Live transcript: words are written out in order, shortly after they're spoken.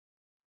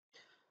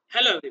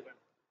Hello everyone,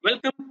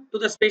 welcome to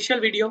the special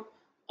video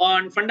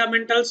on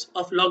fundamentals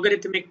of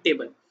logarithmic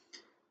table.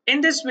 In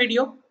this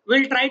video,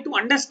 we'll try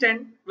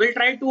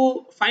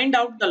to find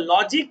out the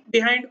logic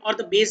behind or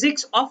the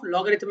basics of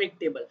logarithmic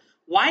table,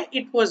 why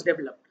it was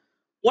developed,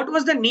 what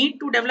was the need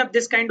to develop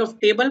this kind of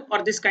table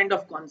or this kind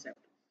of concept.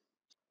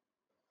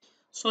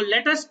 So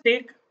let us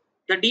take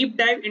the deep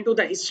dive into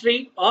the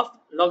history of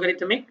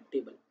logarithmic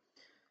table.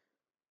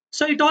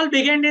 So it all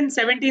began in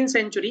 17th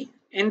century.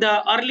 In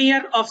the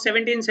earlier of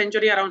 17th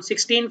century, around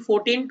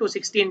 1614 to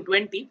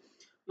 1620,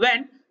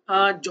 when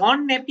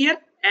John Napier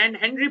and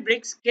Henry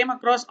Briggs came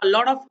across a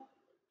lot of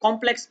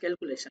complex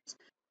calculations.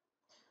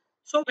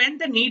 So when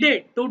they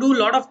needed to do a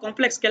lot of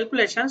complex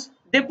calculations,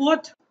 they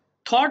both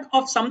thought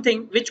of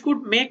something which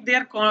could make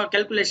their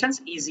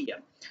calculations easier.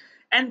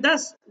 And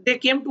thus they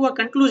came to a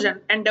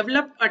conclusion and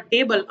developed a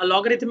table, a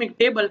logarithmic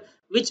table,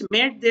 which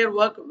made their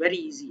work very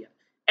easier.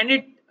 And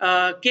it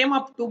came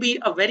up to be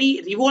a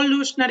very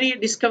revolutionary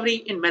discovery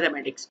in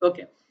mathematics.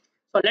 Okay,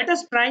 so let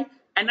us try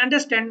and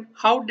understand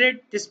how did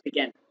this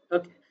begin.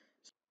 Okay,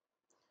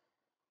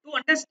 to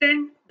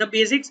understand the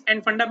basics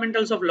and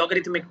fundamentals of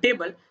logarithmic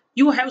table,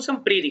 you have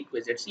some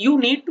prerequisites. You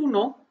need to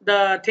know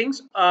the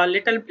things,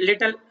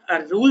 little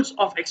rules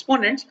of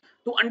exponents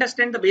to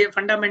understand the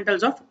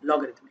fundamentals of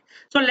logarithmic.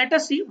 So let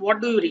us see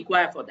what do you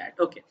require for that.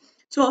 Okay,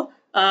 so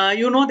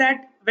you know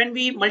that when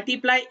we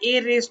multiply a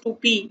raised to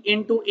p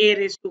into a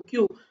raised to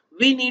q,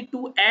 we need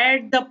to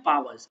add the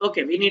powers.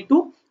 Okay, we need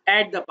to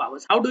add the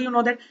powers. How do you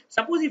know that?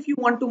 Suppose if you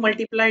want to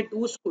multiply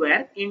 2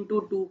 square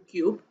into 2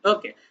 cube,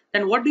 okay,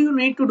 then what do you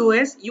need to do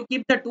is you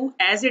keep the 2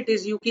 as it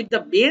is, you keep the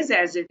base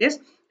as it is,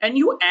 and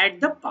you add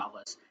the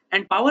powers,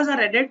 and powers are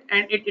added,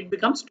 and it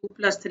becomes 2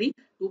 plus 3,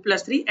 2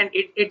 plus 3, and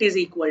it is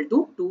equal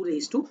to 2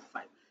 raised to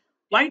 5.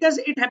 Why does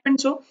it happen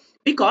so?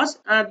 Because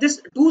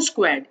this 2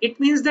 squared, it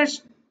means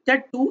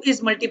that 2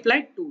 is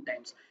multiplied 2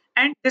 times,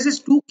 and this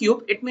is 2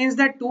 cube, it means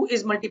that 2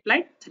 is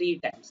multiplied 3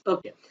 times.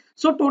 Okay,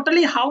 so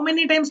totally how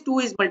many times 2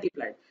 is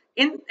multiplied?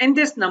 In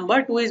this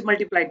number 2 is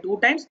multiplied 2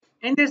 times,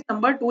 in this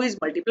number 2 is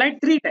multiplied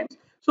 3 times,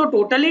 so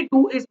totally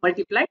 2 is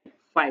multiplied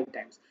 5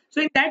 times.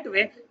 So in that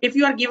way, if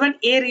you are given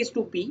a raised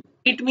to p,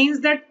 it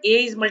means that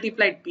a is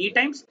multiplied p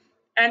times,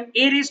 and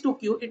a raised to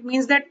q, it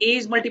means that a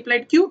is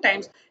multiplied q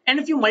times, and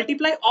if you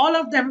multiply all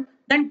of them,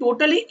 then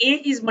totally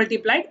a is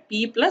multiplied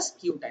p plus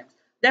q times.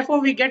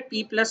 Therefore we get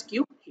p plus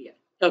q here.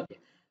 Okay,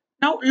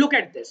 now look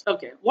at this.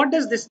 Okay, what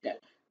does this tell?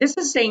 This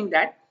is saying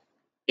that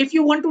if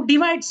you want to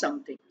divide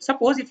something,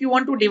 suppose if you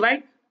want to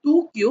divide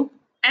 2 cube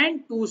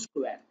and 2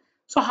 square,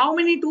 so how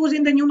many 2's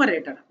in the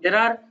numerator? There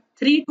are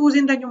 3 2's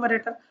in the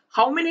numerator.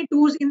 How many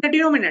 2's in the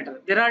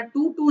denominator? There are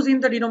 2 2's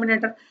in the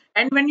denominator.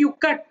 And when you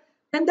cut,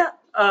 then the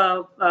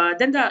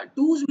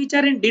 2's which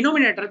are in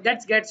denominator,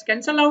 that gets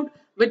cancelled out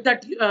with the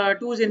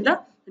 2's in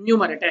the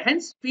numerator.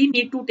 Hence we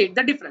need to take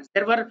the difference.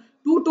 There were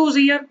 2 2's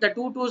here, the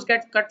 2 2's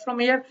get cut from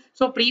here.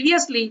 So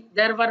previously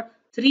there were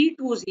 3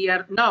 2's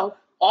here. Now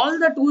all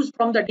the 2's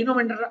from the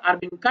denominator are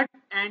being cut,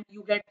 and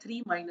you get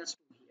 3 minus 2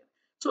 here.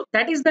 So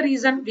that is the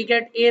reason we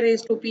get a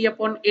raised to p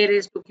upon a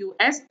raised to q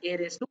as a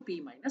raised to p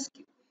minus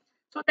q.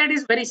 So that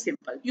is very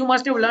simple. You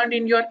must have learned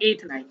in your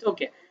 8th, 9th.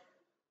 Okay,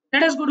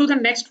 let us go to the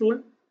next rule.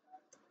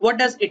 What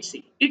does it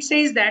say? It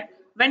says that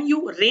when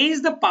you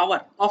raise the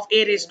power of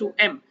a raised to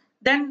m,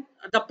 then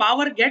the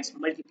power gets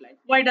multiplied.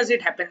 Why does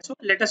it happen? So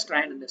let us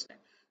try and understand.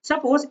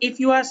 Suppose if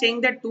you are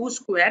saying that 2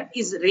 square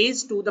is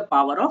raised to the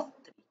power of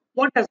 3,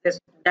 what does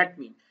that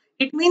mean?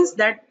 It means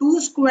that 2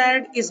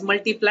 squared is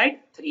multiplied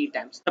 3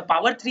 times. The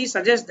power 3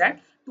 suggests that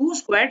 2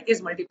 squared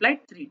is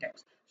multiplied 3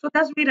 times. So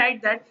thus we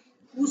write that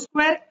 2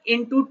 square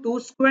into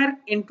 2 square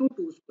into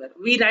 2 square,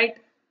 we write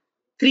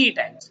 3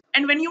 times.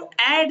 And when you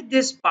add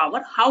this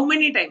power, how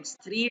many times?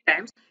 3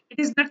 times. It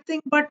is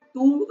nothing but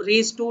 2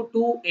 raised to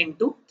 2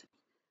 into 3.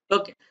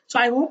 Okay, so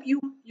I hope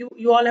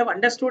you all have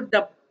understood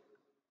the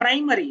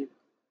primary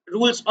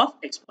rules of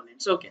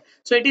exponents. Okay,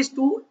 so it is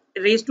 2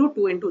 raised to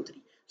 2 into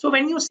 3. So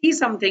when you see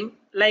something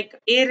like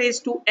a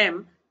raised to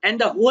m and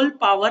the whole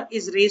power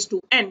is raised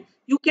to n,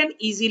 you can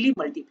easily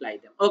multiply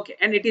them. Okay,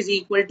 and it is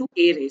equal to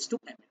a raised to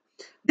m.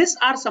 These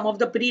are some of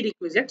the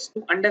prerequisites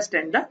to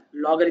understand the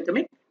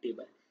logarithmic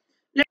table.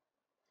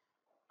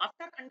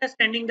 After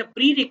understanding the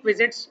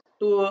prerequisites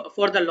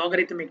for the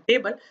logarithmic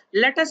table,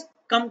 let us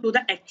come to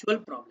the actual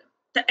problem.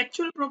 The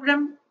actual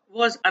problem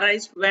was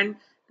arised when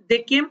they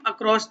came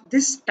across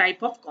this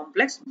type of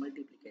complex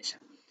multiplication.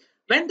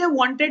 When they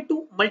wanted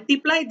to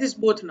multiply these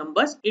both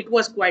numbers, it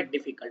was quite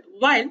difficult,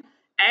 while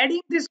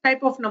adding this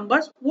type of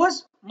numbers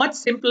was much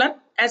simpler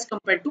as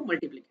compared to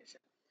multiplication.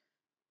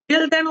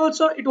 Till then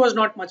also it was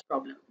not much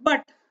problem,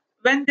 but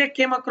when they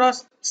came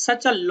across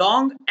such a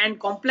long and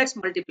complex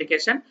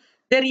multiplication,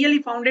 they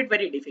really found it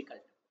very difficult.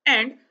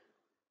 And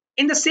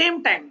in the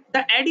same time,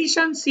 the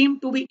addition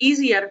seemed to be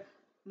easier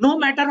no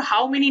matter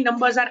how many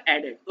numbers are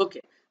added.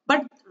 Okay,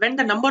 but when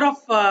the number of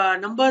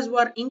numbers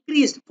were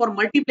increased for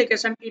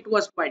multiplication, it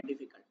was quite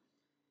difficult.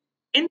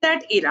 In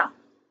that era,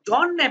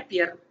 John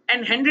Napier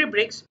and Henry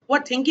Briggs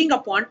were thinking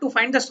upon to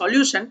find the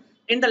solution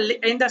in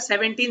the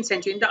 17th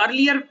century, in the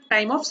earlier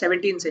time of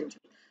 17th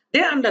century,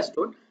 they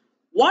understood,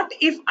 what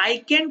if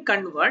I can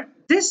convert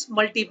this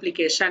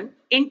multiplication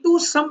into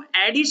some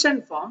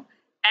addition form,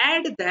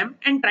 add them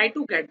and try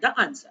to get the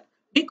answer?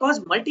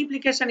 Because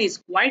multiplication is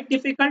quite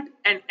difficult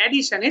and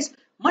addition is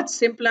much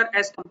simpler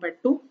as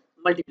compared to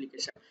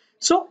multiplication.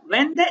 So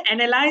when they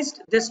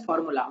analyzed this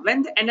formula,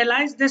 when they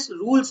analyzed these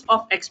rules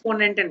of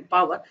exponent and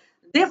power,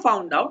 they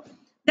found out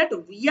that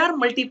we are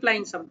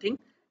multiplying something.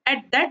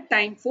 At that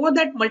time, for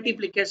that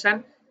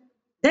multiplication,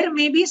 there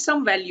may be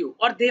some value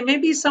or there may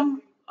be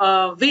some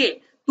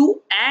way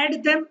to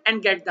add them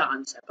and get the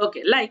answer.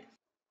 Okay, like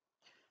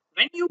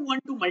when you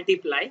want to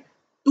multiply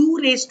 2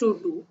 raised to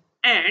 2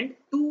 and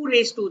 2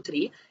 raised to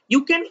 3,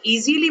 you can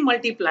easily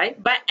multiply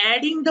by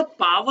adding the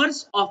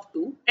powers of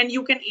 2, and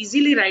you can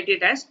easily write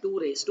it as 2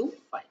 raised to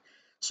 5.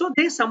 So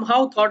they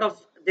somehow thought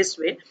of this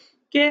way,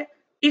 okay,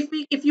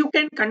 if you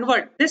can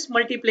convert this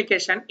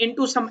multiplication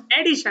into some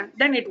addition,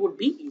 then it would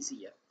be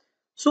easier.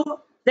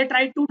 So they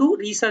tried to do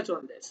research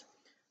on this.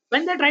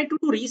 When they try to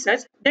do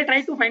research, they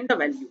try to find the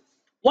value.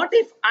 What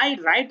if I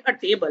write a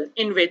table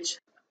in which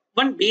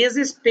one base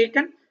is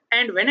taken,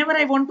 and whenever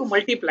I want to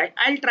multiply,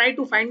 I'll try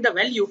to find the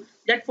value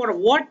that for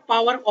what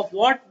power of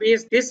what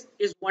base this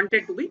is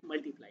wanted to be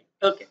multiplied.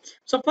 Okay.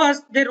 So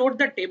first they wrote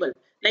the table.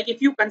 Like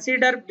if you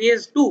consider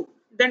base 2,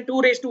 then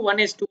 2 raised to 1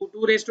 is 2,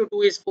 2 raised to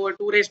 2 is 4,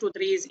 2 raised to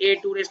 3 is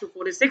 8, 2 raised to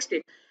 4 is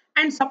 16.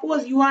 And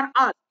suppose you are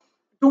asked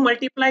to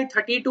multiply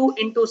 32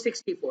 into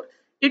 64,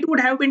 it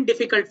would have been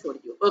difficult for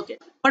you. Okay,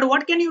 but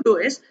what can you do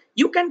is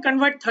you can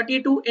convert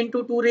 32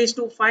 into 2 raised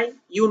to 5.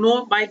 You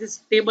know by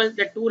this table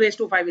that 2 raised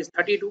to 5 is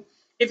 32.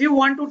 If you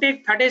want to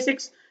take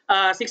 36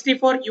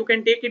 64, you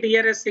can take it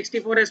here as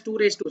 64 as 2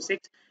 raised to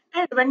 6.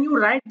 And when you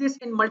write this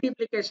in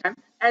multiplication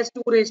as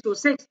 2 raised to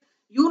 6,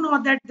 you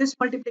know that this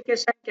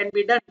multiplication can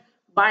be done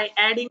by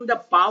adding the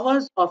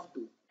powers of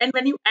 2. And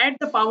when you add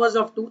the powers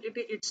of 2,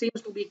 it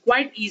seems to be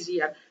quite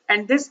easier,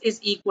 and this is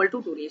equal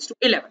to 2 raised to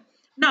 11.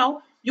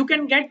 Now you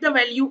can get the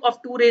value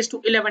of 2 raised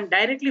to 11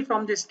 directly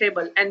from this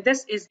table, and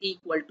this is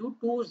equal to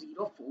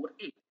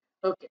 2048.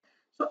 Okay,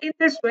 so in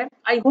this way,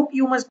 I hope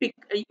you must be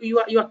you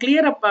are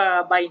clear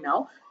by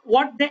now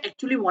what they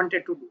actually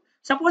wanted to do.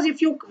 Suppose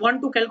if you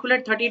want to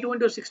calculate 32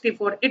 into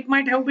 64, it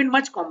might have been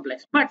much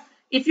complex, but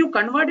if you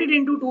convert it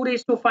into 2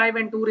 raised to 5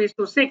 and 2 raised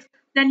to 6,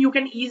 then you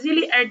can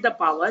easily add the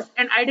powers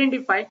and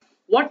identify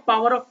what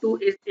power of 2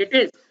 is it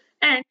is,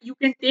 and you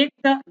can take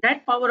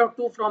that power of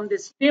 2 from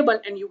this table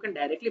and you can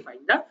directly find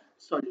the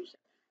solution.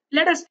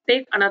 Let us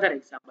take another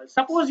example.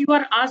 Suppose you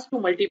are asked to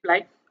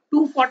multiply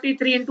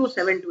 243 into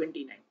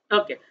 729.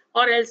 Okay,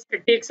 or else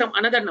take some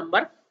another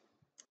number,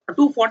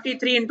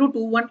 243 into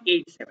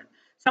 2187.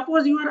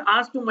 Suppose you are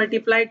asked to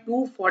multiply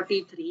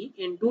 243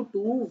 into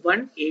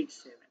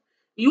 2187.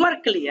 You are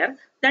clear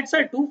that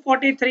sir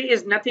 243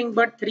 is nothing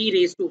but 3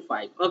 raised to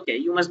 5. Okay,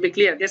 you must be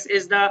clear. This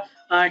is the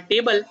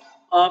table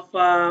of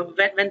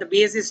when the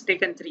base is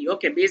taken 3.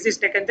 Okay, base is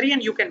taken 3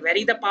 and you can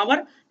vary the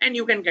power and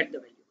you can get the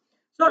value.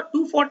 So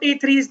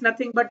 243 is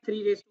nothing but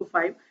 3 raised to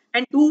 5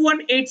 and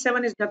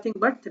 2187 is nothing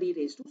but 3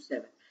 raised to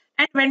 7.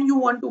 And when you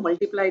want to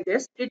multiply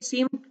this, it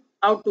seemed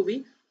out to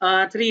be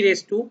 3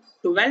 raised to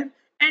 12,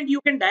 and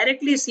you can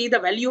directly see the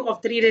value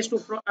of 3 raised to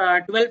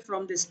 12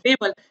 from this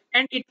table,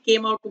 and it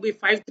came out to be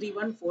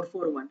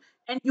 531441,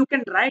 and you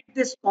can write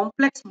this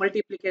complex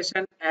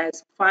multiplication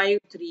as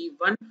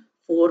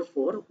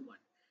 531441.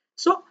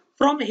 So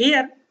from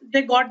here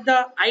they got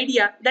the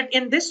idea that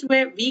in this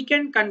way we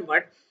can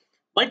convert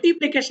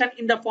multiplication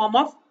in the form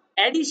of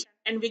addition,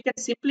 and we can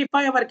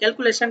simplify our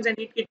calculations, and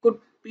it could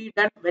be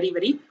done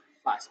very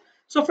fast.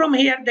 So from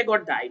here they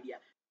got the idea.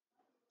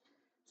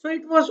 So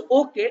it was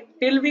okay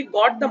till we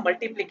got the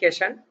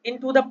multiplication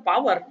into the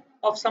power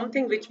of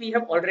something which we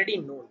have already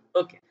known.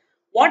 Okay,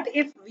 what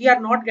if we are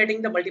not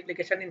getting the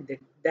multiplication in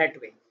that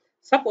way?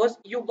 Suppose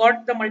you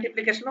got the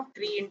multiplication of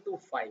 3 into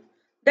 5.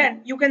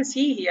 Then you can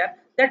see here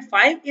that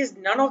 5 is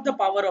none of the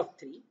power of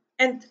 3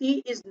 and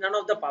 3 is none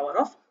of the power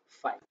of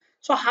 5.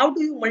 So how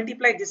do you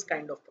multiply this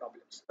kind of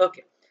problems?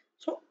 Okay,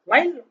 so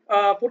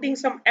while putting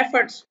some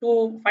efforts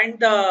to find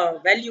the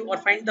value or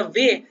find the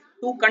way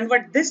to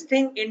convert this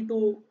thing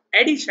into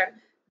addition,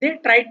 they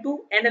tried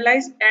to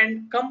analyze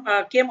and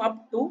came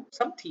up to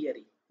some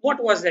theory.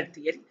 What was that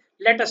theory?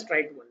 Let us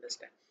try to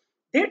understand.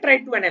 They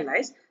tried to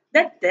analyze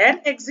that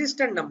there exists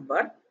a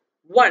number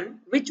 1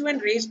 which when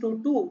raised to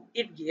 2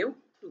 it gave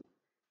 2.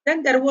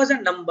 Then there was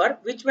a number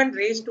which when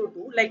raised to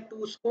 2, like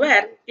 2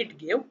 square, it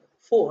gave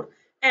 4.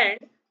 And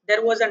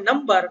there was a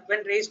number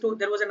when raised to,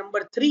 there was a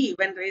number 3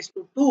 when raised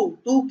to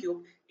 2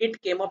 cube, it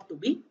came up to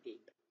be 8.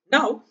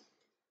 Now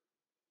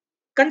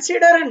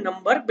consider a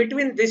number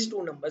between these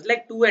two numbers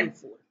like 2 and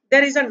 4.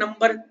 There is a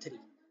number 3.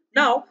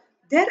 Now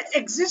there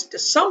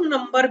exists some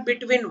number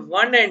between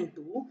 1 and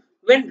 2.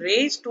 When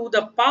raised to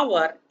the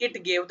power,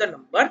 it gave the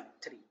number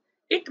 3.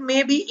 It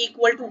may be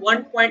equal to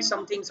 1 point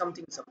something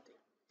something something.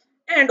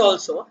 And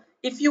also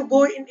if you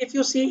go in, if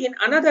you see in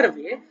another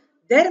way,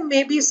 there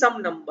may be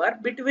some number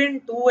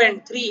between 2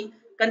 and 3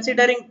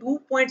 considering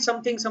 2 point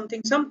something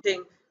something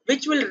something,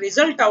 which will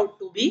result out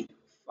to be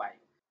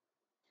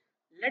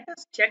let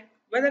us check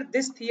whether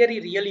this theory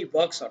really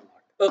works or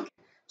not. Okay.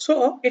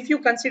 So if you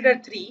consider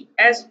 3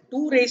 as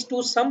 2 raised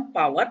to some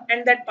power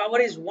and that power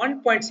is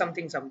 1 point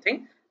something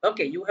something,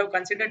 okay, you have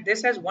considered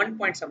this as 1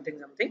 point something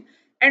something,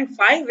 and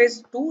 5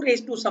 is 2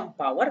 raised to some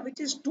power which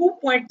is 2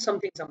 point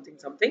something something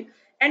something,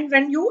 and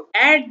when you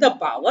add the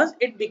powers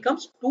it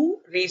becomes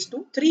 2 raised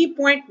to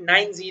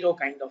 3.90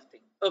 kind of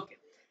thing. Okay,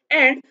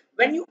 and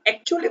when you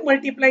actually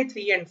multiply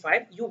 3 and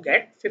 5 you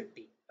get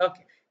 50.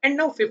 Okay, and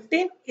now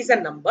 15 is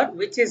a number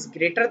which is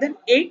greater than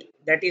 8,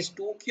 that is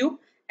 2 cube,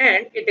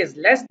 and it is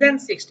less than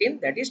 16,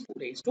 that is 2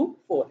 raised to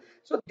 4.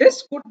 So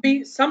this could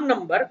be some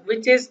number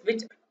which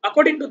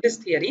according to this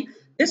theory,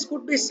 this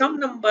could be some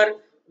number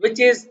which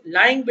is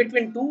lying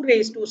between 2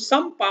 raised to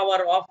some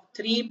power of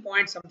 3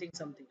 point something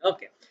something.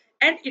 Okay,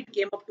 and it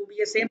came up to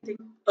be a same thing.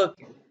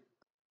 Okay,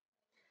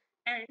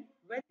 and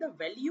when the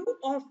value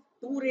of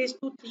 2 raised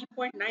to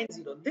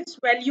 3.90, this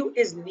value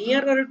is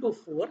nearer to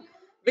 4,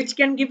 which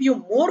can give you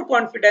more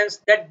confidence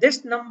that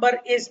this number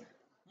is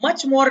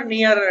much more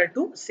nearer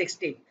to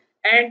 16.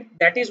 And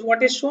that is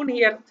what is shown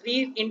here.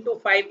 3 into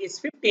 5 is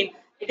 15.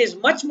 It is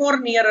much more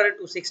nearer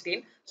to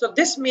 16. So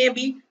this may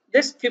be,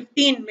 this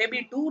 15 may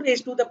be 2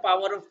 raised to the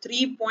power of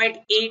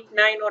 3.89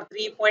 or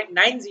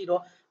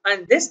 3.90,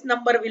 and this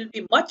number will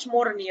be much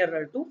more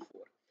nearer to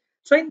 4.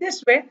 So in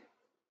this way,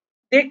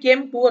 they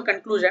came to a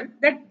conclusion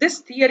that this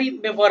theory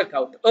may work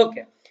out.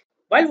 Okay.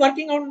 While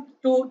working on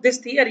to this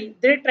theory,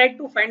 they tried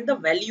to find the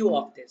value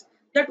of this.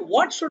 That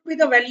what should be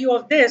the value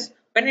of this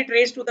when it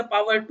raised to the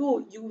power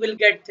 2, you will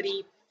get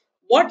 3.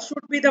 What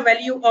should be the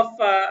value of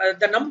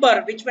the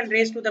number which when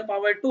raised to the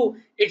power 2,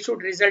 it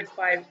should result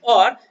 5.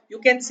 Or you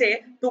can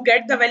say to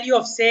get the value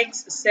of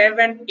 6,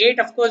 7, 8,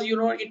 of course, you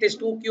know it is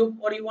 2 cube,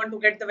 or you want to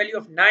get the value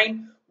of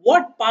 9.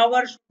 What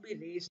power should be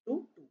raised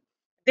to 2?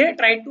 They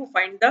try to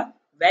find the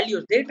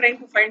values. They try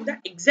to find the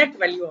exact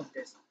value of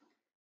this.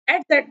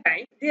 At that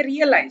time, they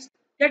realized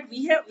that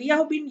we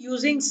have been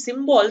using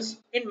symbols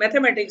in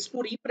mathematics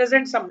to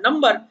represent some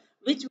number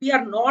which we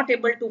are not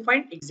able to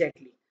find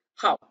exactly.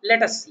 How?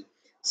 Let us see.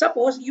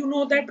 Suppose you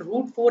know that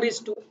root 4 is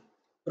 2,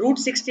 root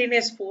 16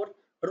 is 4,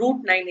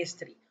 root 9 is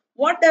 3.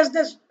 What does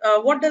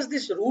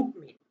this root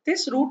mean?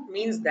 This root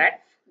means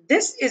that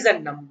this is a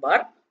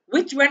number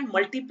which when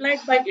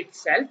multiplied by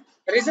itself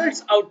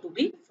results out to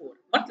be 4.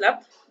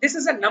 Matlab, this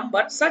is a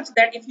number such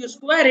that if you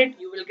square it,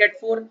 you will get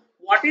 4.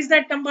 What is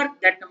that number?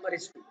 That number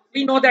is 2.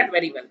 We know that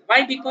very well.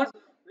 Why? Because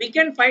we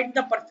can find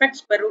the perfect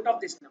square root of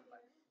this number.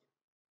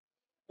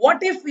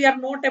 What if we are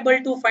not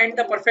able to find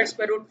the perfect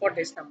square root for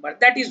this number?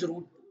 That is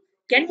root 2.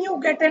 Can you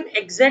get an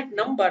exact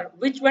number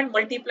which when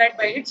multiplied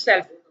by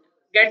itself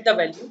get the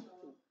value 2?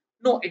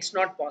 No, it's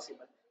not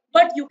possible.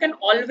 But you can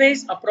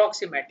always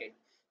approximate it.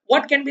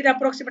 What can be the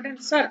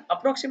approximation? Sir,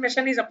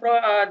 approximation is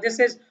this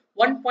is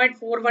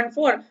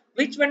 1.414,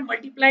 which when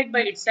multiplied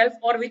by itself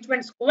or which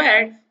when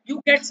squared, you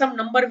get some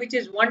number which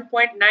is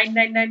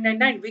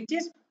 1.99999, which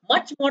is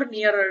much more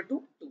nearer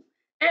to 2.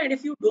 And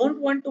if you don't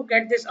want to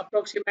get this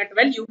approximate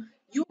value,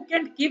 you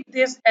can keep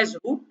this as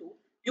root 2.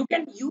 You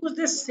can use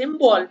this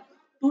symbol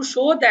to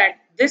show that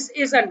this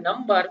is a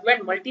number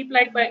when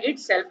multiplied by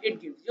itself, it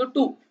gives you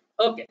 2.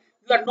 Okay.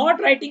 You are not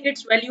writing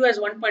its value as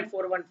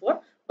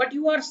 1.414, but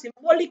you are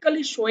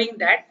symbolically showing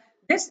that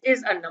this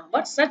is a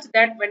number such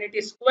that when it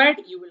is squared,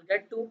 you will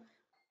get 2.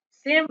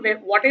 Same way,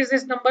 what is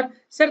this number?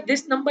 Sir,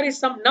 this number is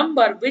some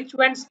number which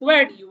when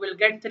squared, you will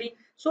get 3.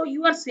 So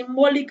you are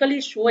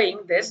symbolically showing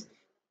this,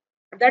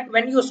 that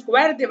when you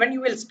square the when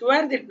you will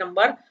square that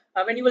number,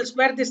 when you will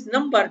square this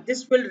number,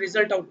 this will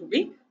result out to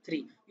be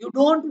 3. You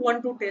don't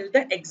want to tell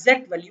the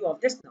exact value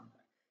of this number.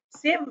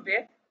 Same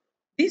way,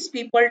 these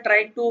people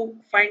try to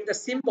find the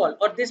symbol,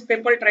 or these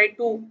people try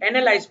to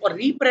analyze or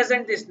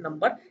represent this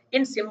number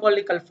in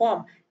symbolical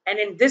form, and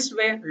in this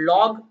way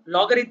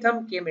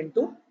logarithm came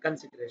into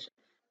consideration,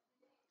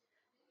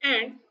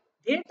 and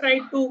they try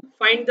to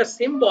find the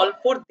symbol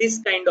for this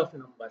kind of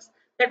numbers,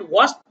 that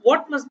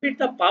what must be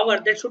the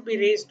power that should be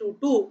raised to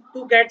 2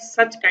 to get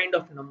such kind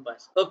of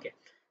numbers. Okay,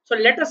 so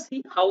let us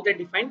see how they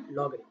define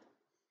logarithm.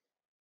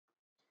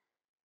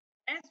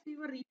 As we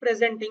were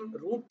representing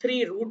root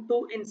 3 root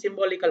 2 in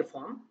symbolical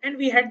form, and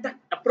we had the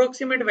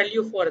approximate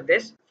value for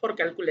this for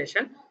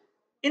calculation,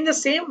 in the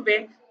same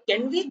way,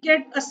 can we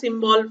get a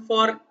symbol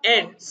for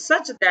n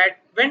such that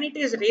when it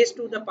is raised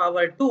to the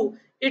power 2,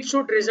 it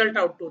should result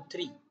out to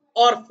 3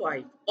 or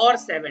 5 or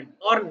 7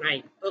 or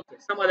 9, okay,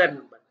 some other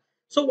number.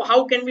 So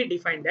how can we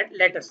define that?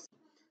 Let us see.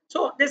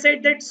 So they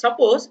said that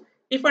suppose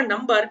if a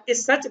number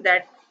is such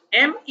that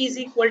m is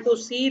equal to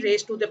c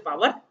raised to the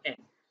power n,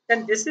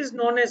 then this is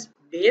known as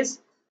base,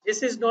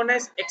 this is known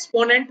as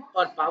exponent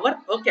or power,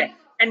 okay,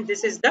 and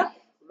this is the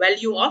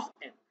value of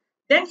m.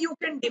 Then you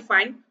can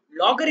define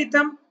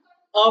logarithm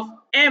of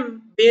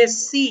m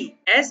base c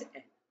as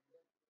n.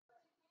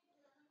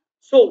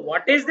 So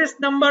what is this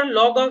number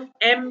log of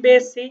m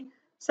base c?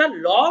 So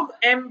log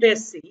m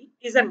base c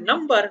is a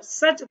number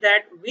such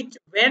that which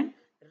when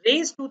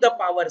raised to the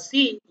power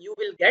c, you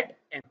will get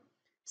m.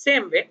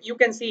 Same way you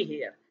can see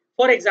here.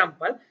 For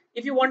example,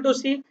 if you want to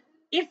see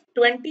if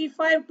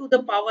 25 to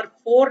the power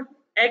 4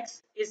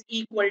 x is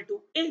equal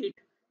to 8,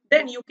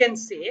 then you can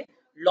say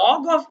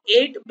log of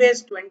 8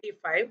 base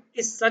 25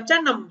 is such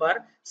a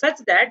number such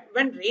that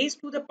when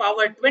raised to the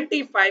power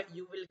 25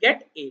 you will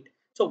get 8.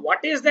 So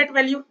what is that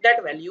value?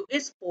 That value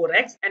is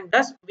 4x, and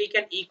thus we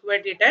can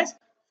equate it as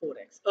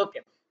 4x.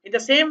 Okay. In the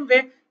same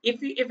way,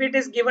 if it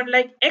is given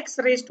like x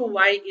raised to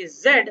y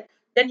is z,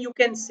 then you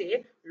can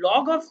say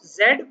log of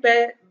z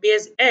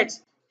base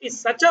x is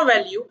such a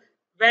value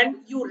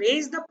when you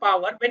raise the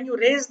power, when you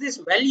raise this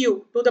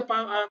value to the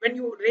power, when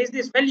you raise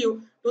this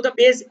value to the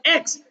base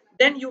x,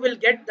 then you will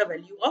get the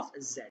value of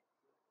z.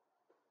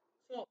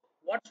 So,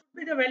 what should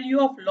be the value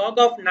of log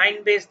of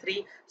 9 base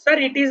 3? Sir,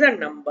 it is a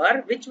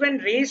number which when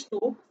raised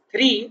to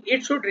 3,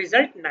 it should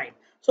result 9.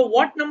 So,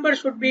 what number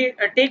should be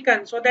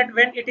taken so that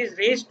when it is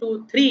raised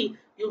to 3,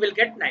 you will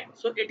get 9?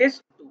 So, it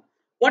is 2.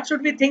 What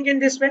should we think in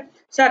this way?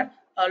 Sir,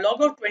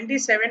 log of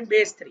 27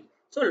 base 3.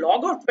 So,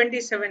 log of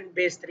 27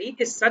 base 3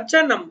 is such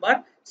a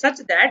number such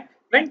that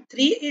when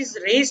 3 is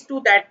raised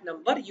to that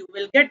number, you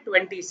will get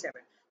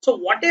 27. So,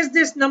 what is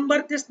this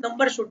number? This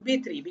number should be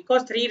 3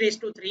 because 3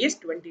 raised to 3 is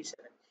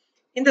 27.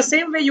 In the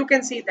same way, you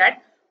can see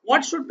that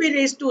what should be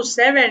raised to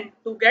 7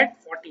 to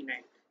get 49?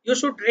 You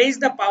should raise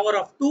the power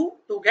of 2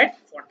 to get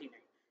 49.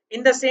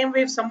 In the same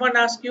way, if someone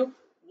asks you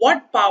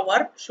what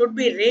power should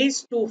be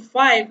raised to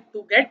 5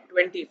 to get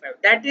 25,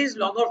 that is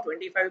log of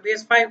 25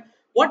 base 5.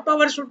 What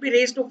power should be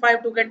raised to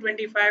 5 to get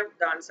 25?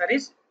 The answer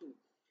is 2.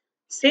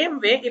 Same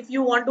way, if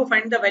you want to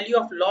find the value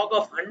of log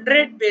of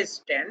 100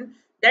 base 10,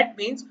 that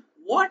means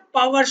what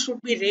power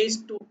should be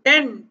raised to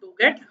 10 to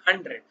get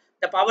 100?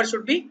 The power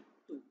should be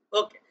 2.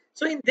 Okay.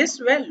 So in this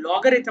way,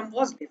 logarithm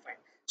was defined.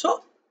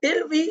 So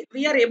till we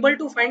are able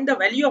to find the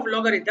value of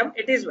logarithm,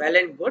 it is well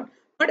and good.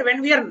 But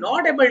when we are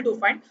not able to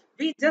find,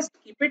 we just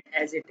keep it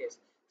as it is.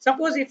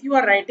 Suppose if you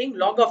are writing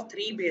log of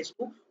 3 base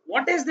 2,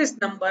 what is this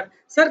number?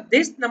 Sir,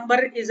 this number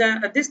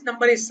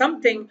is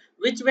something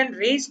which when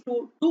raised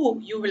to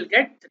 2, you will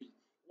get 3.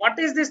 What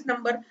is this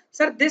number?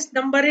 Sir, this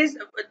number is,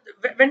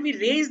 when we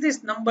raise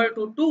this number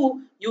to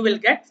 2, you will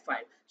get 5.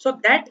 So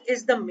that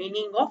is the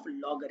meaning of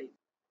logarithm.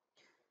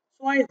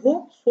 So I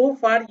hope so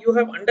far you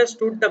have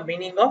understood the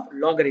meaning of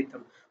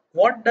logarithm.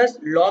 What does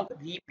log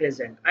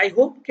represent? I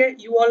hope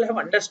you all have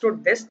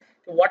understood this.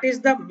 What is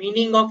the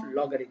meaning of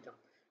logarithm?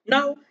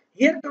 Now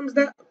here comes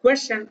the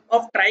question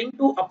of trying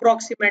to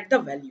approximate the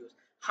values.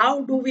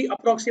 How do we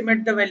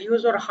approximate the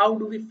values, or how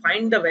do we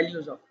find the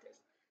values of this?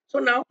 So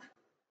now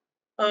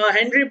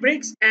Henry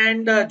Briggs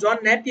and John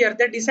Napier,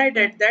 they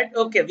decided that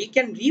okay, we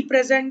can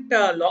represent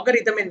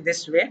logarithm in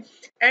this way,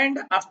 and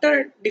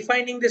after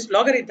defining this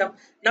logarithm,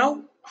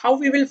 now how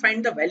we will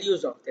find the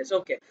values of this?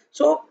 Okay,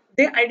 so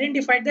they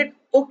identified that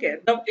okay,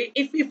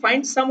 if we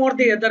find some or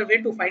the other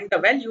way to find the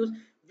values,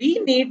 we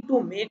need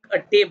to make a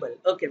table.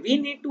 Okay, we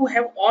need to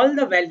have all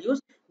the values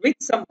with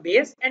some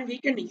base, and we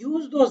can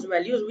use those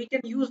values, we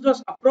can use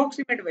those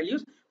approximate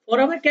values for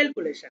our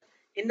calculation.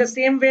 In the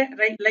same way,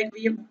 right, like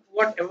we have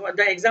what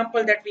the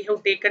example that we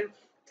have taken,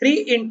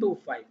 3 into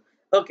 5.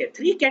 Okay,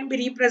 3 can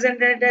be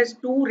represented as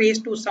 2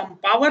 raised to some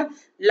power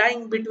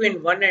lying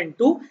between 1 and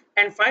 2,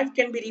 and 5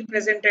 can be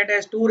represented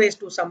as 2 raised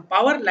to some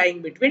power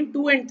lying between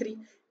 2 and 3.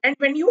 And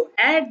when you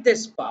add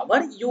this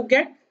power, you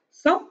get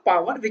some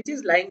power which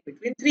is lying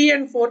between 3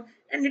 and 4,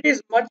 and it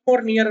is much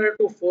more nearer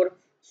to 4.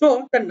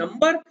 So the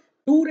number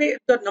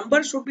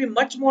should be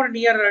much more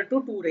nearer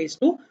to 2 raised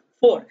to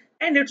 4,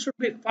 and it should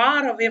be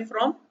far away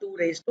from 2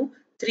 raised to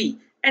 3,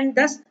 and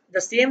thus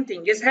the same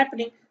thing is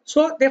happening.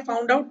 So they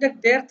found out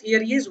that their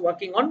theory is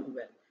working on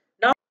well.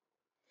 Now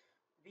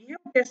we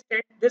have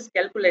tested this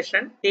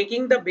calculation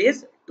taking the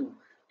base 2.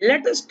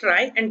 Let us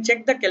try and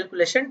check the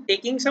calculation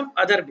taking some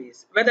other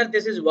base, whether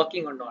this is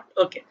working or not.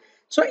 Okay.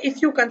 So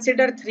if you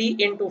consider 3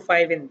 into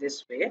 5 in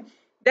this way,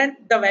 then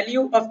the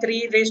value of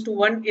 3 raised to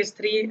 1 is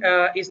 3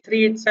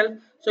 itself.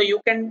 So you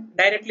can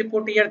directly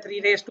put here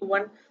 3 raised to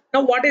 1.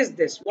 Now what is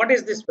this? What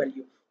is this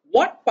value?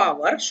 What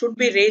power should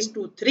be raised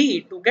to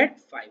 3 to get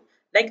 5?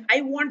 Like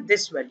I want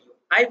this value.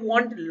 I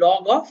want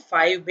log of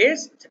 5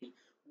 base 3.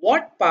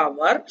 What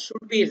power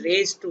should be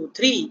raised to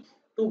 3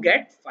 to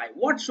get 5?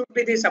 What should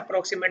be this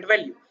approximate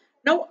value?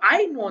 Now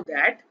I know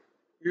that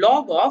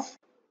log of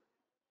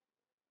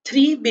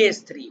 3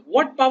 base 3.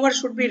 What power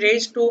should be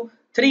raised to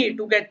 3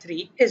 to get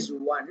 3 is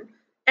 1.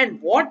 And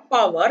what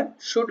power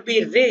should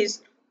be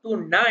raised to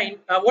 9?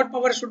 What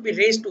power should be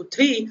raised to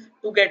 3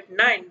 to get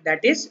 9?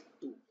 That is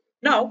 2.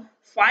 Now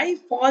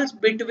 5 falls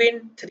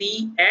between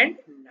 3 and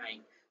 9.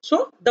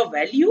 So the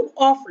value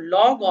of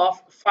log of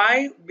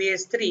 5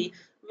 base 3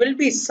 will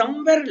be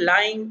somewhere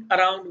lying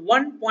around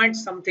 1 point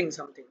something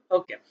something.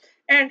 Okay.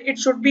 And it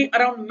should be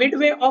around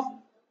midway of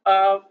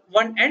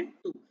 1 and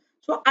 2.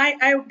 So I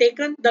have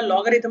taken the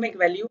logarithmic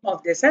value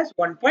of this as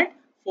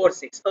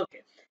 1.46.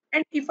 Okay.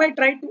 And if I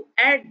try to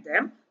add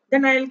them,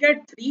 then I'll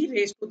get 3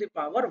 raised to the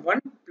power 1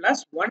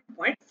 plus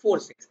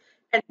 1.46.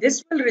 And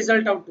this will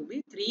result out to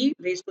be 3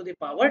 raised to the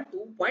power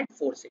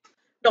 2.46.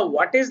 Now,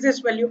 what is this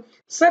value?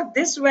 Sir,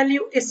 this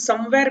value is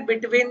somewhere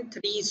between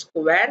 3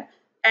 square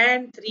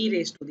and 3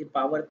 raised to the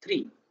power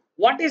 3.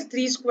 What is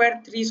 3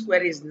 square? 3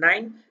 square is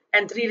 9.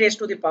 and 3 raised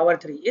to the power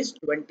 3 is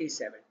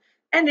 27.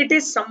 And it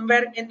is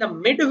somewhere in the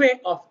midway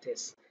of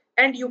this.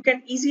 And you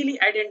can easily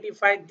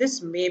identify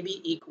this may be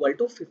equal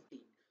to 15,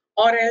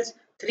 or else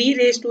 3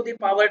 raised to the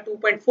power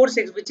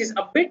 2.46, which is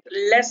a bit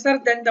lesser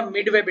than the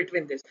midway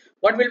between this.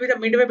 What will be the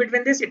midway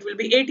between this? It will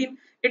be 18.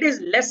 It is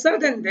lesser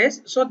than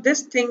this, so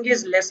this thing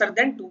is lesser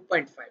than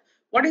 2.5.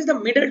 What is the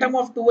middle term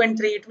of 2 and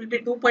 3? It will be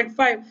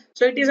 2.5,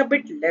 so it is a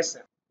bit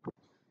lesser.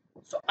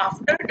 So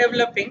after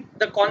developing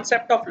the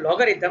concept of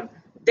logarithm,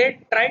 they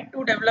tried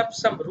to develop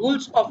some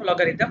rules of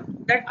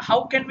logarithm, that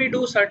how can we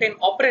do certain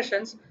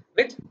operations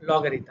with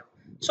logarithm.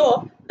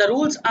 So the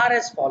rules are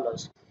as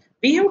follows.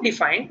 We have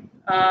defined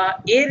a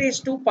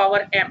raised to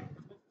power m.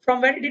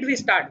 From where did we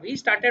start? We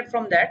started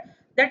from that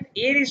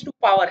a raised to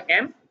power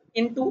m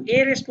into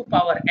a raised to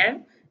power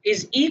n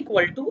is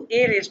equal to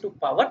a raised to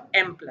power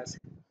m plus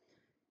n.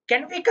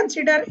 Can we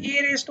consider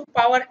a raised to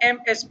power m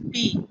as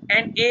p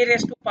and a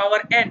raised to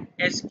power n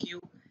as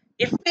q?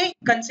 If we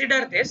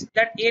consider this,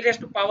 that a raised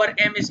to power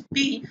m is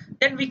p,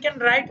 then we can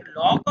write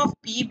log of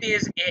p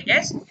base a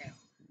as m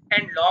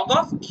and log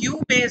of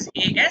q base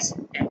a as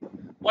m.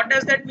 What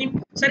does that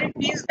mean? Sir, it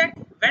means that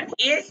when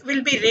a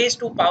will be raised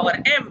to power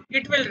m,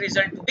 it will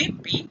result to be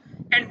p,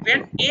 and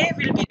when a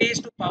will be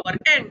raised to power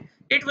n,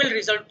 it will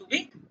result to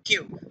be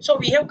q. So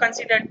we have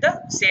considered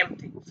the same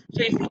thing.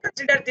 So if we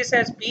consider this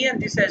as p and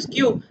this as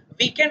q,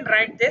 we can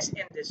write this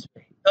in this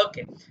way.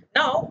 Okay.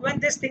 Now when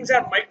these things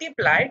are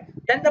multiplied,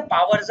 then the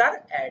powers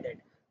are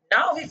added.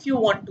 Now if you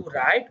want to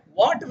write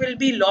what will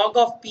be log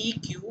of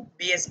pq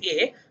base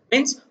a,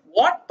 means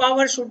what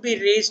power should be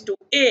raised to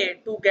a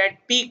to get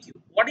pq.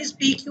 What is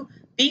pq?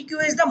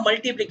 PQ is the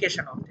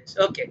multiplication of this.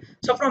 Okay.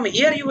 So from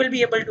here you will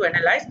be able to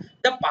analyze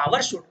the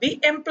power should be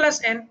m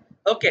plus n.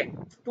 Okay.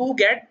 To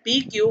get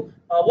PQ,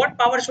 what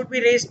power should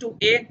be raised to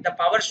A? The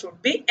power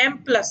should be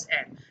m plus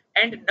n.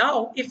 And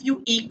now if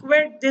you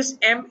equate this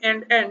m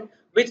and n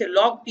with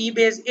log p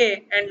base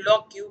A and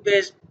log q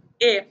base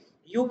A,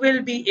 you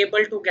will be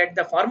able to get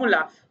the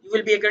formula. You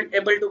will be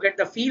able to get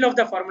the feel of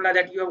the formula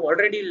that you have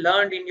already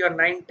learned in your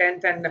 9th,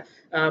 10th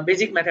and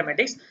basic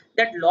mathematics,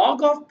 that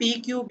log of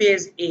PQ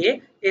base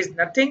A is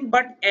nothing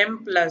but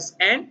m plus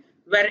n,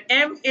 where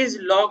m is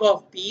log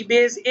of P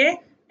base A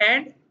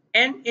and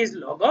n is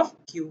log of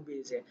Q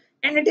base A.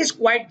 And it is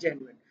quite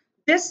genuine.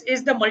 This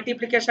is the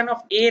multiplication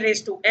of a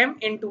raised to m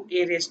into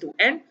a raised to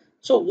n.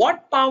 So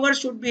what power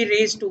should be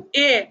raised to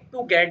a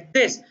to get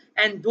this?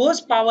 And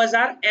those powers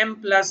are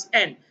m plus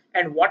n.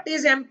 And what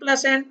is m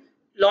plus n?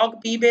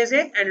 Log p base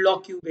a and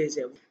log q base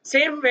a.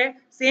 Same way,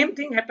 same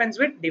thing happens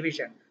with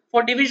division.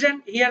 For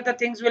division, here the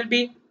things will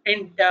be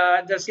in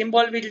the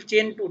symbol will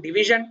change to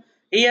division.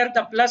 Here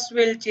the plus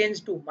will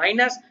change to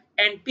minus,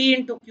 and p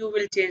into q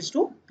will change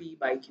to p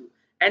by q.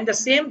 And the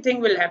same thing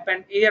will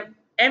happen here.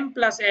 M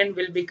plus n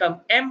will become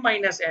m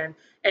minus n,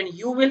 and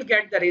you will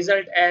get the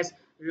result as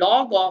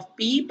log of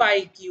p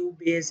by q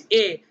base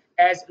a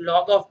as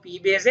log of p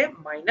base a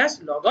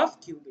minus log of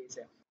q base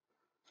a.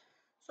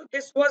 So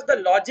this was the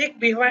logic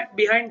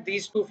behind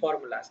these two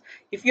formulas.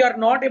 If you are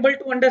not able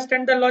to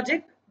understand the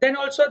logic, then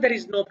also there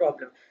is no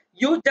problem.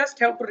 You just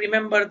have to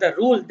remember the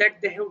rule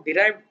that they have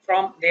derived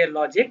from their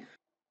logic.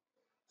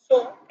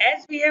 So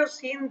as we have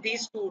seen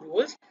these two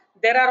rules,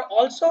 there are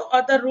also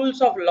other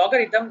rules of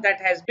logarithm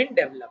that has been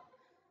developed.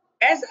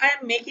 As I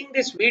am making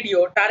this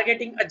video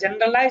targeting a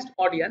generalized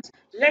audience,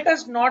 let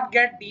us not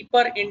get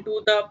deeper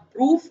into the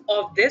proof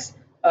of this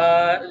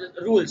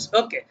rules.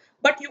 Okay,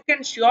 but you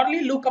can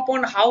surely look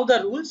upon how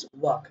the rules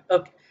work.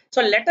 Okay,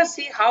 so let us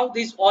see how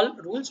these all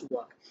rules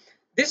work.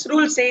 This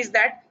rule says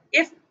that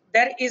if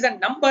there is a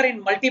number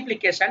in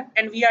multiplication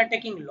and we are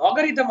taking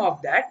logarithm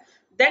of that,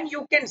 then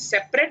you can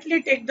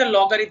separately take the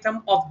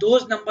logarithm of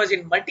those numbers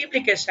in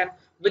multiplication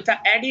with the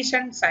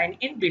addition sign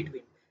in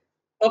between.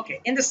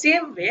 Okay, in the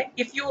same way,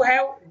 if you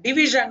have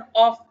division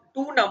of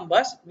two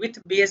numbers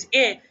with base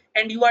a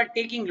and you are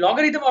taking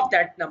logarithm of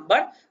that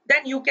number,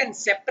 then you can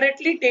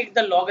separately take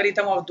the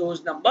logarithm of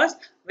those numbers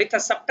with a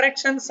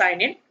subtraction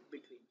sign in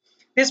between.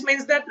 This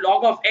means that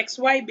log of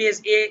xy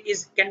base a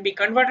is can be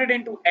converted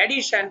into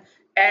addition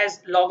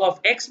as log of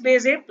x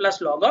base a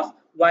plus log of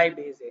y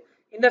base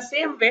a. In the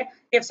same way,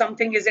 if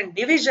something is in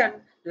division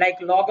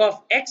like log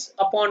of x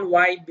upon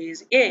y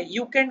base a,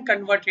 you can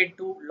convert it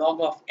to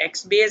log of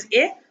x base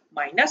a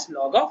minus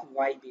log of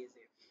y base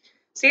a.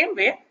 Same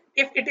way,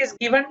 if it is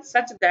given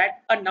such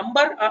that a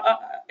number,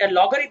 a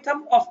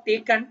logarithm of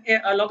taken,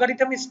 a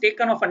logarithm is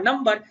taken of a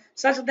number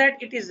such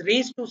that it is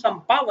raised to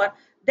some power,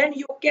 then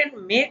you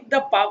can make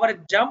the power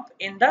jump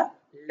in the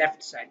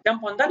left side,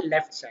 jump on the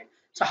left side.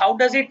 So how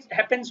does it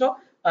happen? So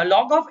a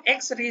log of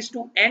x raised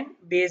to n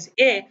base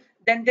a,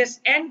 then this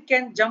n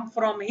can jump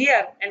from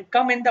here and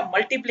come in the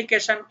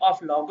multiplication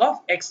of log of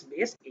x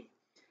base a.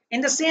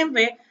 In the same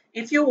way,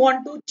 if you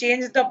want to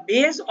change the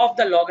base of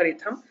the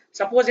logarithm,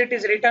 suppose it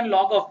is written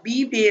log of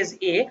b base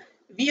a,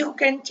 you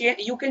can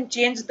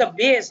change the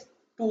base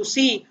to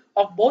c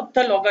of both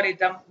the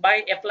logarithm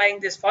by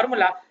applying this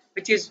formula,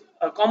 which is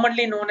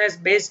commonly known as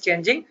base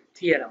changing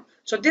theorem.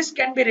 So this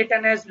can be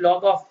written as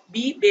log of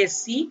b base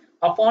c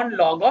upon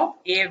log of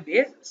a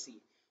base c.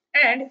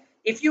 And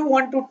if you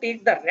want to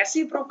take the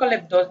reciprocal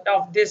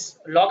of this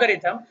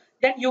logarithm,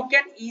 then you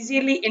can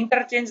easily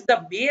interchange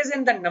the base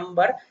in the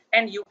number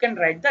and you can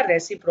write the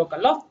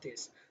reciprocal of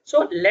this.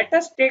 So let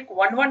us take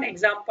one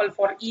example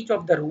for each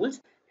of the rules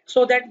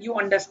so that you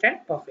understand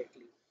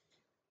perfectly.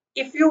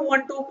 If you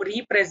want to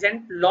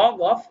represent log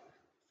of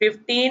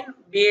 15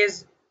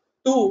 base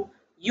 2,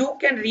 you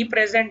can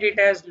represent it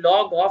as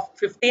log of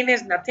 15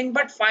 is nothing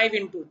but 5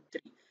 into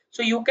 3.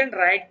 So you can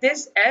write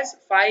this as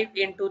 5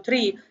 into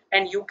 3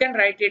 and you can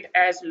write it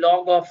as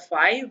log of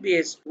 5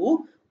 base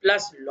 2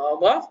 plus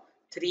log of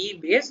 3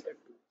 base 2.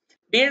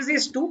 Base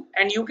is 2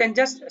 and you can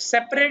just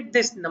separate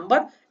this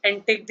number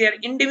and take their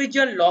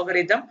individual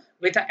logarithm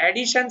with an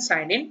addition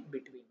sign in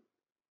between.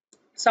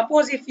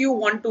 Suppose if you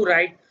want to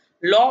write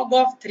log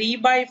of 3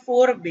 by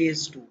 4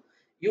 base 2,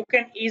 you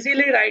can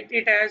easily write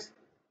it as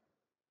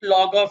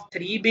log of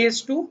 3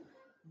 base 2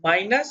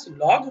 minus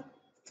log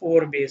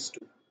 4 base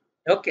 2.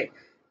 Okay.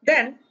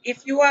 Then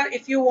if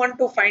you want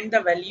to find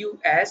the value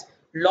as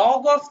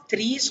log of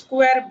 3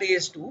 square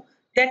base 2,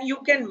 then you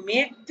can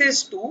make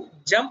this 2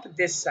 jump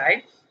this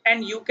side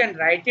and you can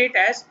write it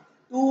as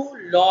 2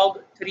 log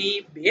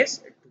 3 base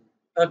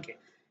 2. Okay.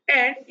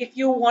 And if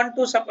you want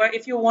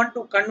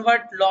to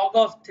convert log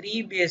of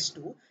 3 base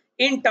 2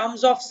 in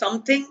terms of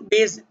something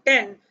base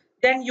 10,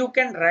 then you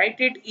can write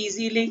it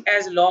easily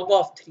as log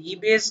of 3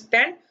 base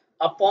 10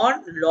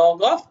 upon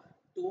log of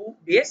 2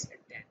 base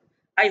 10.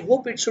 I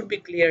hope it should be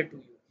clear to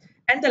you.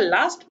 And the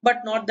last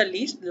but not the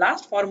least,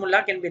 last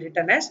formula can be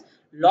written as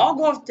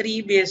log of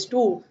 3 base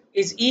 2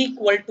 is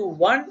equal to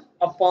 1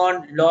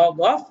 upon log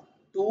of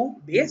 2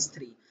 base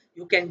 3.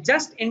 You can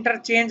just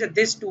interchange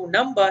these two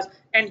numbers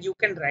and you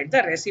can write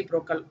the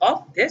reciprocal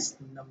of this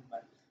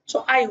number.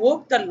 So I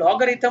hope the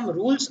logarithm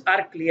rules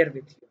are clear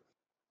with you.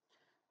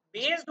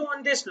 Based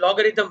on this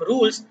logarithm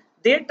rules,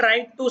 they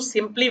try to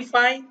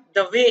simplify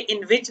the way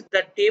in which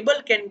the table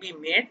can be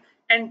made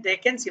and they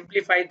can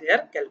simplify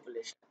their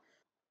calculation.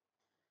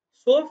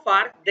 So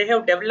far, they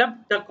have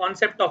developed the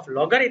concept of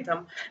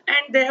logarithm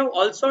and they have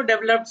also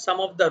developed some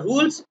of the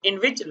rules in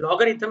which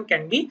logarithm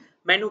can be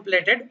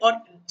manipulated or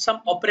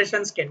some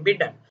operations can be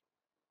done.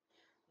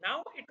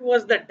 Now it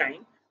was the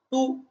time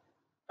to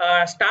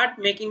start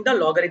making the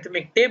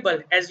logarithmic table,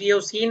 as we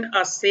have seen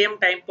a same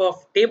type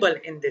of table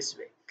in this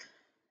way.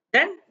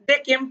 Then they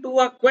came to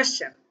a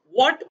question,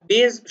 what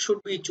base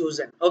should be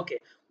chosen? Okay,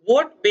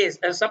 what base?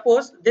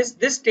 Suppose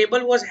this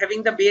table was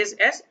having the base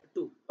as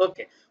 2.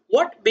 Okay,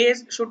 what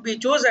base should be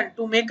chosen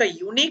to make a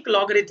unique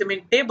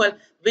logarithmic table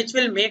which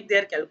will make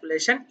their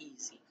calculation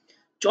easy?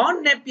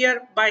 John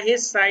Napier by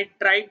his side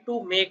tried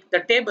to make the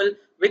table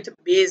with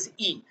base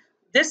e.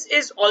 This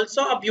is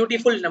also a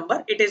beautiful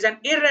number. It is an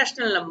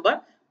irrational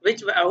number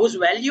which whose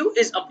value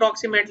is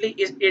approximately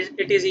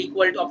it is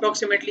equal to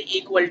approximately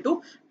equal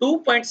to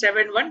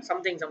 2.71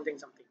 something something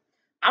something.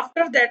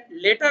 After that,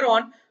 later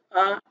on,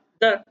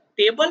 the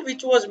table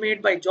which was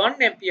made by John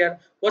Napier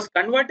was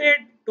converted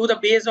to the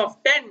base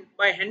of 10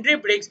 by Henry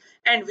Briggs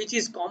and which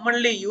is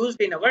commonly used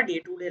in our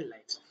day-to-day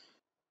lives.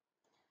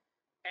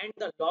 And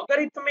the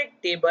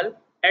logarithmic table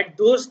at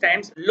those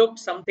times looked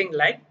something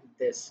like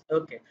this.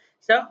 Okay,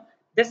 so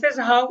this is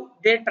how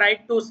they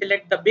tried to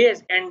select the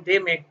base and they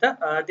made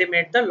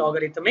the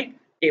logarithmic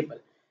table.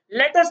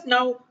 Let us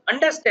now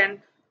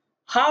understand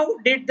how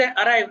did they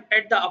arrive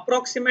at the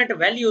approximate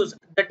values,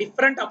 the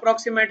different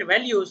approximate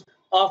values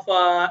of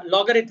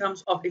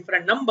logarithms of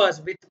different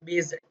numbers with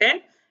base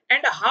 10,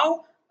 and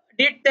how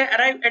did they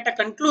arrive at a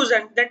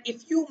conclusion that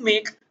if you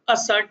make a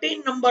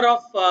certain number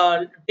of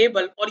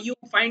table or you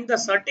find the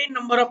certain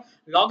number of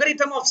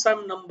logarithm of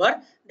some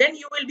number, then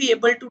you will be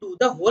able to do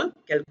the whole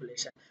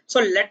calculation.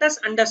 So let us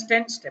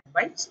understand step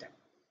by step.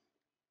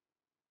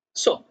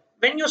 So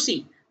when you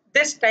see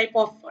this type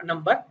of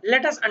number,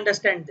 let us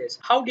understand this.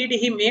 How did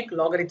he make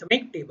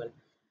logarithmic table?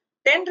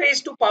 10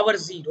 raised to power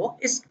 0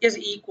 is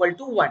equal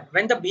to 1.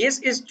 When the base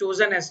is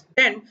chosen as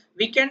 10,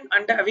 we can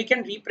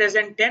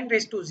represent 10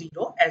 raised to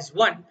 0 as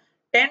 1.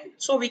 10,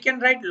 so we can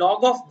write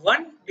log of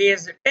 1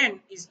 base 10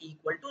 is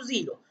equal to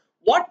 0.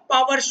 What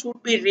power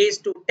should be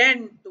raised to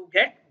 10 to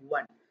get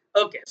 1?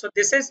 Okay, so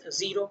this is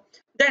 0.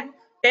 Then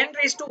 10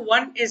 raised to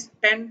 1 is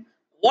 10.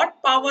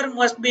 What power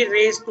must be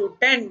raised to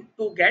 10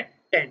 to get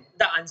 10?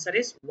 The answer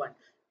is 1.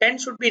 10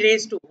 should be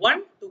raised to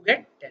 1 to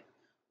get 10.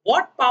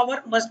 What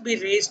power must be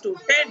raised to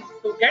 10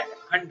 to get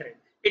 100?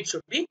 It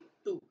should be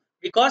 2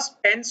 because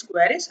 10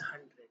 square is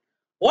 100.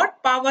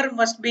 What power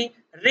must be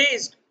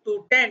raised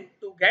to 10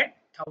 to get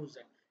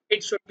 1000?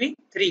 It should be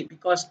 3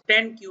 because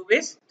 10 cube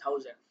is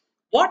 1000.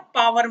 What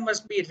power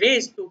must be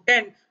raised to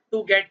 10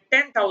 to get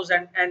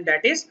 10,000? And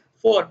that is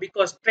 4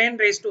 because 10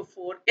 raised to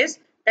 4 is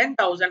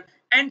 10,000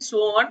 and so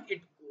on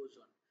it goes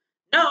on.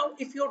 Now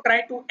if you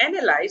try to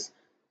analyze,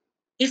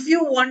 if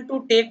you want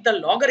to take the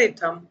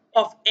logarithm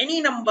of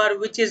any number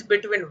which is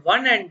between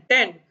 1 and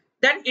 10,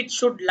 then it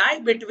should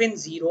lie between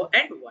 0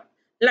 and 1.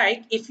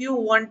 Like if you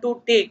want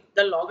to take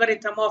the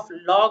logarithm of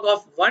log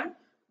of 1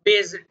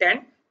 base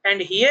 10 and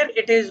here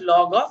it is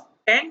log of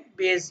 10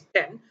 base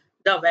 10,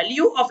 the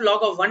value of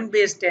log of 1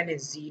 base 10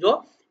 is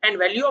 0 and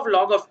value of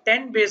log of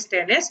 10 base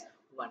 10 is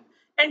 1.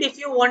 And if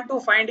you want to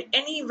find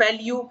any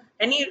value,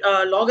 any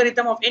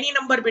logarithm of any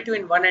number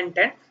between 1 and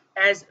 10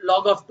 as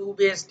log of 2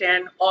 base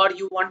 10, or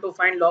you want to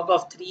find log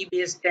of 3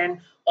 base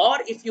 10, or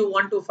if you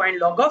want to find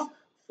log of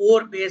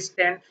 4 base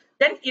 10,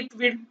 then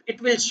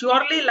it will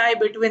surely lie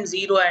between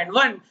 0 and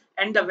 1,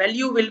 and the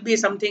value will be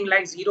something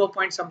like 0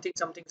 point something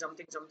something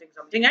something something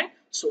something and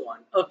so on.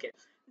 Okay,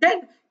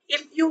 then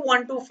if you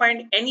want to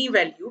find any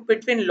value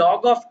between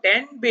log of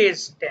 10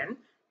 base 10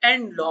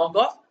 and log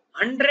of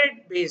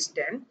 100 base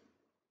 10,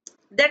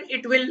 then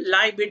it will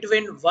lie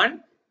between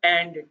 1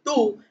 and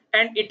 2,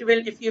 and it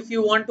will, if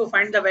you want to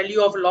find the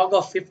value of log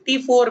of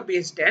 54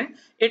 base 10,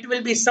 it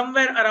will be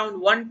somewhere around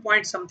 1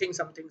 point something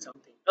something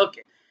something.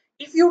 Okay,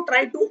 if you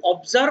try to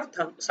observe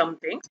some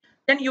things,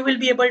 then you will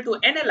be able to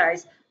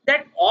analyze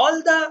that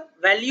all the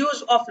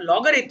values of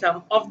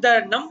logarithm of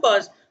the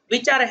numbers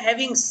which are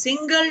having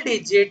single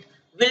digit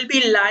will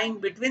be lying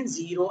between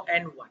 0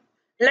 and 1.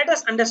 Let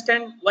us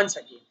understand once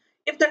again.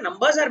 If the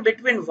numbers are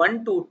between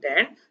 1 to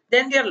 10,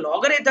 then their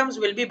logarithms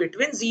will be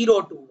between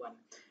 0 to 1.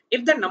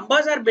 If the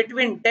numbers are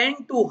between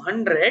 10 to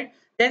 100,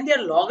 then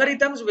their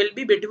logarithms will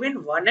be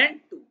between 1 and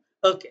 2.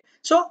 Okay,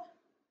 so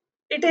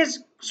it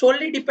is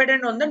solely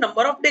dependent on the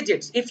number of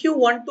digits. If you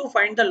want to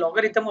find the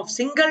logarithm of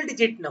single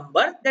digit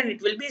number, then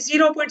it will be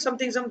 0 point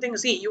something something.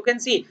 See, you can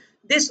see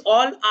this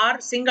all are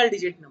single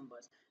digit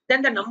numbers.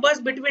 Then the numbers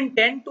between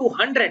 10 to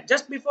 100,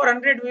 just before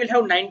 100 we will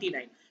have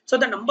 99. So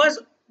the numbers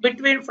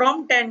between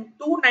from 10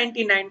 to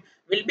 99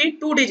 will be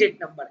 2-digit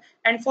number,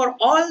 and for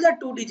all the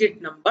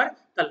 2-digit number,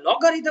 the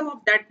logarithm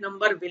of that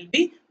number will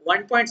be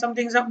 1 point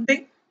something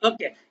something.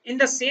 Okay, in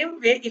the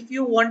same way, if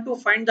you want to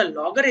find the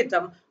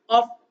logarithm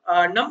of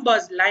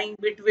numbers lying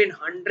between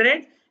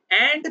 100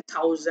 and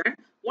 1000,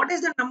 what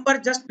is the number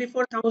just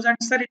before 1000?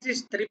 Sir, it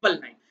is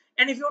 999.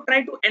 And if you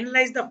try to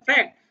analyze the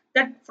fact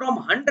that from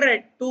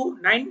 100 to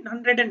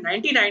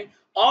 999,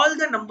 all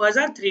the numbers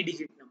are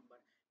 3-digit number,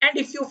 and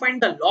if you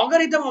find the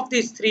logarithm of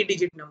this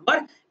 3-digit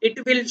number,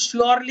 it will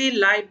surely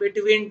lie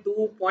between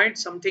 2 point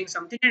something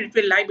something, and it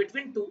will lie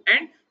between 2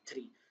 and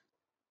 3.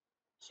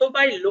 So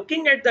by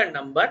looking at the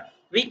number,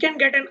 we can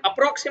get an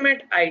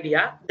approximate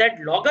idea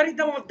that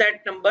logarithm of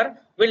that number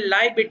will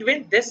lie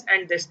between this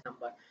and this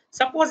number.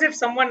 Suppose if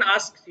someone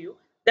asks you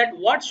that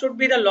what should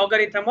be the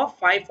logarithm of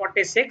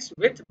 546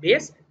 with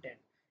base 10.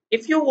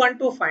 If you want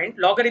to find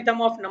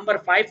logarithm of number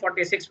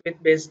 546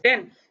 with base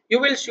 10, you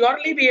will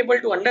surely be able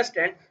to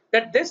understand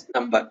that this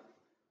number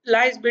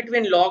lies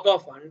between log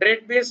of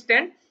 100 base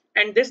 10,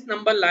 and this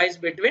number lies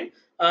between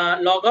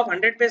log of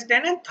 100 base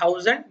 10 and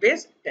 1000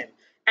 base 10,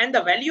 and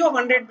the value of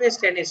 100 base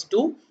 10 is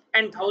 2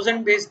 and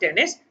 1000 base 10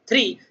 is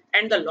 3,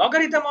 and the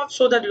logarithm of,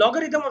 so the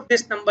logarithm of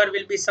this number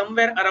will be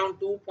somewhere around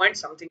 2 point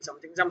something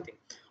something something.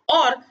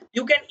 Or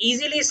you can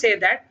easily say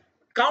that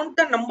count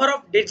the number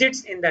of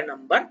digits in the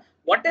number,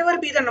 whatever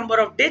be the number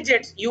of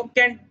digits, you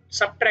can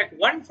subtract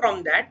 1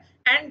 from that,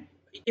 and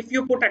if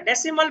you put a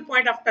decimal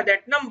point after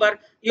that number,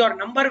 your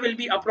number will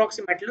be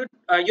approximately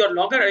your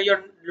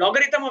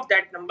logarithm of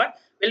that number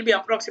will be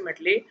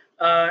approximately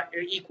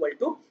equal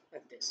to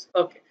this.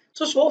 Okay,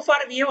 so far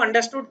we have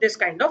understood this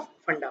kind of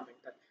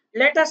fundamental.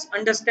 Let us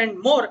understand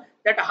more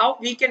that how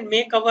we can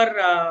make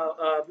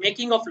our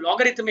making of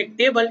logarithmic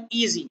table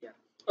easier.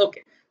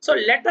 Okay, so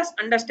let us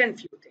understand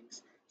few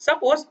things.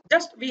 Suppose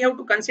just we have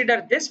to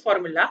consider this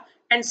formula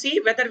and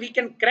see whether we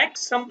can crack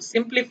some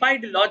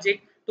simplified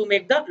logic to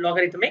make the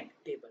logarithmic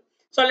table.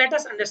 So let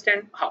us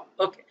understand how.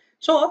 Okay,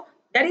 so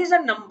there is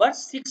a number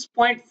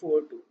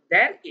 6.42.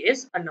 There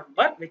is a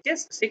number which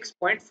is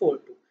 6.42.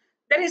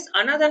 There is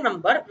another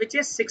number which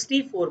is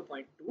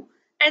 64.2,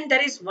 and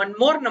there is one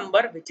more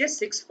number which is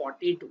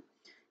 642.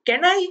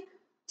 Can I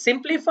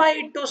simplify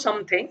it to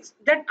some things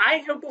that I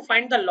have to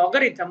find the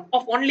logarithm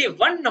of only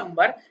one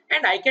number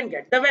and I can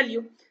get the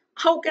value?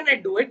 How can I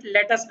do it?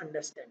 Let us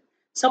understand.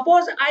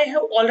 Suppose I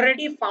have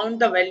already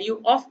found the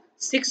value of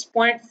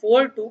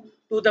 6.42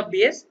 to the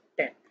base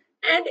 10,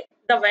 and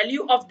the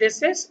value of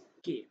this is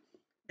k.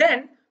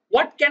 Then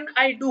what can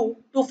I do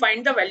to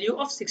find the value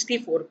of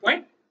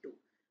 64.2?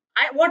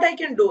 What I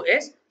can do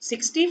is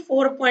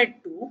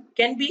 64.2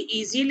 can be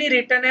easily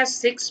written as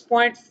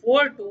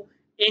 6.42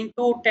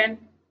 into 10.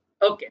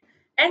 Okay,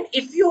 and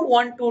if you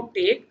want to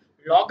take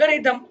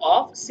logarithm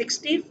of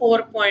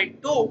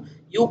 64.2,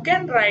 you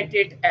can write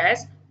it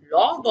as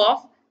log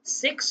of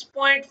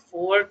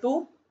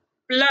 6.42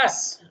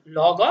 plus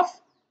log of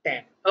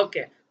 10.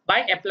 Okay, by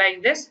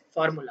applying this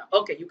formula.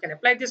 Okay, you can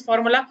apply this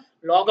formula,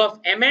 log of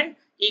mn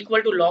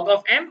equal to log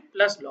of m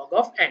plus log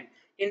of n.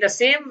 In the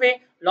same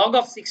way, log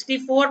of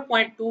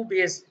 64.2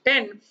 base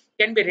 10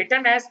 can be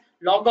written as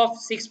log of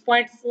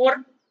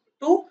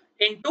 6.42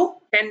 into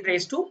 10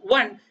 raised to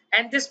 1,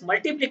 and this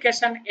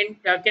multiplication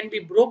can be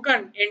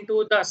broken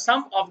into the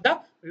sum of the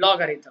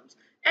logarithms.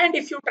 And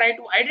if you try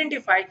to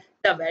identify,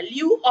 the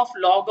value of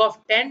log of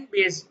 10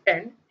 base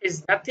 10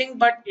 is nothing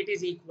but it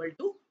is equal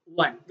to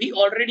 1. We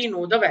already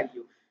know the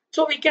value.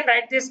 So we can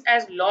write this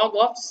as log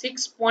of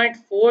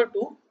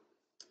 6.42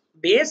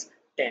 base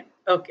 10.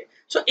 Okay,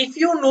 so if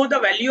you know the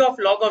value of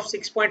log of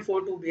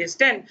 6.42 base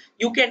 10,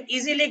 you can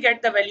easily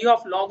get the value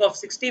of log of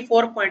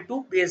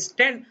 64.2 base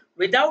 10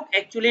 without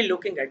actually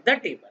looking at the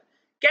table.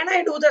 Can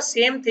I do the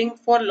same thing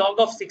for log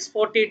of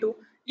 642?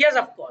 Yes,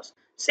 of course.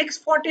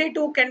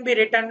 642 can be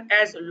written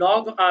as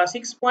log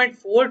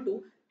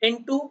 6.42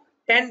 into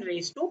 10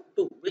 raised to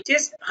 2, which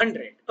is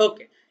 100.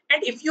 Okay,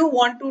 and if you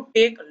want to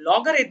take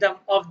logarithm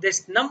of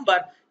this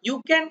number,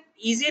 you can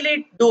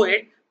easily do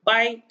it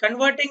by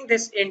converting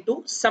this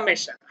into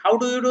summation. How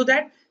do you do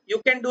that?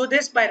 You can do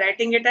this by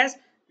writing it as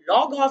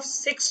log of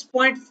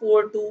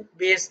 6.42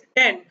 base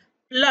 10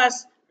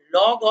 plus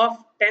log of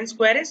 10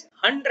 square is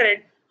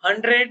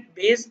 100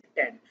 base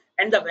 10,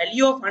 and the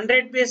value of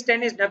 100 base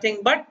 10 is nothing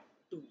but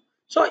 2.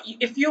 So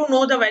if you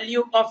know the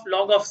value of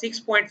log of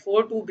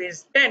 6.42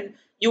 base 10,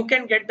 you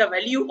can get the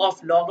value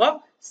of log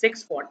of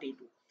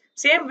 642.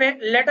 Same way,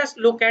 let us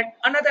look at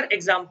another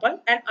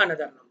example and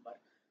another number.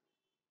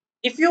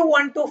 If you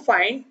want to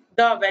find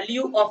the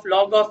value of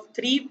log of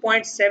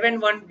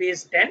 3.71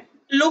 base 10,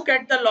 look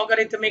at the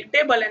logarithmic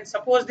table and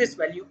suppose this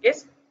value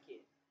is k.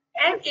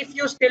 And if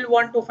you still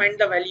want to find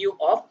the value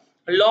of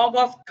log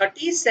of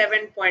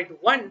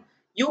 37.1,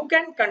 you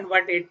can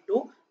convert it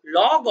to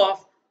log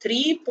of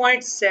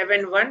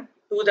 3.71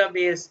 to the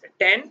base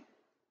 10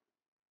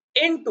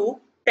 into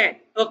 10.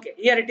 Okay,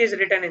 here it is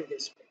written in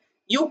this way.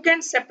 You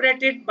can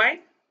separate it by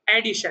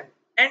addition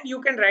and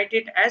you can write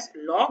it as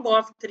log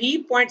of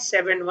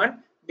 3.71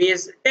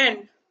 base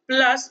 10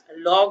 plus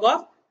log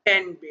of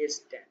 10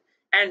 base 10,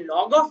 and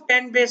log of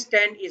 10 base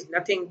 10 is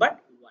nothing but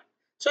 1.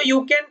 So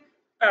you can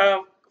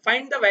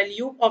find the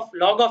value of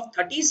log of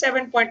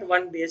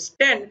 37.1 base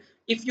 10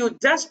 if you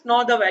just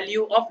know the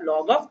value of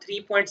log of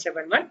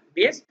 3.71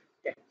 base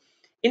 10.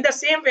 In the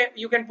same way,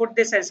 you can put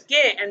this as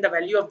k and the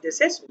value of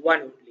this is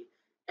 1 only.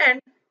 And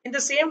in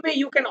the same way,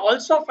 you can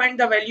also find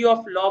the value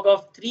of log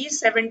of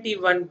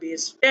 371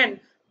 base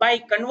 10 by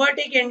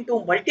converting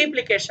into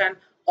multiplication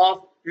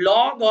of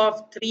log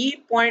of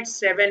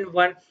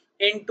 3.71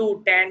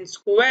 into 10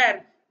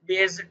 square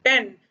base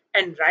 10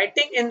 and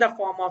writing in the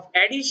form of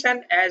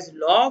addition as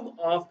log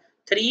of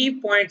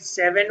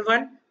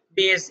 3.71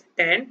 base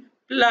 10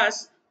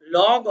 plus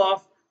log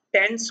of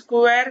 10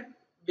 square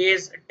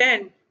base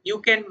 10. You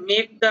can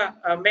make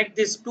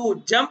this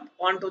 2 jump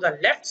onto the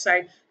left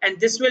side, and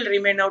this will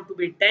remain out to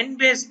be 10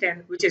 base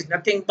 10, which is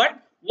nothing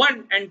but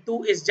 1, and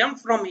 2 is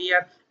jumped from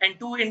here, and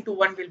 2 into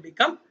 1 will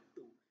become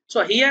 2.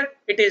 So here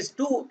it is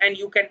 2, and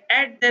you can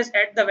add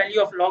the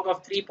value of log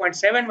of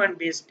 3.71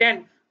 base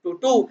 10 to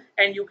 2,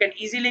 and you can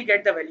easily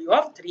get the value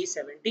of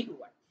 371.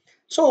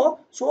 So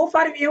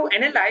far we have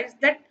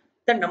analyzed that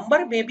the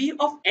number may be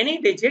of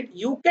any digit.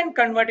 You can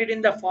convert it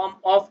in the form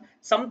of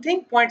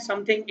something point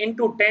something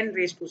into 10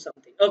 raised to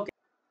something. Okay.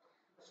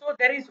 So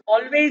there is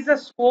always a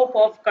scope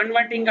of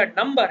converting a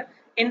number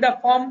in the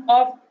form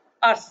of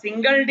a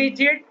single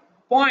digit,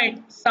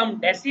 point, some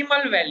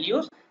decimal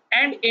values,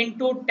 and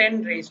into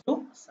 10 raised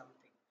to something.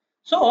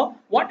 So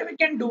what we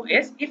can do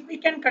is, if we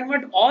can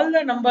convert all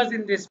the numbers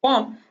in this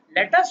form,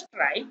 let us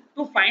try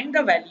to find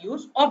the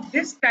values of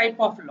this type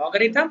of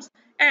logarithms,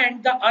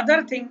 and the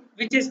other thing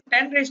which is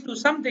 10 raised to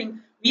something,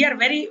 we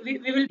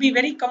will be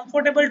very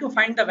comfortable to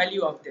find the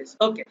value of this.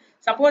 Okay,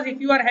 suppose if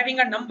you are having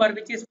a number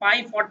which is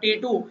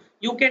 542,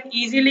 you can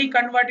easily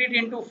convert it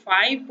into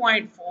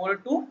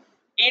 5.42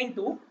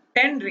 into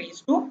 10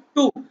 raised to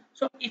 2.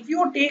 So if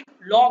you take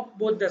log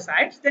both the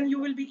sides, then you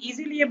will be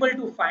easily able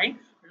to find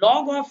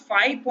log of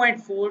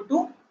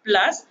 5.42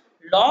 plus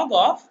log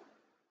of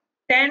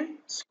 10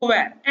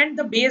 square, and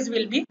the base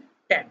will be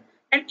 10.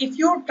 And if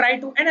you try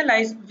to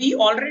analyze, we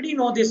already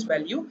know this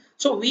value,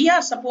 so we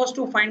are supposed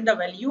to find the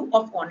value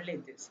of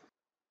only this.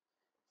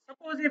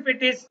 Suppose if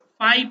it is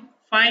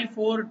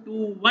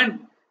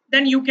 55421,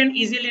 then you can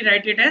easily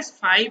write it as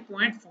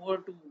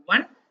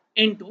 5.421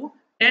 into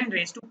 10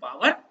 raised to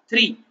power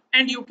 3,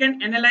 and you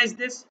can analyze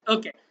this.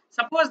 Okay,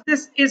 suppose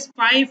this is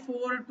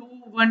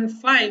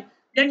 54215,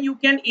 then you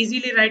can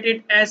easily write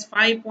it as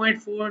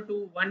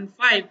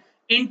 5.4215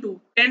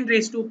 into 10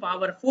 raised to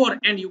power 4,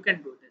 and you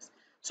can do this.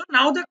 So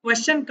now the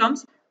question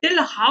comes, till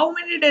how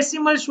many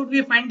decimals should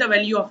we find the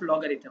value of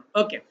logarithm?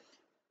 Okay,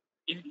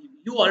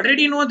 you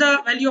already know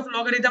the value of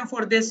logarithm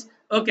for this.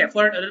 Okay,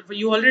 for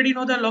you already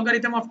know the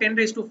logarithm of 10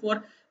 raised to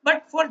 4,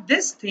 but for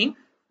this thing,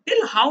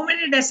 till how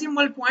many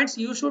decimal points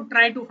you should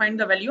try to find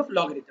the value of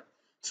logarithm.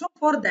 So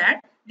for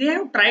that, they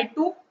have tried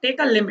to take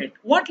a limit.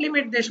 What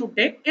limit they should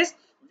take is,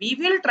 we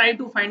will try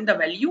to find the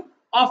value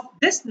of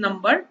this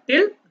number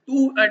till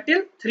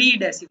 3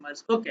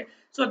 decimals. Okay,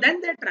 so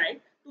then they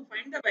tried to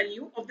find the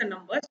value of the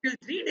numbers till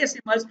 3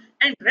 decimals,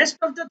 and rest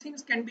of the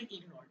things can be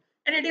ignored.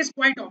 And it is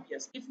quite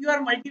obvious, if you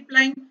are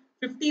multiplying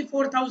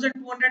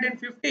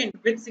 54,215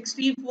 with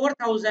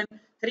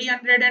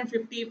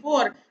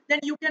 64,354, then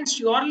you can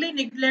surely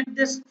neglect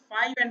this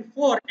 5 and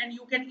 4, and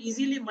you can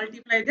easily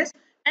multiply this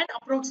and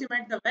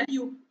approximate the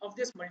value of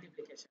this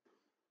multiplication.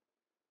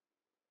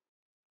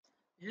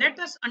 Let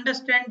us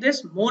understand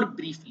this more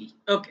briefly.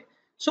 Okay,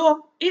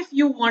 so if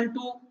you want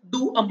to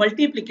do a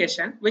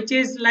multiplication which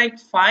is like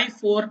 5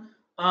 4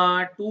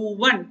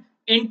 5.421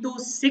 into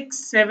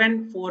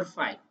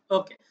 6745.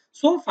 Okay,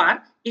 so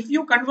far if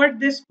you convert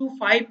this to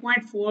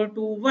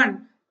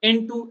 5.421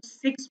 into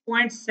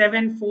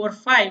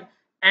 6.745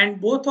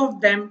 and both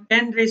of them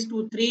 10 raised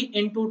to 3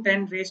 into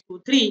 10 raised to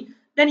 3,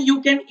 then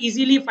you can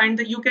easily find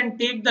that you can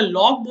take the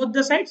log both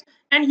the sides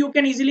and you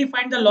can easily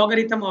find the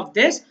logarithm of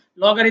this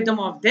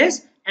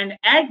and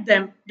add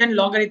them, then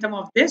logarithm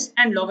of this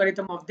and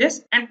logarithm of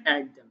this and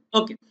add them.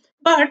 Okay,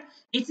 but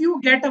if you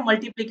get a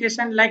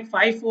multiplication like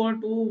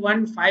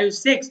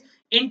 542,156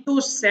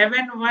 into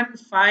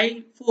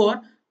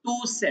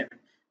 715427,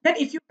 then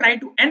if you try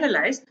to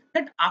analyze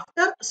that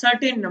after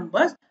certain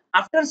numbers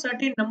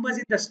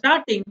in the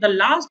starting, the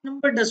last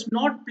number does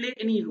not play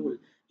any role.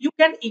 You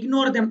can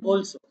ignore them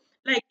also.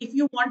 Like if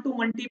you want to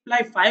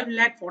multiply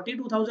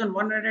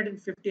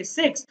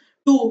 5,42,156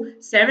 to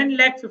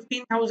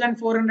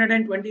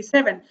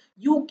 7,15,427,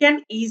 you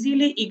can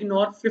easily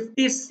ignore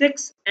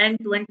 56 and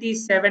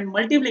 27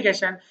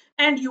 multiplication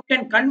and you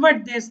can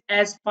convert this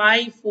as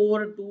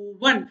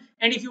 5421.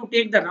 And if you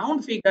take the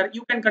round figure,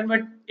 you can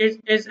convert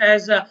it as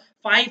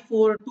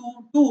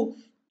 5422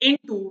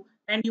 into,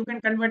 and you can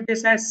convert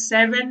this as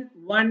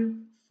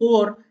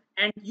 714,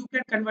 and you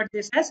can convert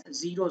this as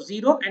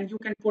 00, and you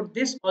can put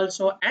this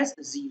also as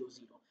 00.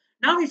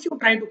 Now if you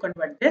try to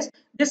convert this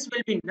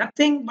will be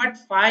nothing but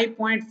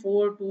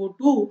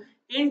 5.422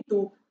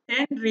 into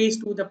 10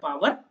 raised to the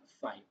power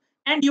 5,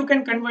 and you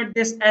can convert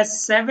this as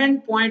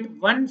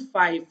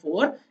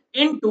 7.154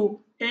 into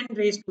 10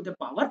 raised to the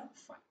power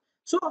 5.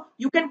 So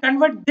you can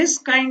convert this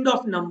kind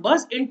of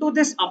numbers into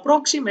this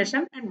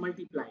approximation and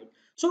multiply it.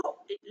 So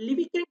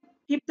we can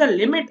keep the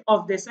limit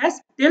of this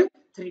as till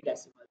 3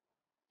 decimals.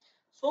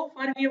 So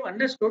far we have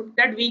understood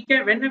that we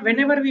can,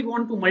 whenever we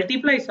want to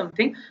multiply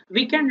something,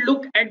 we can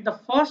look at the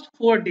first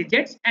 4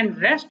 digits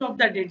and rest of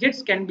the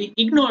digits can be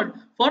ignored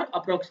for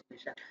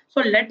approximation.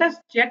 So let us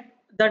check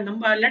the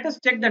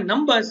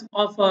numbers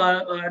of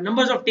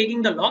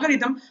taking the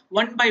logarithm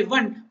one by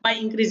one by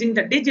increasing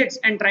the digits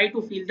and try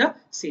to feel the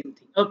same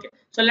thing. Okay,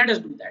 so let us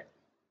do that.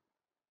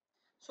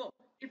 So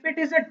if it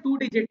is a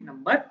 2-digit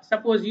number,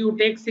 suppose you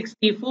take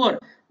 64,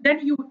 then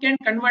you can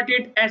convert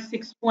it as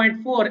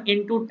 6.4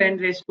 into 10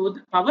 raised to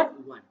the power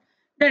 1.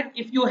 Then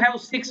if you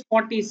have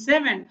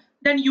 647,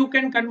 then you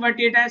can convert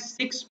it as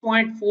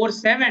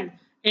 6.47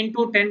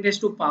 into 10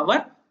 raised to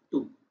power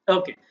 2.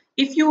 Okay.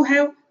 If you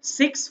have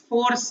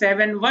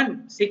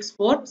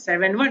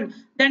 6471,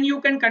 then you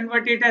can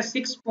convert it as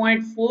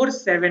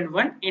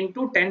 6.471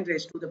 into 10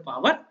 raised to the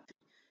power.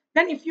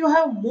 Then if you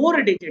have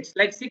more digits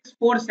like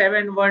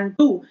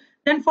 64712,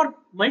 then for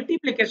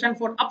multiplication,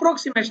 for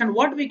approximation,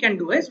 what we can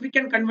do is we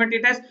can convert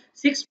it as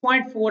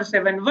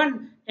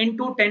 6.471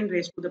 into 10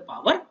 raised to the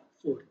power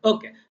 4.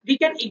 Okay, we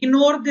can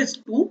ignore this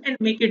 2 and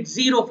make it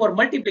 0 for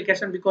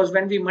multiplication, because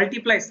when we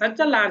multiply such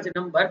a large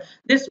number,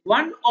 this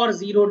 1 or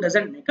 0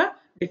 doesn't make a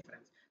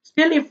difference.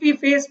 Still, if we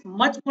face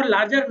much more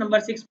larger number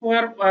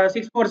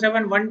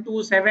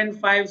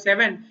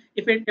 64712,757,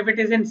 if it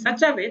is in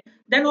such a way,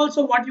 then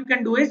also what you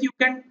can do is you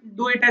can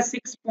do it as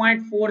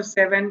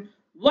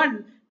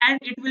 6.471 and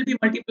it will be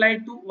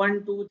multiplied to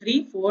 1 2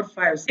 3 4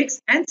 5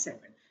 6 and 7,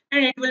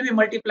 and it will be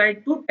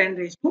multiplied to 10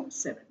 raised to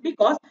 7,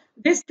 because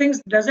these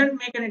things doesn't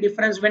make any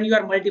difference when you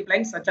are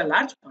multiplying such a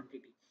large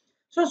quantity.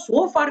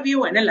 So far we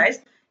have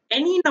analyzed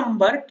any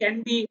number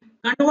can be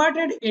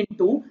converted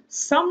into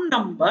some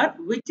number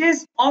which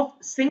is of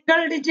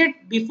single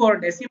digit before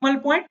decimal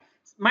point.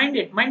 Mind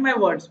my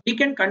words, we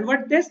can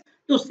convert this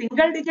to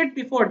single digit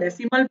before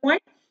decimal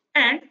point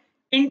and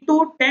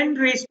into 10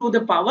 raised to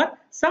the power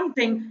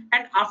something,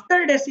 and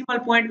after decimal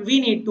point we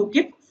need to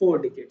keep 4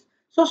 digits.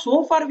 So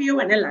far we have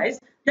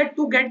analyzed that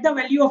to get the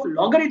value of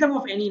logarithm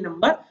of any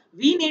number,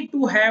 we need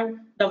to have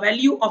the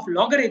value of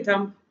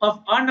logarithm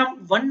of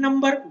one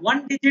number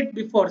 1 digit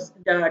before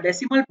the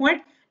decimal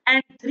point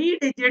and 3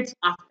 digits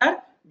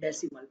after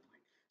decimal point.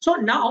 So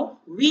now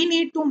we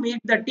need to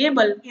make the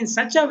table in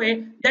such a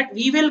way that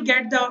we will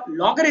get the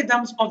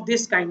logarithms of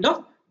this kind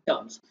of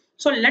terms.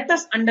 So let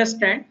us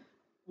understand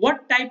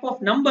what type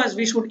of numbers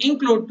we should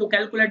include to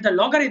calculate the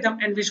logarithm,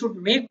 and we should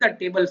make the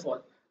table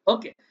for.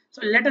 Okay,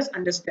 so let us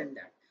understand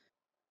that.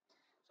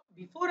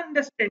 Before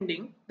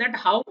understanding that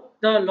how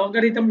the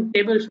logarithm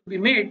table should be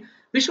made,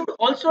 we should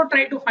also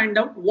try to find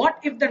out what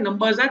if the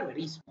numbers are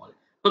very small.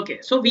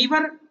 Okay, so we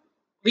were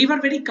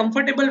very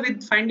comfortable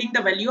with finding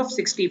the value of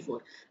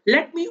 64.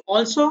 Let me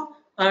also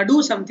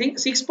do something.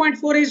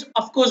 6.4 is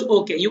of course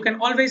okay, you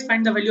can always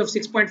find the value of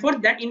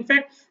 6.4. That in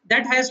fact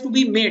that has to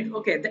be made.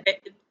 Okay,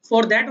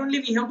 for that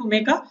only we have to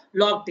make a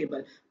log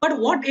table. But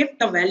what if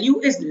the value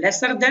is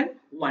lesser than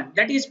 1,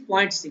 that is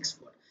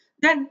 0.64?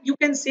 Then you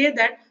can say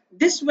that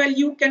this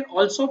value can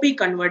also be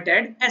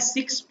converted as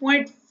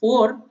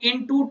 6.4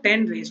 into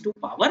 10 raised to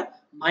power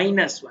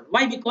minus 1.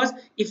 Why? Because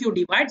if you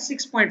divide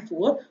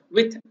 6.4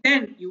 with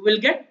 10, you will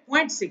get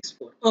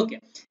 0.64. Okay.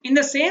 In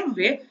the same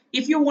way,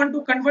 if you want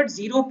to convert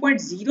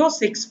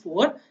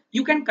 0.064,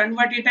 you can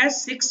convert it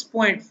as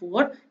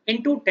 6.4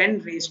 into 10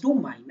 raised to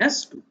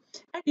minus 2.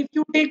 And if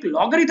you take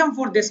logarithm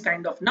for this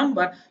kind of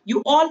number,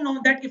 you all know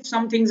that if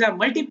some things are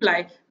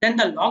multiplied, then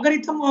the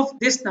logarithm of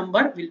this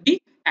number will be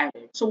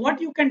added. So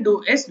what you can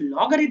do is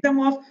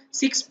logarithm of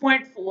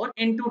 6.4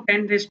 into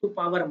 10 raised to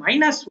power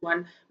minus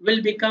 1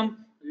 will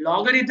become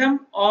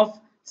logarithm of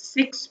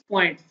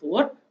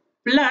 6.4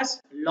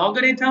 plus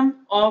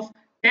logarithm of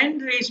 10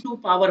 raised to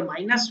power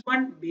minus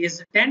 1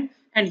 base 10,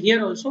 and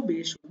here also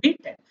base should be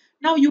 10.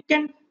 Now you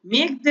can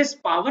make this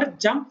power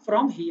jump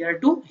from here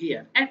to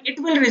here, and it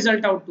will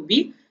result out to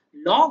be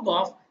log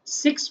of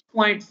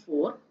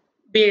 6.4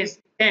 base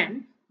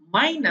 10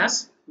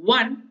 minus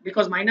 1,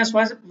 because minus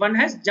 1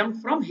 has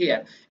jumped from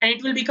here, and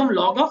it will become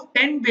log of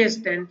 10 base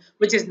 10,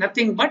 which is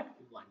nothing but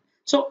 1.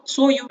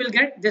 So you will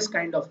get this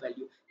kind of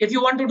value. If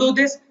you want to do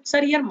this,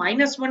 sir, here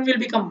minus 1 will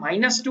become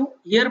minus 2,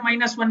 here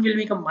minus 1 will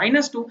become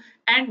minus 2,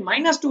 and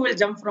minus 2 will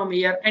jump from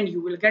here, and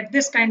you will get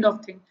this kind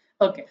of thing.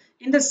 Okay,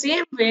 in the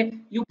same way,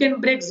 you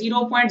can break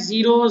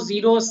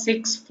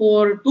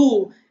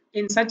 0.00642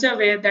 in such a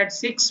way that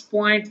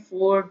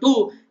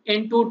 6.42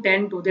 into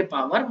 10 to the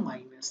power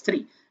minus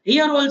 3.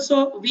 Here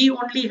also we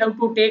only have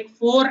to take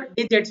 4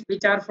 digits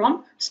which are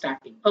from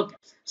starting. Okay,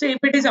 so if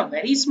it is a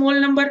very small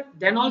number,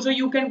 then also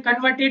you can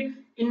convert it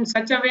in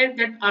such a way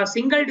that a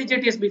single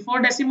digit is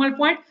before decimal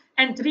point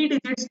and 3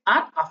 digits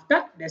are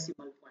after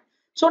decimal point.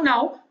 So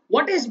now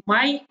what is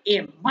my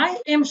aim? My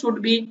aim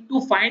should be to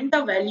find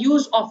the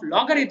values of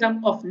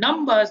logarithm of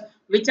numbers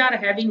which are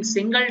having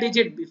single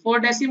digit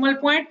before decimal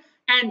point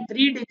and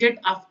 3 digit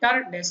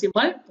after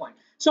decimal point.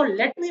 So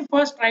let me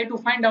first try to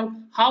find out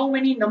how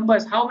many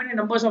numbers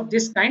of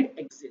this kind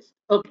exist.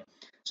 Okay.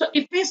 So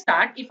if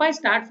I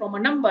start from a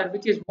number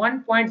which is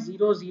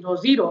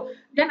 1.000,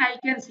 then I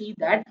can see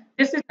that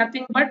this is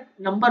nothing but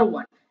number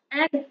 1,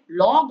 and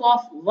log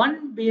of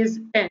 1 base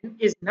 10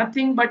 is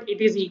nothing but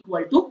it is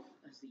equal to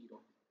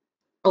 0.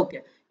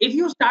 Okay, if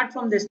you start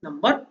from this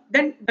number,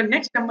 then the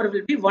next number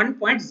will be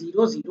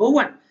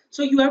 1.001.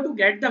 So you have to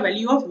get the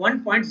value of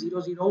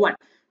 1.001.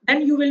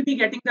 Then you will be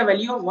getting the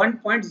value of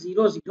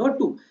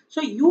 1.002.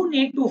 So you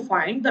need to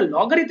find the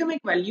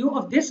logarithmic value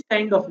of this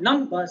kind of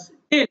numbers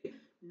till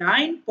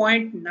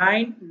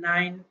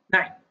 9.999.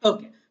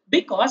 Okay,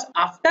 because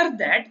after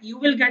that you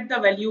will get the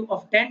value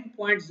of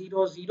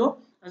 10.000,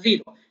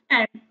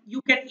 and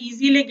you can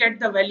easily get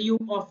the value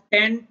of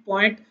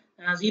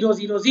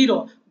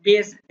 10.000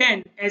 base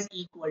 10 as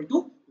equal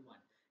to 1.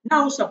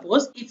 Now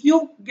suppose if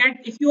you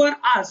are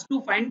asked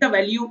to find the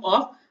value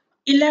of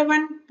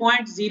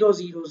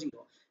 11.000,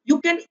 you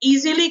can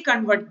easily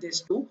convert this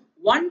to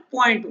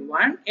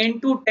 1.1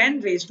 into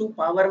 10 raised to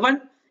power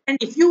 1. And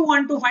if you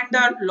want to find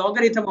the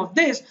logarithm of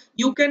this,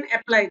 you can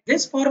apply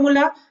this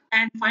formula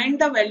and find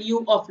the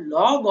value of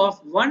log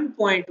of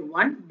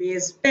 1.1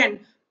 base 10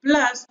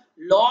 plus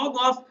log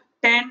of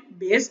 10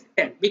 base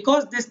 10,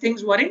 because these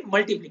things were in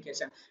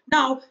multiplication.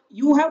 Now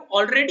you have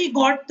already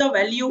got the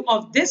value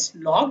of this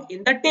log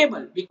in the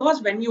table,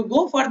 because when you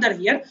go further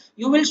here,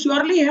 you will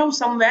surely have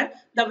somewhere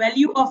the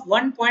value of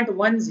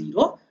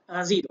 1.100.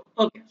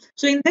 Okay,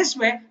 so in this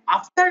way,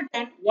 after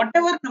 10,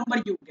 whatever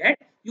number you get,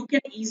 you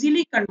can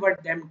easily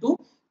convert them to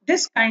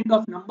this kind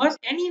of numbers,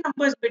 any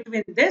numbers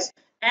between this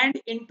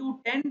and into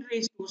 10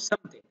 raised to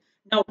something.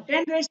 Now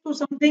 10 raised to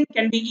something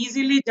can be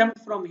easily jumped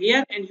from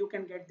here, and you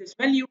can get this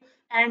value,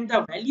 and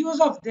the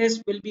values of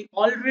this will be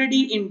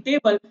already in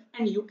table,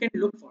 and you can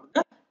look for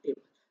the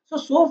table.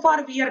 So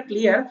far we are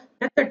clear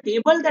that the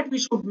table that we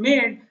should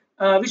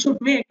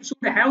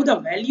have the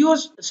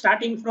values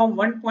starting from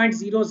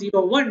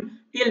 1.001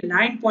 till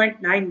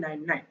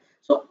 9.999.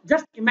 So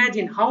just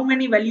imagine how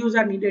many values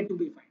are needed to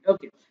be found.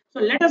 Okay, so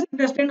let us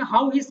understand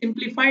how he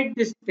simplified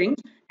these things,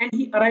 and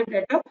he arrived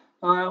at the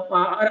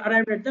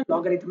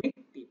logarithmic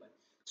table.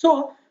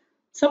 So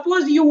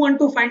suppose you want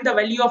to find the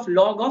value of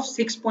log of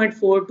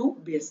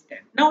 6.42 base 10.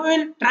 Now we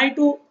will try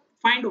to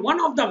find one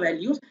of the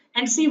values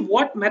and see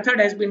what method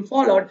has been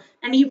followed,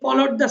 and he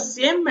followed the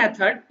same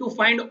method to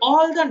find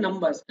all the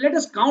numbers. Let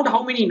us count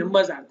how many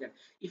numbers are there.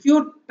 If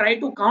you try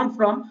to count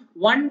from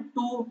 1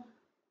 to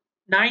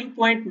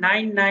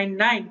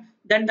 9.999,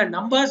 then the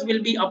numbers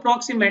will be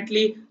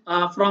approximately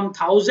from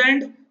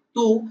 1000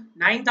 to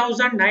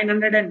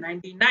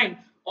 9999.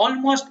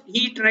 Almost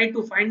he tried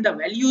to find the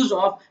values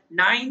of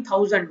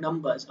 9000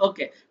 numbers.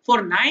 Okay,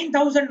 for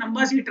 9000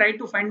 numbers he tried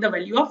to find the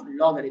value of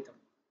logarithm.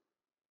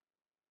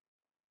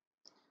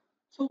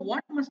 So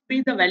what must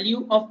be the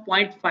value of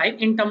 0.5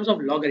 in terms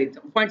of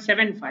logarithm?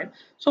 0.75.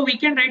 So we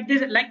can write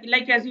this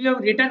like as you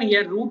have written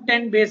here, root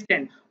 10 base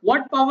 10.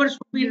 What power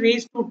should be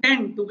raised to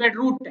 10 to get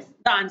root 10?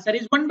 The answer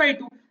is 1 by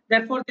 2.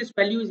 Therefore, this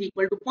value is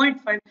equal to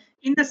 0.5.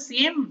 In the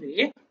same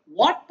way,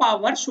 what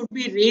power should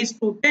be raised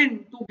to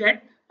 10 to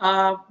get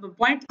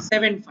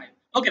 0.75?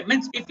 Okay,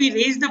 means if we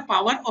raise the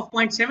power of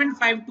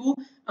 0.75 to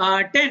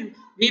 10,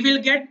 we will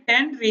get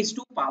 10 raised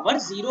to power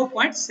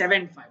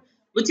 0.75,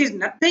 which is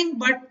nothing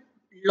but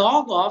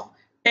log of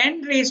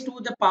 10 raised to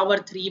the power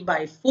 3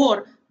 by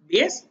 4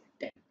 base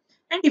 10.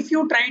 And if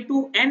you try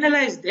to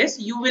analyze this,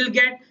 you will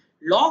get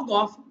log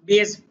of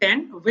base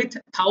 10 with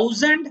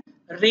 1000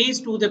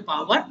 raised to the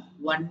power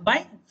 1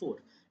 by 4.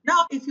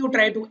 Now, if you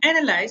try to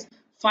analyze,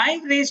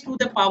 5 raised to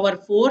the power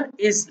 4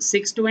 is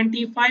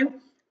 625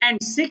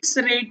 and 6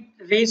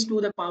 raised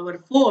to the power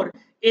 4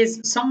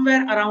 is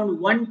somewhere around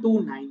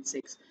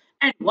 1296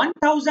 and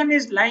 1000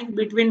 is lying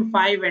between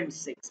 5 and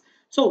 6.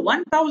 So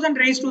 1000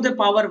 raised to the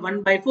power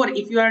 1 by 4,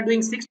 if you are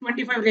doing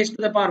 625 raised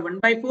to the power 1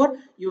 by 4,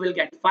 you will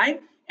get 5,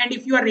 and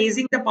if you are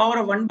raising the power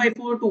of 1 by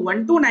 4 to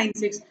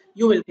 1296,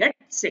 you will get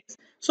 6.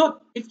 So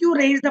if you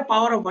raise the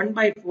power of 1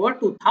 by 4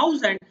 to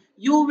 1000,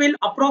 you will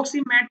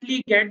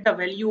approximately get the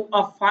value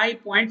of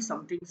 5 point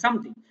something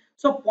something.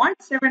 So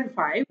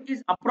 0.75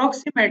 is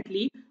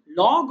approximately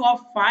log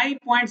of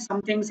 5 point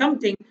something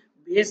something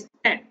base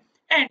 10,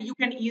 and you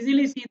can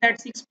easily see that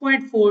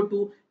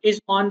 6.42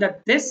 is on the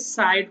this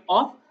side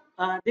of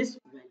this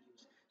values.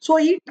 So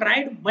he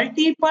tried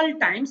multiple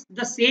times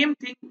the same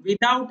thing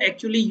without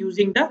actually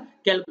using the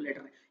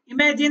calculator.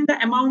 Imagine the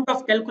amount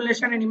of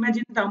calculation and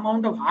imagine the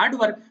amount of hard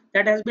work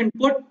that has been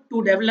put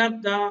to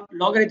develop the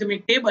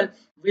logarithmic table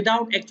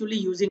without actually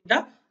using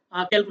the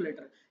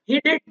calculator. He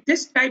did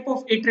this type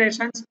of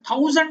iterations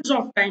thousands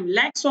of times,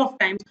 lakhs of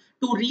times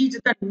to reach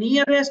the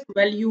nearest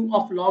value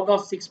of log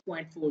of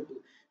 6.42.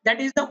 That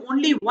is the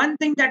only one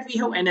thing that we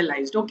have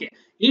analyzed. Okay,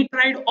 he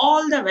tried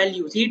all the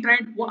values. He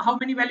tried, how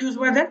many values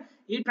were there?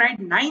 He tried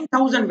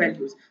 9000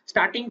 values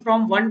starting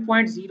from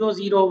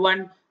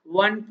 1.001,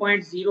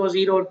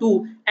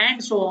 1.002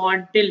 and so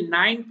on till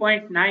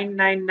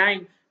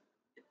 9.999.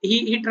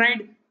 He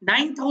tried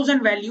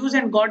 9000 values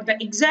and got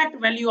the exact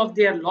value of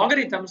their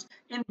logarithms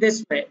in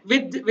this way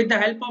with the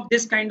help of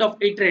this kind of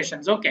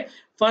iterations. Okay,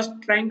 first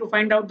trying to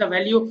find out the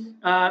value,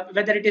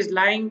 whether it is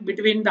lying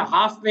between the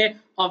halfway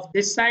of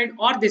this side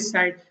or this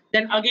side,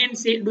 then again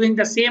doing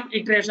the same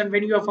iteration.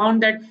 When you have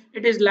found that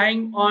it is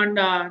lying on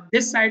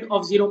this side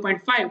of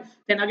 0.5,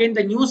 then again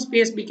the new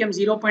space became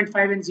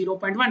 0.5 and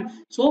 0.1.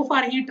 So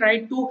far he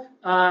tried to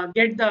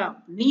get the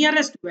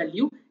nearest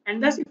value,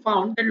 and thus he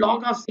found the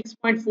log of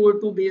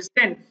 6.42 base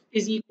 10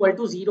 is equal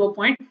to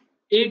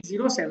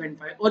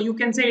 0.8075, or you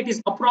can say it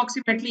is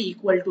approximately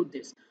equal to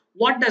this.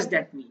 What does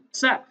that mean,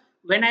 sir?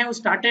 When I have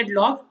started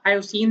log, I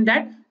have seen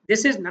that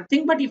this is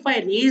nothing but if I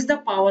raise the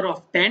power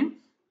of 10,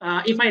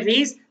 if I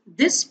raise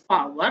this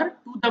power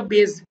to the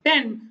base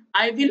 10,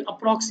 I will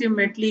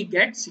approximately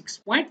get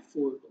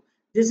 6.42.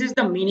 This is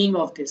the meaning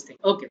of this thing.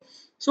 Okay,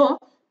 so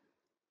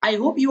I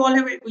hope you all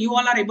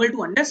are able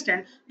to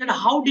understand that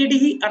how did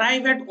he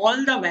arrive at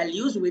all the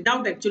values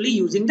without actually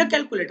using the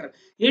calculator.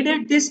 He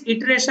did this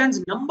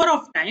iterations number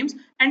of times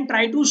and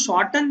try to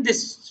shorten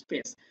this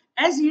space.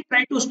 As he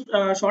tried to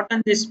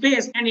shorten this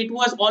space, and it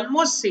was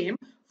almost same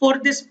for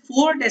this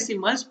 4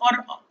 decimals,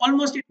 or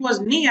almost it was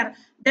near,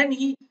 then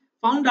he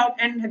found out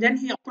and then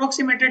he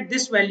approximated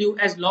this value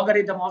as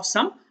logarithm of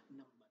some number.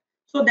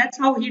 So that's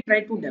how he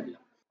tried to develop.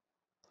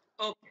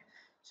 Okay.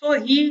 So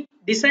he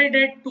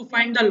decided to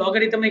find the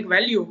logarithmic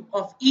value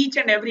of each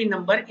and every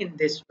number in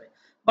this way.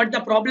 But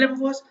the problem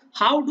was,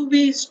 how do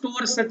we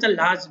store such a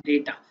large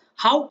data?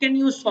 How can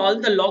you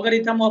solve the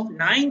logarithm of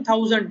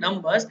 9000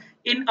 numbers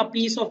in a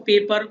piece of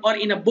paper or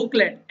in a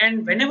booklet?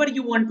 And whenever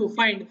you want to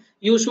find,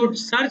 you should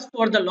search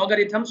for the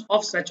logarithms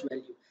of such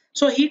value.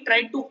 So he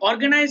tried to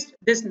organize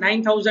this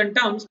 9000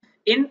 terms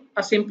in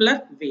a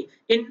simpler way,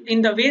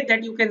 in the way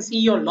that you can see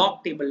your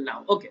log table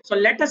now. Okay, so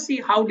let us see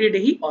how did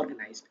he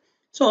organize.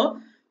 So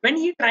when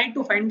he tried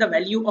to find the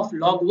value of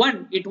log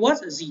 1, it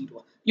was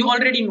 0. You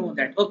already know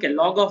that. Okay,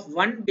 log of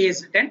 1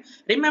 base 10.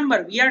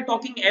 Remember, we are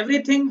talking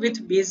everything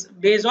with base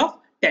of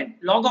 10.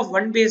 Log of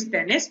 1 base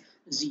 10 is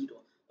 0.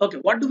 Okay,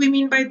 what do we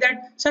mean by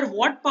that? Sir,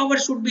 what power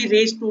should be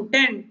raised to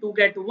 10 to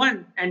get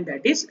 1? And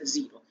that is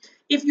 0.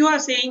 If you are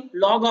saying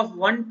log of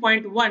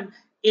 1.1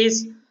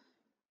 is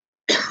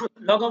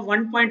log of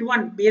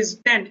 1.1 base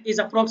 10 is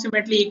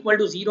approximately equal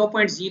to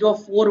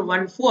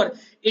 0.0414,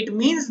 it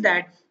means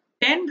that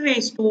 10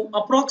 raised to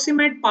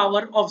approximate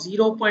power of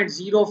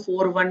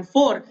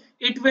 0.0414,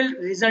 it will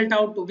result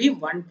out to be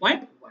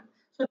 1.1.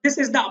 So this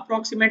is the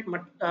approximate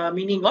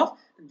meaning of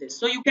this.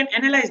 So you can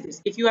analyze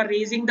this. If you are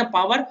raising the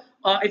power,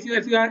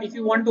 if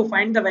you want to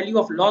find the value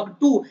of log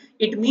 2,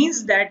 it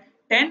means that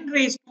 10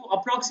 raised to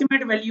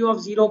approximate value of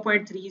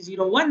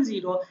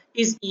 0.3010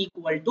 is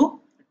equal to 2.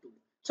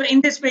 So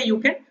in this way you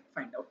can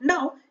find out.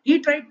 Now he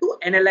tried to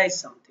analyze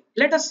something.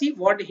 Let us see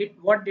what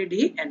did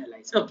he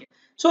analyze. Okay,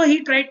 so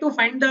he tried to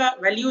find the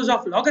values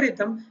of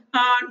logarithm,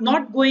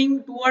 not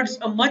going towards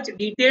a much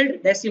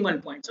detailed decimal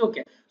points.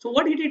 Okay, so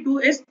what did he do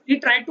is he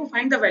tried to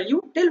find the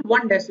value till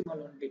 1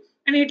 decimal only,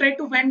 and he tried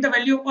to find the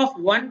value of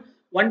 1,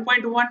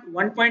 1.1,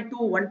 1.2,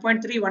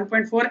 1.3,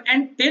 1.4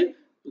 and till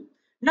 2.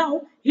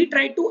 Now he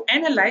tried to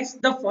analyze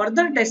the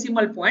further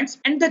decimal points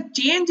and the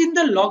change in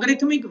the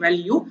logarithmic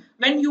value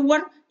when you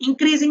were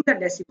increasing the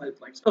decimal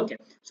points. Okay,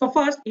 so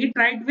first he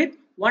tried with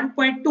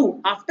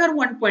 1.2. After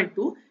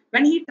 1.2,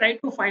 when he tried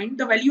to find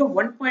the value of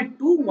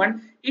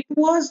 1.21, it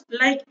was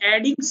like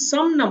adding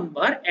some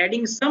number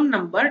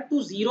to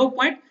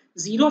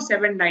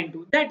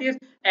 0.0792. That is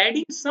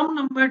adding some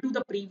number to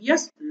the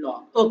previous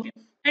log. Okay,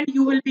 and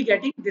you will be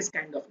getting this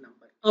kind of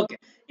number. Okay,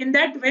 in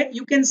that way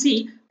you can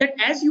see that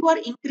as you are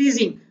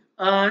increasing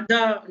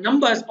the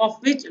numbers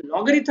of which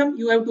logarithm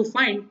you have to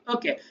find,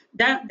 okay,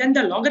 then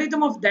the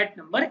logarithm of that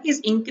number is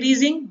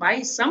increasing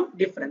by some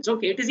difference.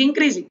 Okay, it is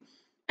increasing.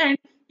 And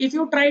if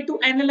you try to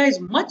analyze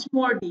much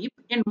more deep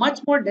in much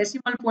more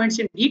decimal points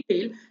in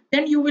detail,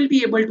 then you will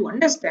be able to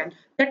understand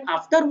that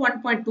after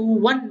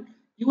 1.21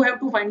 you have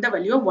to find the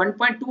value of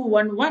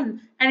 1.211,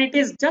 and it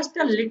is just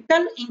a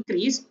little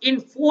increase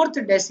in fourth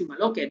decimal.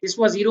 Okay, this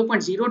was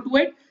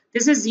 0.028,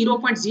 this is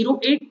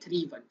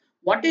 0.0831.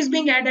 What is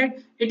being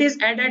added? It is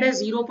added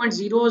as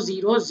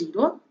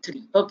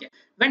 0.0003. Okay,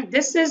 when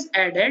this is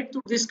added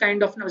to this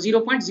kind of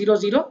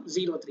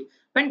 0.0003,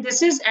 when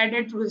this is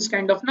added to this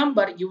kind of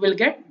number, you will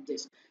get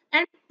this.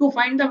 And to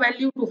find the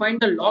value, to find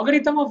the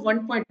logarithm of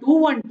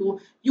 1.212,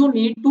 you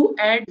need to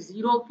add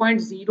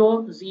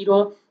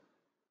 0.000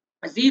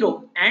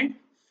 and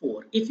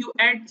 4. If you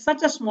add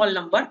such a small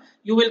number,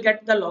 you will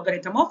get the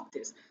logarithm of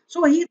this.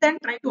 So he then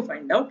tried to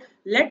find out,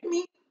 let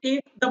me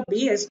take the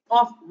base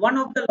of one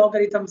of the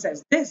logarithms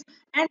as this,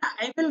 and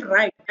I will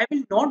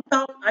note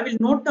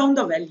down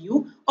the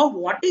value of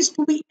what is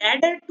to be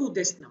added to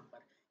this number.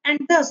 And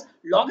thus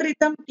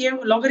logarithm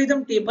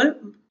table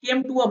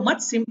came to a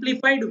much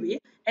simplified way,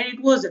 and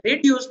it was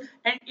reduced,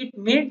 and it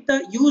made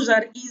the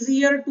user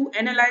easier to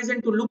analyze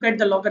and to look at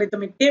the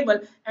logarithmic table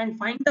and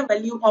find the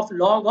value of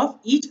log of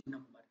each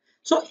number.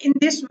 So in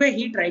this way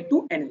he tried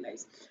to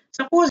analyze.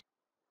 Suppose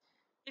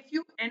if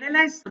you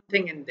analyze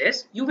something in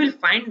this, you will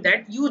find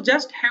that you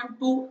just have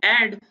to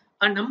add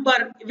a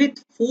number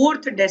with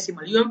fourth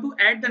decimal. You have to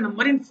add the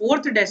number in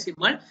fourth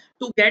decimal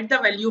to get the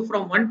value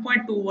from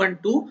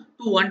 1.212 to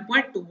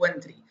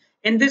 1.213.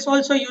 In this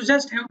also you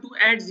just have to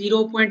add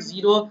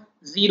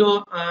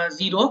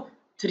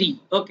 0.0003.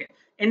 Okay.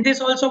 In this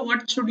also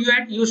what should you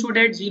add? You should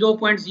add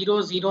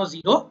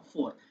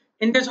 0.0004.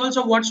 In this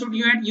also what should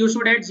you add? You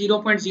should add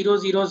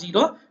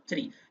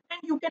 0.0003.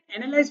 And you can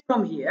analyze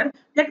from here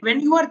that when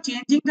you are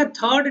changing the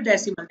third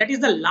decimal, that is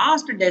the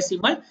last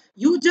decimal,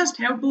 you just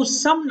have to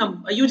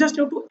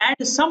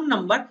add some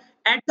number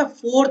at the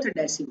fourth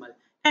decimal.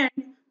 And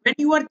when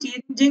you are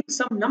changing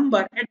some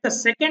number at the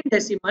second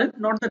decimal,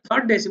 not the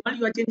third decimal,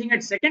 you are changing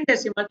at second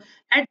decimal,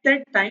 at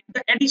that time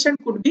the addition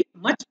could be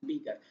much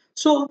bigger.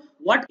 So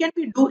what can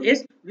we do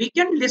is we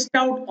can list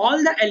out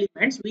all the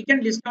elements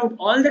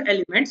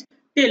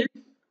till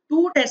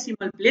two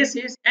decimal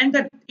places, and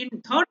in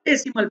third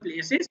decimal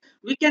places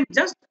we can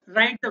just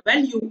write the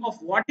value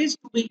of what is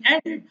to be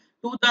added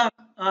to the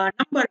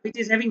number which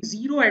is having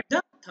 0 at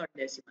the third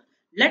decimal.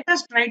 Let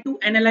us try to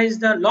analyze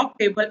the log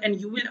table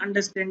and you will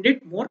understand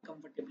it more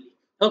comfortably.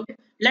 Okay,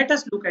 let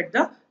us look at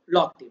the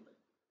log table.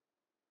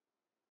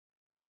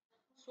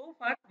 So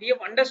far we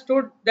have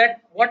understood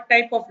that what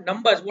type of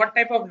numbers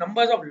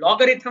of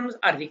logarithms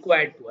are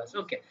required to us.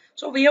 Okay,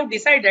 so we have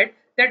decided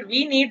that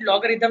we need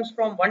logarithms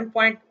from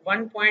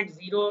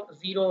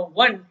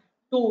 1.1.001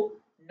 to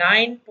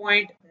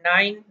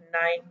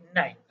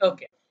 9.999.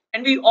 Okay,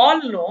 and we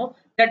all know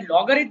that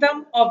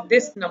logarithm of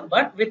this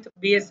number with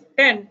base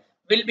 10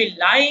 will be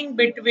lying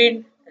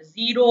between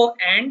 0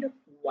 and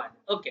 1.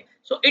 Okay,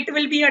 so it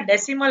will be a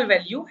decimal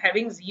value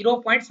having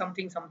 0 point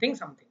something something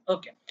something.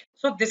 Okay,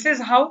 so this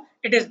is how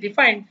it is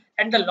defined,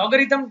 and the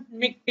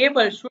logarithmic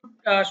table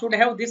should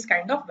have this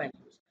kind of values.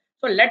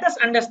 So let us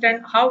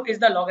understand how is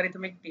the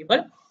logarithmic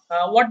table.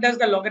 What does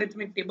the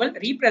logarithmic table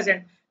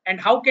represent,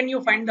 and how can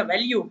you find the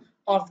value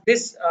of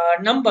this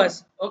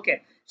numbers?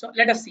 Okay, so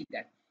let us see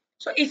that.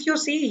 So if you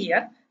see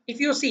here, if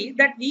you see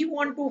that we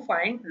want to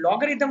find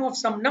logarithm of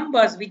some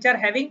numbers which are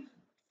having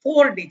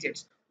 4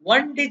 digits.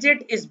 One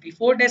digit is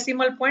before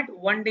decimal point,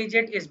 one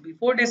digit is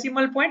before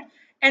decimal point,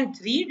 and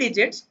 3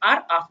 digits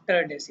are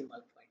after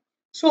decimal point.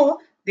 So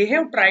they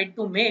have tried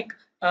to make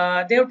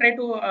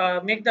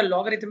make the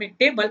logarithmic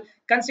table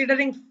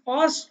considering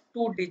first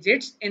 2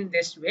 digits in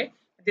this way.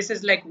 This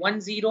is like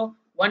 10, 11,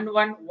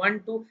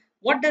 12.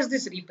 What does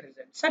this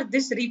represent? Sir,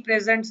 this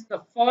represents the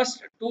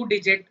first 2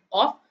 digit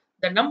of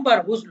the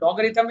number whose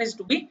logarithm is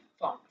to be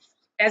found.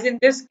 As in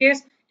this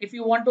case, if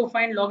you want to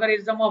find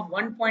logarithm of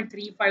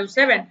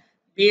 1.357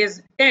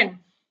 base 10,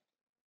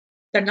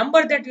 the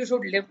number that you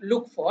should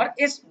look for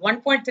is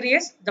 1.3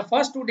 is the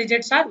first 2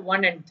 digits are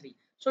 1 and 3.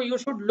 So you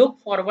should look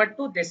forward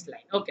to this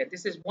line. Okay,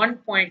 this is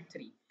 1.3.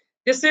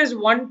 This is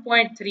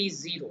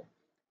 1.30.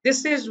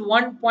 This is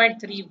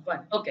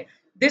 1.31. Okay,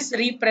 this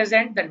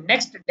represent the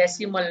next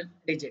decimal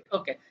digit.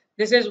 Okay,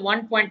 this is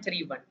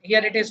 1.31.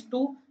 Here it is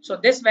 2. So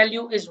this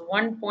value is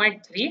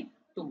 1.32.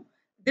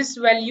 This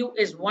value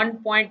is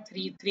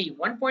 1.33.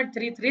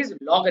 1.33 is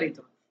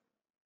logarithm.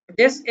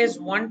 This is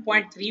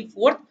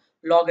 1.34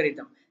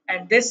 logarithm,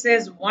 and this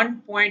is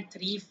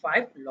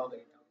 1.35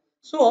 logarithm.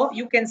 So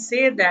you can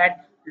say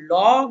that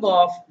log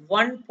of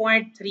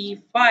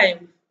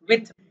 1.35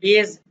 with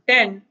base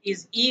 10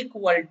 is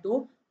equal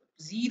to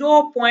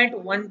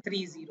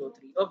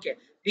 0.1303. Okay,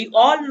 we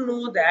all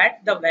know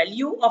that the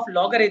value of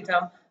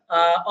logarithm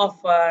of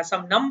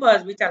some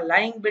numbers which are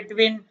lying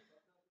between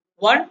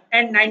 1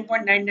 and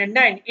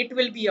 9.999, it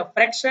will be a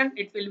fraction,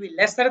 it will be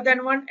lesser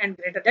than 1 and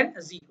greater than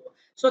 0.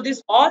 So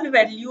these all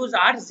values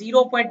are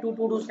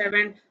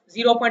 0.2227,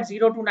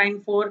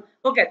 0.0294.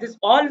 Okay, these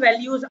all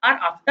values are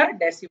after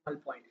decimal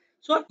point.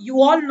 So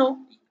you all know,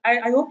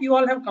 I hope you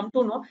all have come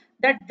to know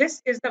that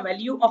this is the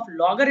value of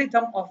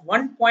logarithm of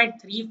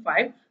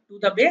 1.35 to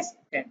the base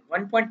 10.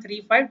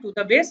 1.35 to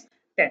the base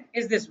 10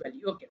 is this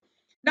value. Okay.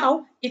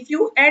 Now, if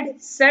you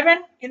add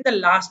 7 in the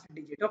last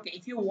digit, okay,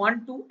 if you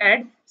want to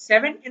add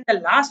 7 in the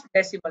last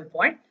decimal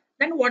point,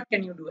 then what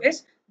can you do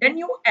is, then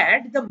you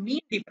add the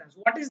mean difference.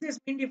 What is this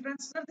mean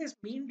difference? Sir, this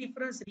mean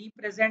difference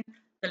represent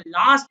the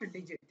last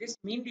digit. This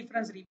mean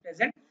difference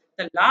represent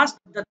the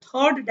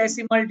third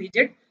decimal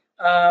digit.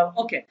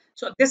 Okay,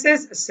 so this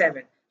is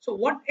 7. So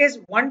what is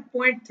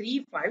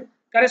 1.35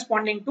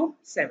 corresponding to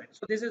 7?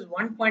 So this is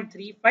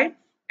 1.35,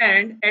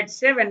 and at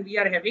 7 we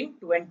are having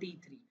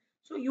 23.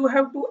 So you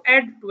have to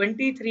add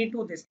 23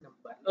 to this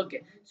number.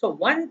 Okay, so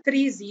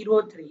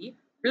 1303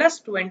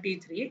 plus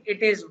 23,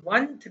 it is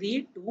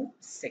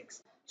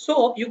 1326.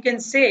 So you can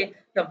say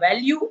the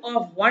value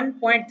of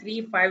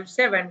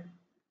 1.357,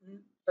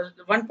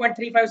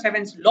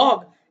 1.357's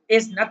log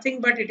is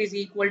nothing but it is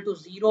equal to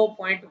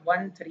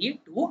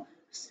 0.1326.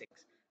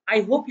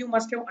 I hope you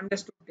must have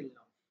understood till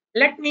now.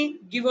 Let me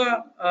give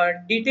a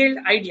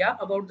detailed idea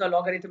about the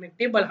logarithmic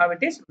table, how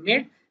it is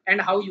made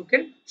and how you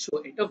can show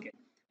it. Okay,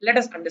 let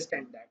us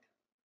understand that.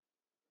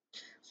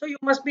 So you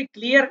must be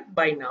clear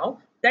by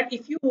now that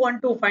if you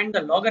want to find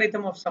the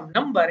logarithm of some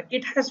number,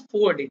 it has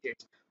 4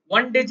 digits.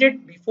 One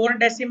digit before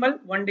decimal,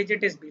 one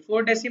digit is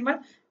before decimal,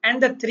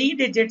 and the 3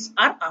 digits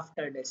are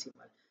after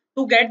decimal.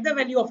 To get the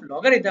value of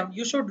logarithm,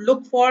 you should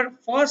look for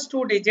first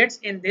 2 digits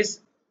in this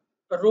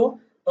row.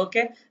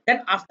 Okay,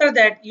 then after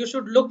that you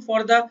should look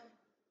for the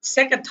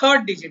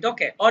third digit,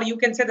 okay, or you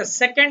can say the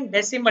second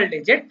decimal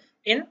digit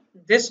in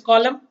this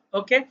column.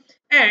 Okay,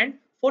 and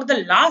for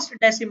the last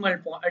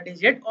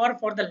digit, or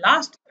for the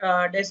last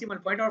decimal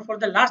point, or for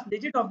the last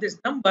digit of this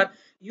number,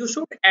 you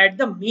should add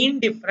the mean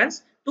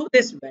difference to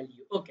this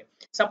value. Okay,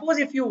 suppose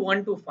if you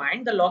want to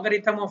find the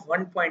logarithm of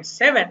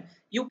 1.7,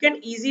 you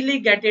can easily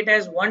get it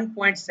as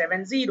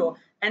 1.70,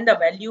 and the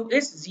value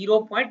is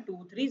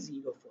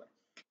 0.2304.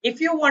 If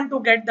you want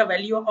to get the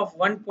value of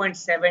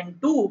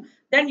 1.72,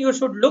 then you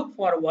should look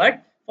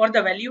forward for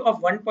the value of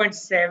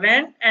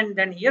 1.7 and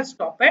then here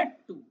stop at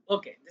 2.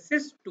 Okay, this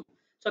is 2.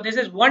 So this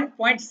is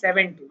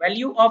 1.72,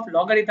 value of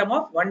logarithm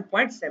of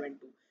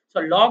 1.72.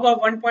 So log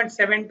of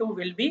 1.72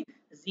 will be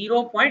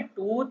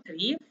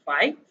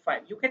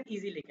 0.2355. You can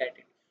easily get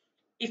it.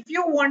 If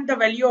you want the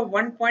value of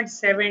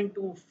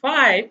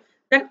 1.725,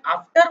 then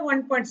after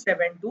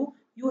 1.72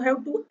 you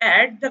have to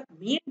add the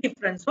mean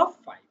difference of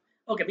 5.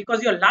 Okay,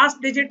 because your last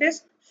digit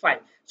is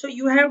 5, so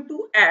you have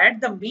to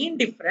add the mean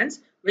difference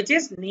which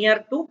is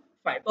near to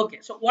 5. Okay,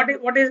 so what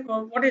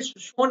is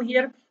shown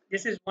here?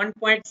 This is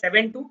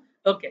 1.72.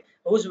 Okay,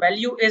 whose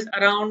value is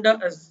around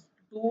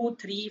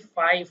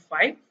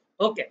 2355.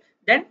 Okay,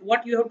 then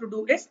what you have to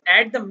do is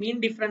add the mean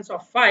difference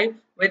of 5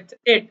 with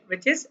it,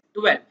 which is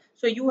 12.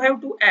 So you have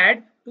to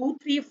add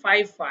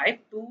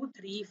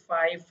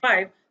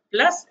 2355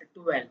 plus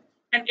 12,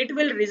 and it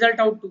will result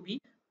out to be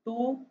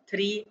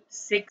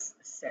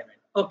 2367.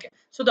 Okay,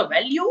 so the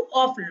value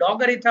of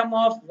logarithm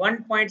of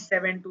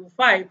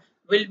 1.725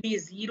 will be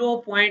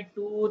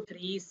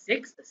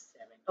 0.2367.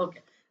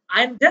 Okay,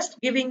 I'm just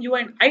giving you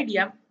an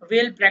idea.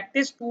 We'll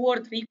practice 2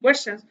 or 3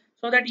 questions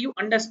so that you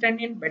understand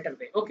in better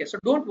way. Okay, so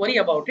don't worry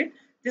about it.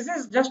 This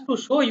is just to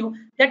show you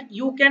that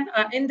you can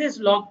in this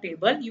log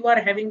table you are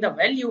having the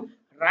value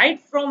right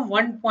from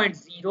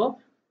 1.0,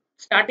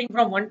 starting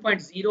from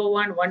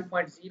 1.01,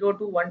 1.02,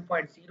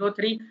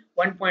 1.03,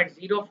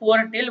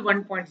 1.04 till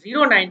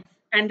 1.09,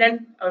 and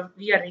then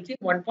we are reaching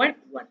 1.1.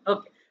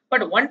 Okay,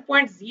 but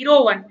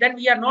 1.01, then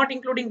we are not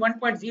including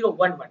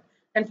 1.011.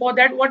 And for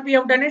that, what we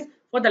have done is,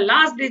 for the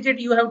last digit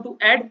you have to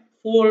add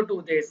 4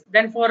 to this,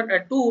 then for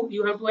 2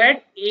 you have to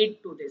add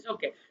 8 to this.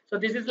 Okay, so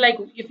this is like,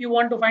 if you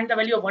want to find the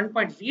value of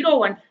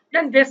 1.01,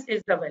 then this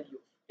is the value.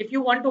 If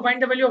you want to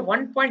find the value of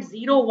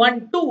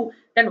 1.012,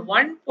 then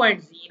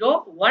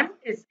 1.01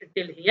 is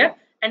till here,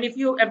 and if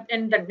you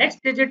and the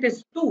next digit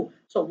is 2,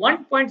 so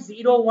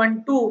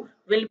 1.012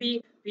 will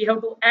be, we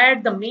have to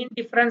add the mean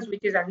difference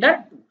which is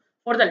under 2.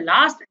 For the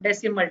last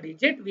decimal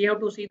digit, we have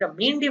to see the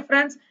mean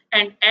difference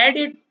and add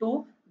it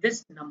to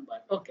this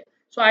number. Okay,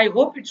 so I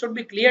hope it should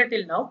be clear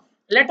till now.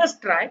 Let us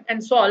try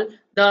and solve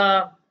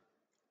the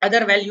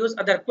other values,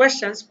 other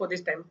questions for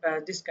this time,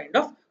 this kind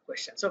of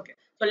questions. Okay,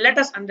 so let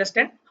us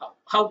understand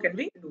how can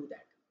we do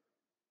that.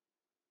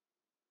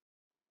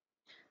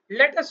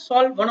 Let us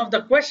solve one of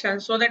the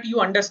questions so that you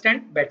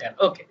understand better.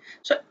 Okay,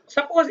 so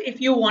suppose if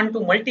you want to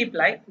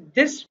multiply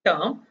this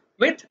term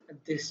with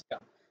this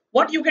term,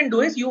 what you can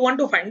do is, you want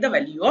to find the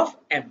value of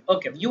m.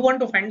 Okay, you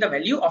want to find the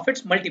value of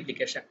its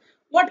multiplication.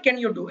 What can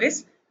you do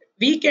is,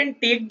 we can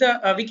take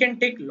the we can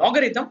take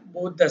logarithm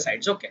both the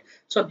sides. Okay,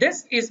 so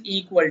this is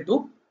equal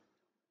to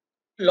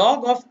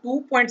log of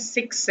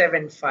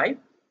 2.675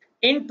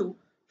 into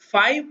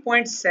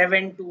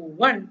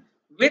 5.721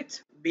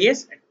 with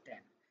base 10,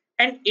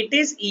 and it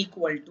is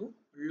equal to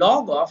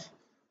log of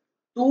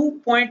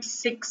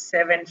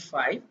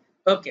 2.675,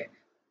 okay,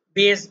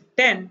 base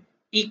 10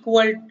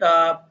 equal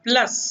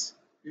plus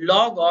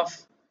log of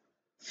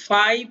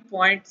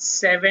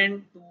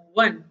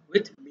 5.721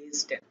 with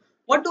base 10.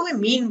 What do we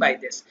mean by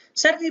this?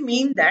 Sir, we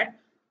mean that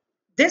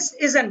this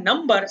is a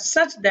number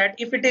such that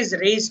if it is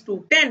raised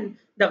to 10,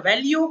 the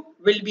value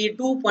will be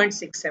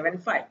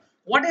 2.675.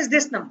 What is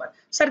this number?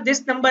 Sir,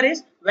 this number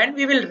is when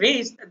we will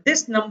raise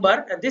this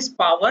number, this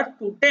power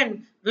to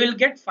 10, we will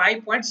get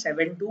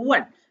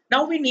 5.721.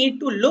 Now we need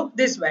to look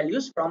these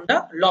values from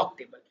the log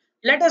table.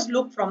 Let us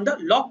look from the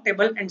log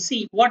table and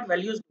see what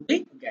values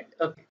we get.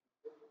 Okay.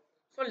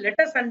 So let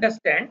us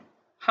understand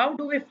how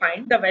do we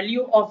find the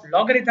value of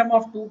logarithm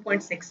of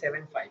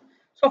 2.675.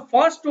 So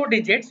first two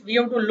digits we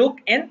have to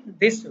look in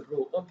this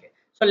row. Okay.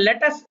 So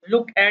let us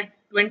look at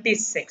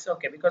 26.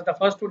 Okay, because the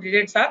first two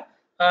digits are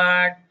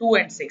 2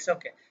 and 6.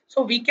 Okay.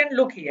 So we can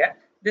look here.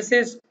 This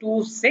is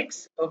 2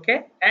 6.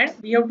 Okay, and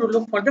we have to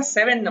look for the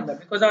 7 number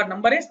because our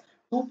number is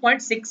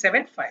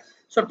 2.675.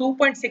 So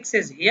 2.6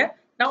 is here.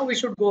 Now we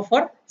should go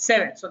for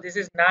 7. So this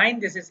is 9,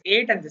 this is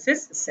 8, and this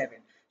is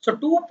 7. So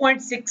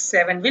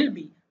 2.67 will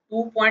be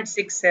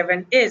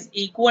 2.67 is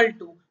equal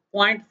to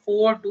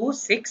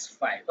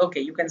 0.4265.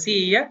 Okay, you can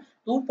see here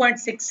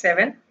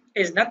 2.67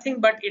 is nothing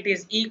but it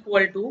is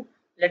equal to,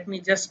 let me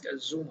just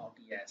zoom out.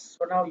 Yes,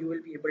 so now you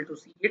will be able to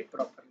see it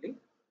properly.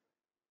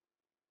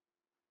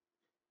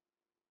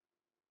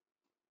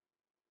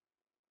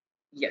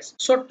 Yes,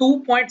 so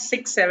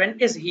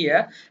 2.67 is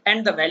here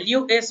and the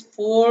value is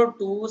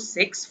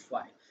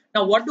 4265.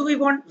 Now what do we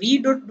want? We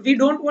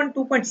don't want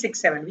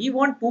 2.67, we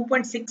want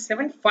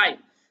 2.675.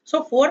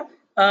 So for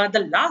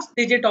the last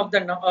digit of the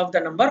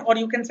number, or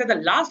you can say the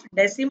last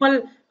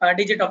decimal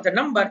digit of the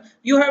number,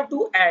 you have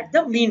to add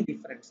the mean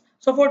difference.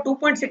 So for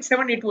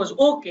 2.67 it was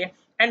okay,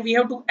 and we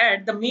have to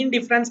add the mean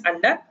difference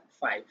under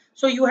 5.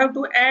 So you have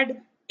to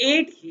add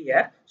 8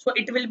 here, so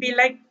it will be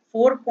like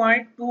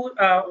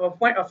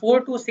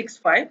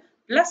 4265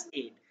 plus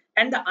 8,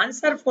 and the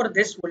answer for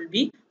this will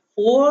be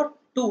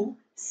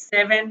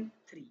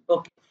 4273.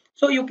 Okay,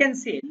 so you can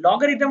say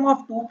logarithm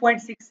of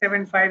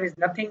 2.675 is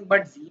nothing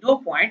but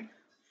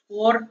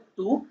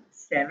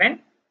 0.4273.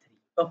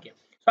 Okay,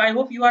 so I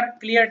hope you are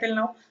clear till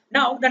now.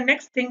 Now the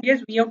next thing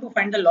is we have to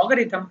find the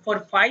logarithm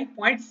for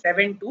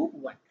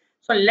 5.721.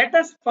 So let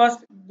us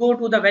first go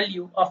to the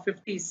value of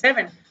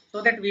 57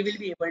 so that we will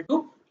be able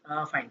to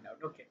find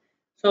out. Okay,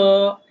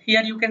 so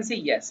here you can see,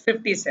 yes,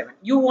 57.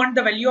 You want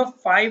the value of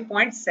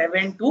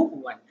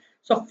 5.721.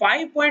 So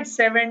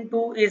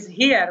 5.72 is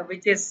here,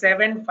 which is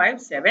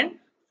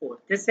 7574.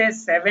 This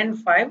is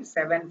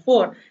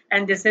 7574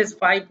 and this is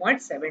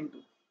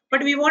 5.72.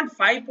 But we want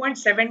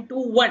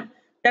 5.721.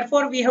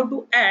 Therefore, we have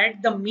to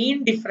add the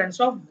mean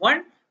difference of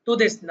 1 to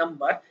this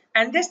number,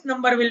 and this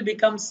number will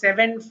become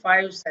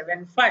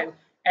 7575,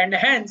 and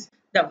hence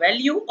the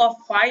value of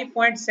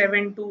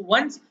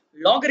 5.721's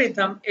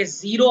logarithm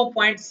is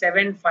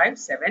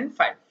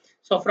 0.7575.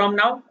 So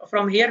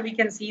from here we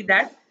can see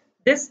that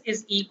this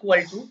is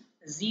equal to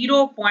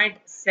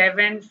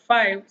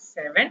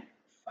 0.7575.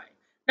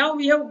 Now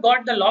we have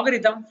got the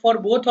logarithm for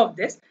both of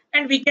this,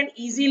 and we can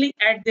easily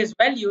add these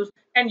values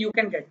and you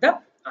can get the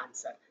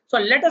answer. So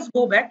let us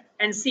go back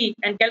and see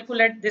and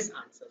calculate these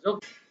answers.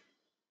 Okay.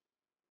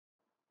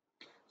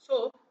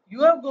 So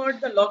you have got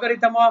the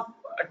logarithm of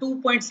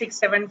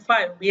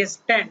 2.675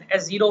 base 10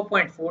 as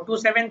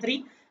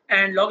 0.4273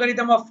 and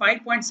logarithm of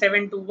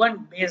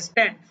 5.721 base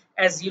 10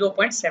 as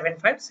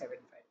 0.7575.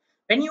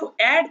 When you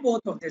add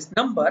both of this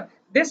number,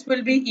 this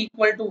will be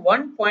equal to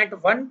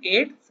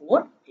 1.1848.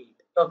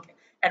 Okay.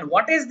 And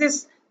what is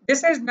this?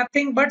 This is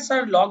nothing but,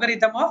 sir,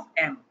 logarithm of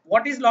m.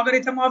 What is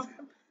logarithm of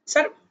m?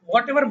 Sir,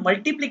 whatever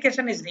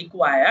multiplication is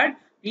required,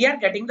 we are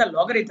getting the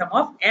logarithm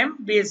of m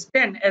base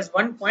 10 as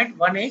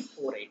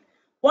 1.1848.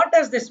 What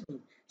does this mean?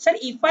 Sir,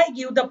 if I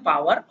give the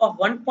power of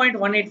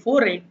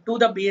 1.1848 to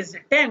the base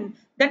 10,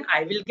 then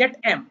I will get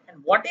m.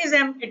 And what is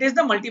m? It is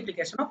the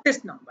multiplication of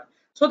this number.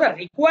 So the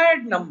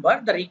required number,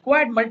 the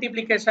required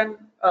multiplication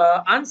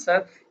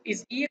answer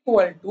is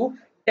equal to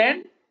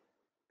 10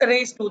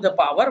 raised to the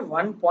power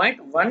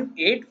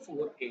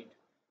 1.1848.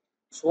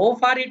 So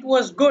far it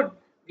was good.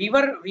 We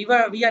are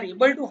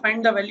able to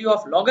find the value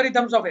of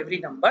logarithms of every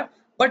number,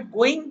 but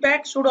going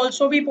back should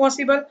also be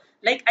possible.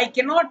 Like I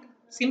cannot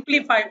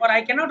simplify or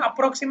I cannot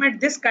approximate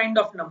this kind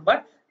of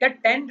number,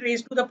 that 10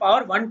 raised to the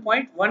power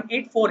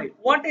 1.1848.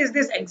 What is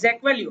this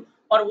exact value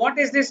or what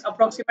is this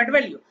approximate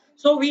value?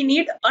 So we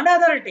need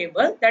another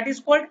table that is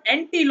called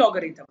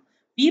anti-logarithm.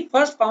 We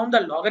first found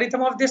the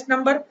logarithm of this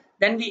number,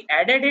 then we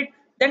added it,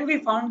 then we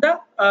found the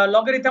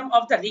logarithm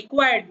of the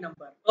required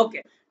number.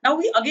 Okay, now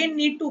we again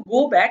need to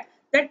go back,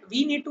 that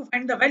we need to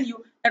find the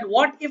value, that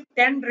what if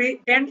 10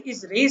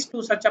 is raised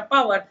to such a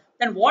power,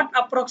 then what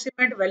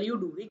approximate value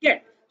do we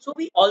get? So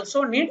we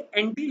also need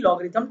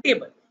anti-logarithm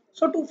table.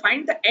 So to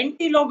find the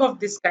anti-log of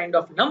this kind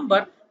of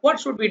number, what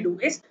should we do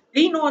is,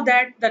 we know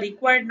that the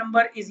required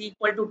number is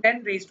equal to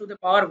 10 raised to the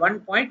power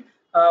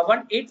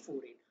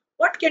 1.1848.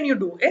 What can you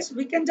do is,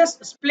 we can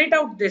just split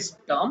out this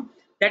term,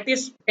 that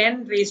is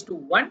 10 raised to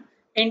 1,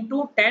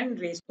 into 10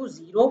 raised to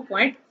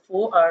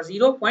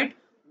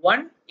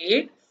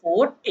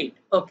 0.1848.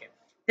 Okay,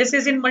 this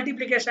is in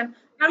multiplication.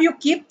 Now you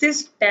keep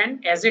this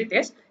 10 as it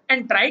is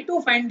and try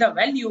to find the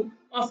value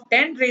of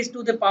 10 raised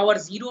to the power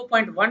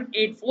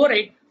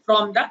 0.1848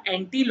 from the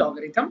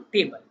anti-logarithm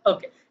table.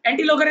 Okay,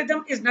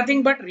 anti-logarithm is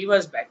nothing but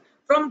reverse back.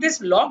 From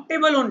this log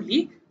table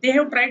only, they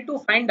have tried to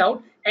find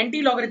out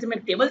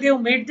anti-logarithmic table. They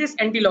have made this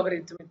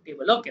anti-logarithmic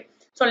table. Okay,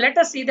 so let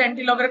us see the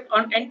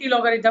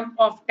anti-logarithm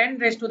of 10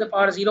 raised to the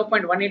power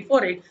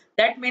 0.1848.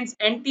 That means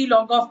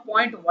anti-log of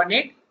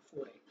 0.1848.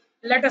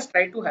 Let us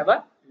try to have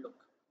a look.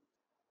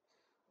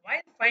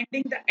 While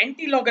finding the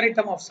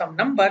anti-logarithm of some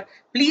number,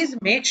 please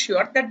make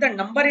sure that the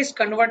number is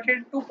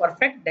converted to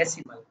perfect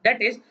decimal.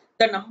 That is,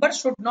 the number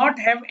should not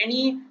have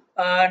any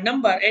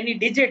any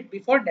digit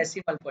before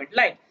decimal point.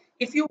 Like,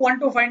 if you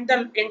want to find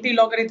the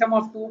anti-logarithm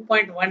of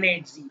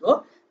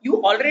 2.180,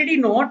 you already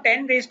know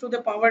 10 raised to the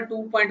power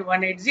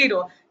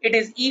 2.180. It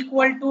is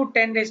equal to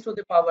 10 raised to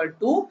the power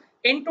 2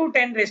 into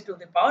 10 raised to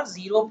the power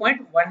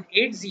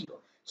 0.180.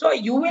 So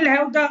you will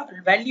have the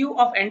value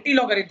of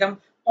anti-logarithm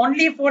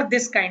only for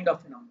this kind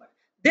of number.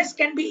 This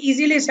can be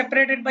easily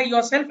separated by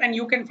yourself and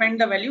you can find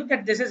the value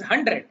that this is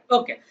 100.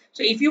 Okay,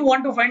 so if you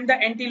want to find the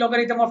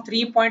anti-logarithm of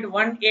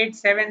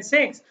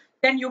 3.1876,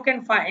 then you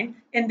can find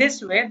in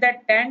this way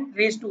that 10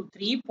 raised to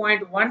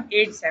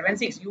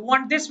 3.1876. You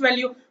want this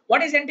value.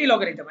 What is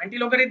anti-logarithm?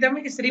 Anti-logarithm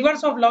is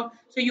reverse of log.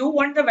 So you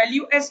want the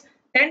value as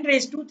 10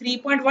 raised to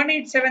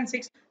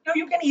 3.1876. Now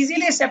you can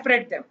easily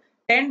separate them.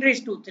 10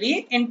 raised to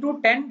 3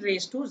 into 10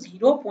 raised to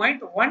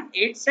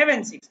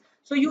 0.1876.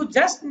 So you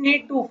just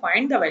need to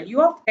find the value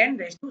of 10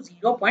 raised to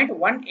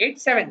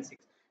 0.1876.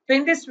 So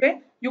in this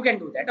way, you can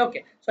do that.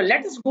 Okay. So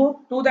let us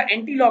go to the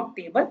anti-log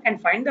table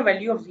and find the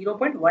value of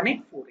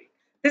 0.1848.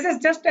 This is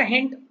just a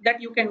hint that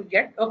you can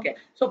get. Okay.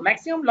 So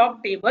maximum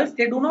log tables,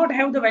 they do not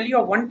have the value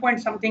of 1 point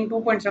something,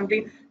 2 point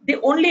something. They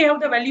only have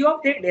the value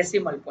of their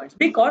decimal points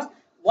because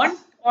 1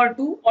 or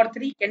 2 or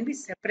 3 can be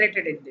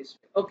separated in this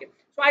way. Okay.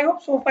 So I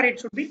hope so far it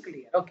should be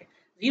clear. Okay.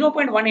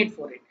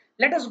 0.1848.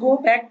 Let us go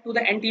back to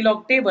the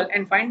anti-log table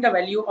and find the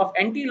value of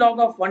anti-log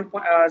of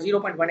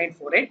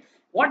 0.1848.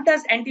 What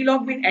does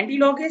anti-log mean?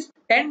 Anti-log is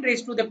 10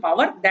 raised to the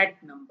power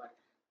that number.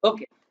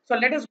 Okay. So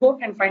let us go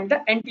and find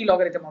the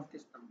anti-logarithm of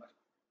this number.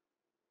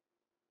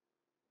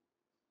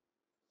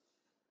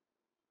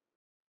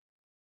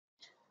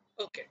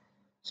 Okay.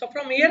 So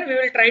from here we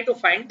will try to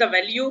find the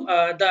value,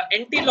 the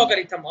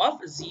anti-logarithm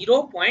of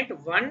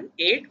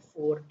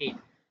 0.1848.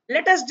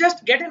 Let us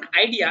just get an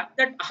idea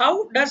that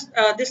how does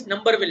this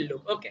number will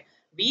look. Okay.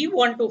 We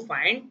want to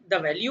find the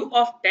value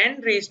of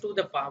 10 raised to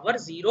the power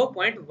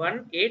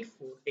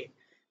 0.1848.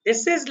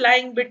 This is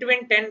lying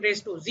between 10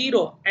 raised to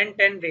 0 and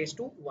 10 raised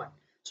to 1.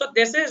 So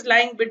this is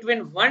lying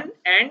between 1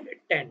 and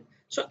 10.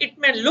 So it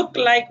may look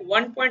like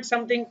 1 point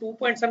something, 2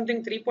 point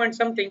something, 3 point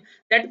something.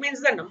 That means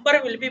the number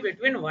will be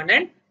between 1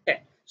 and 10.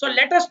 So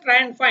let us try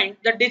and find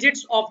the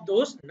digits of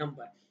those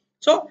number.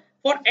 So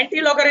for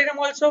anti-logarithm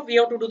also we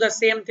have to do the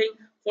same thing.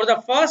 For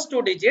the first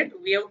two digit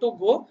we have to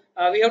go,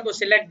 we have to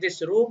select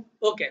this row.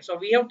 Okay, so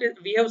we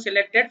have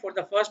selected for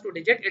the first two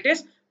digit it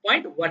is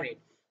 0.18.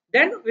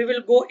 Then we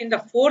will go in the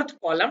fourth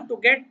column to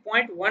get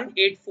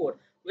 0.184,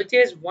 which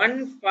is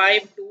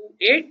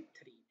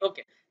 15283.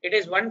 Okay, it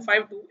is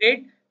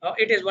 1528.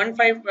 It is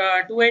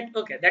 1528.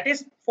 Okay, that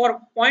is for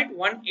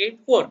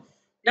 0.184.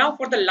 Now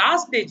for the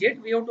last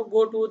digit, we have to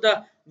go to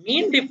the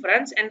mean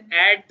difference and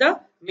add the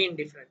mean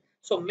difference.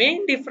 So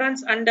mean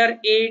difference under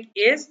 8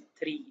 is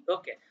 3.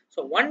 Okay.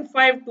 So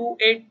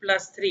 1528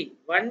 plus 3.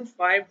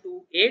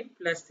 1528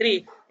 plus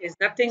 3 is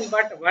nothing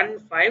but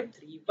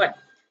 1531.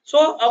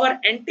 So our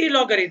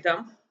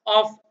anti-logarithm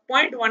of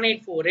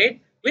 0.1848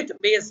 with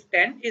base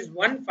 10 is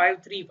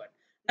 1531.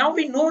 Now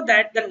we know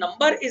that the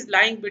number is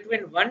lying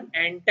between 1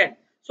 and 10.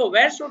 So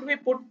where should we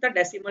put the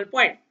decimal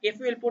point? If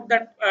we will put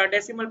that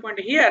decimal point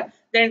here,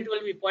 then it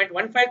will be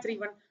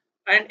 0.1531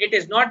 and it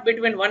is not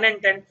between 1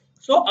 and 10.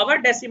 So our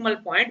decimal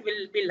point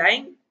will be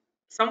lying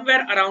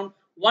somewhere around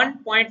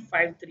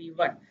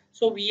 1.531.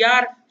 So we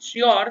are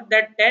sure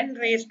that 10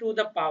 raised to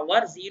the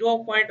power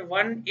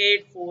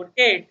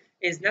 0.1848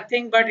 is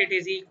nothing but it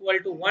is equal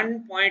to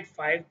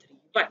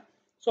 1.531.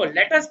 So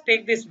let us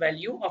take this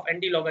value of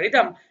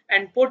anti-logarithm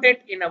and put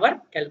it in our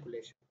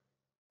calculation.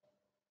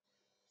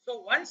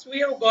 So once we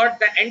have got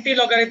the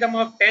anti-logarithm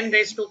of 10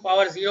 raised to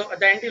power 0,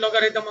 the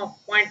anti-logarithm of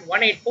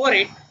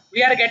 0.1848,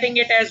 we are getting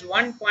it as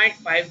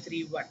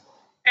 1.531.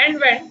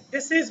 And when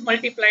this is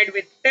multiplied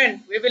with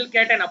 10, we will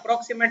get an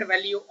approximate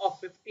value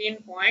of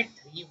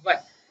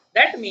 15.31.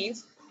 That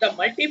means the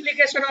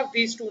multiplication of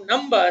these two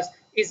numbers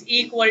is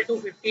equal to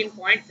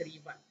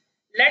 15.31.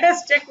 Let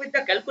us check with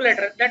the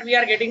calculator that we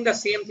are getting the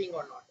same thing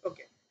or not.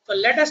 Okay. So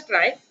let us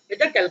try with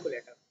the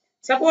calculator.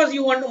 Suppose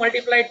you want to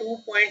multiply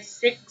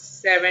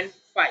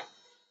 2.675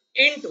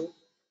 into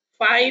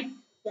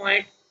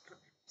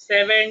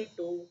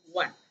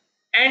 5.721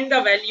 and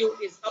the value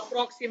is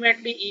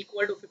approximately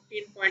equal to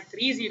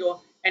 15.30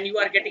 and you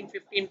are getting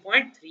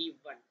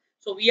 15.31.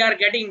 So we are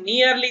getting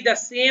nearly the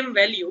same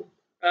value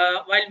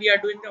while we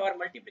are doing our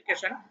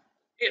multiplication.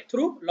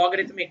 through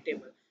logarithmic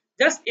table.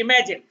 Just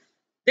imagine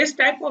this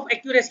type of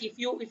accuracy. If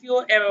you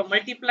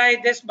multiply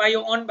this by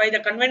your own by the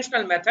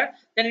conventional method,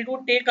 then it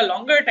would take a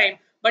longer time.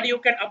 But you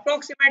can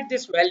approximate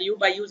this value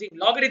by using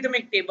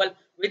logarithmic table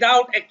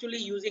without actually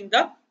using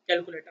the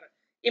calculator.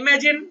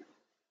 Imagine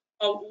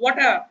what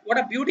a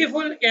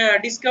beautiful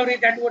discovery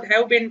that would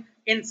have been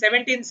in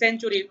 17th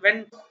century,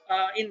 when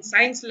in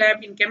science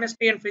lab, in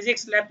chemistry and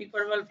physics lab, people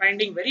were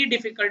finding very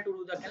difficult to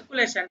do the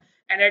calculation,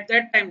 and at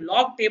that time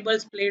log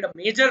tables played a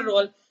major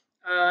role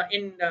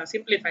in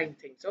simplifying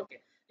things. Okay,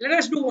 let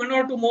us do one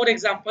or two more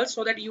examples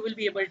so that you will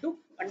be able to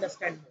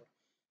understand more.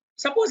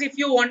 Suppose if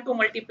you want to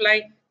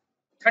multiply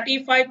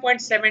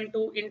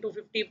 35.72 into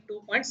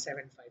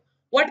 52.75,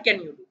 what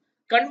can you do?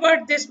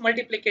 Convert this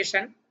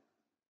multiplication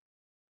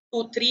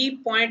to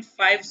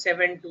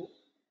 3.572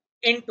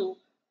 into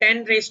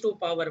 10 raised to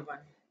power 1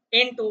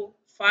 into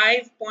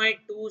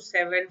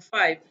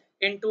 5.275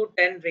 into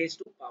 10 raised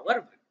to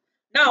power 1.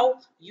 Now,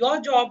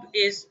 your job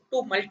is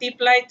to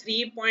multiply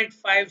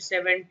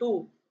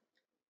 3.572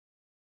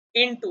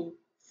 into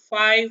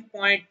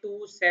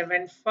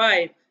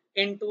 5.275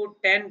 into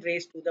 10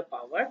 raised to the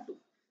power 2.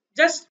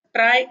 Just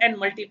try and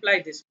multiply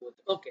this both.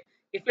 Okay,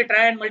 if we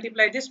try and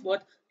multiply this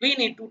both, we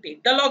need to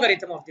take the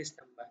logarithm of this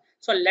number.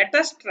 So let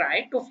us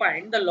try to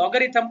find the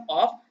logarithm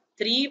of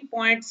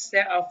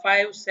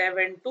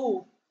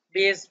 3.572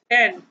 base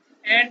 10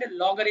 and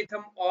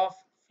logarithm of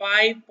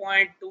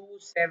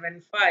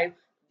 5.275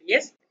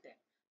 base 10.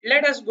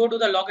 Let us go to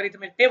the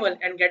logarithmic table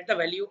and get the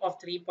value of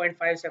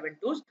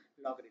 3.572's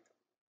logarithm.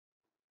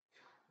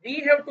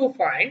 We have to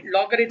find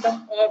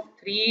logarithm of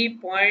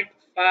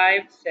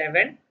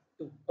 3.572.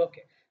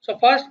 Okay, so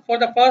first, for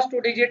the first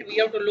two digit, we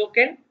have to look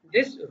in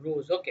this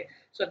rows. Okay,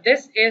 so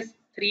this is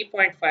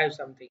 3.5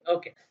 something.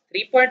 Okay,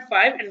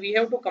 3.5, and we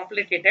have to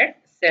complete it at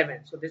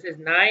 7. So this is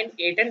 9,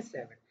 8 and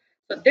 7.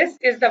 So this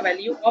is the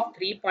value of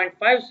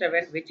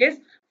 3.57, which is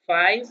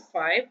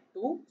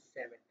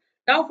 5527.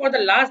 Now for the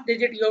last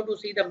digit, you have to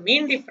see the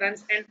mean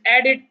difference and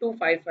add it to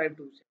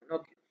 5527.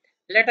 Okay,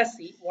 let us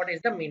see what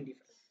is the mean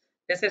difference.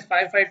 This is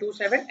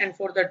 5527, and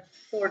for 2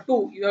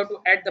 you have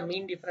to add the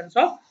mean difference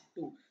of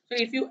 2. So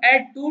if you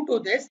add 2 to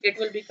this, it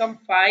will become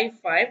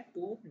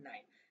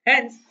 5529.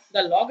 Hence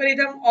the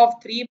logarithm of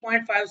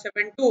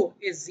 3.572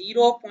 is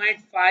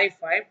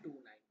 0.5529.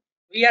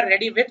 We are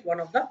ready with one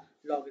of the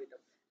logarithm.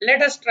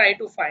 Let us try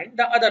to find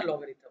the other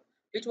logarithm.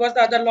 Which was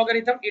the other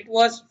logarithm? It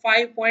was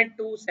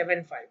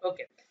 5.275.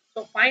 Okay,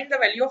 so find the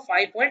value of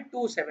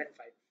 5.275.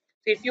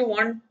 So if you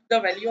want the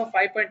value of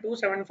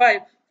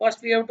 5.275,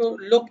 first we have to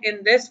look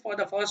in this for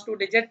the first two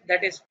digits,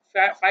 that is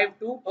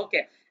 52.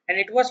 Okay, and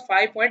it was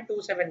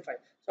 5.275.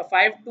 So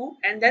 52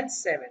 and then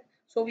 7.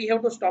 So we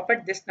have to stop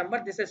at this number.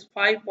 This is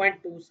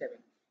 5.27,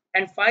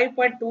 and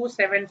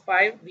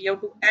 5.275 we have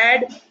to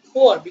add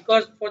 4,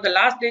 because for the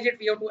last digit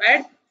we have to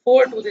add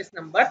 4 to this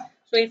number.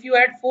 So if you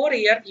add 4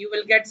 here, you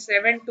will get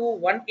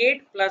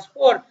 7218 plus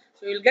 4.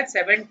 So you will get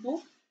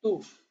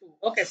 7222.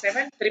 Okay,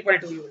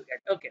 7222 you will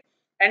get. Okay,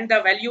 and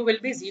the value will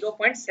be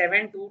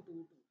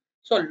 0.7222.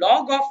 So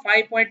log of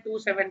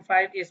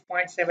 5.275 is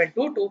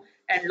 0.722,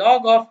 and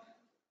log of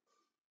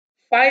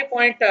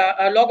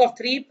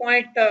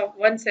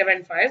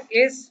 3.175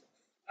 is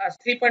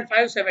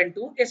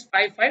 3.572 is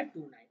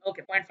 5529.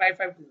 Okay,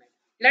 0.5529.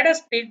 Let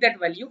us take that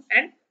value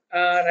and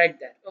write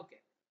that. Okay.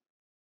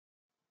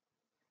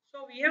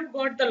 So we have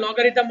got the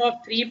logarithm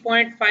of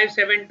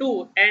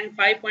 3.572 and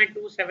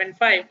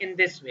 5.275 in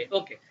this way.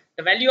 Okay.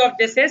 The value of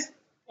this is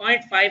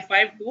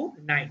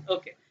 0.5529.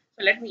 Okay.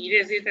 So let me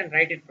erase it and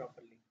write it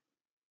properly.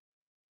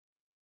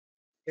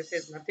 This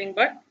is nothing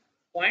but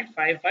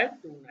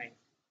 0.5529.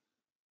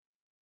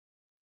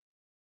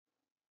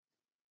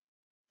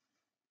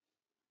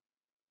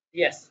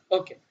 Yes.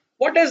 Okay.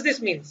 What does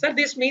this mean? Sir,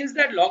 this means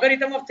that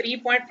logarithm of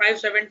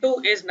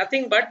 3.572 is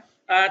nothing but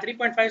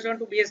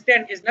 3.572 base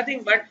 10 is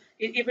nothing but,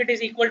 if it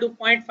is equal to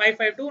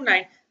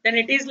 0.5529, then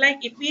it is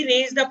like if we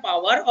raise the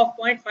power of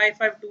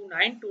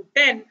 0.5529 to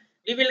 10,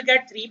 we will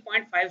get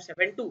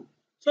 3.572.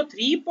 So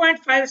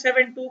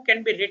 3.572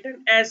 can be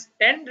written as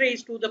 10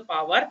 raised to the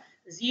power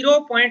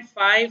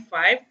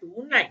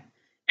 0.5529,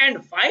 and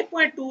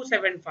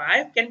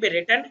 5.275 can be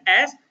written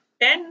as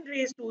 10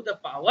 raised to the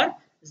power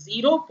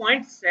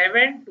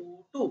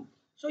 0.722.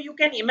 So you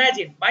can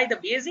imagine, by the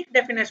basic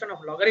definition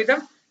of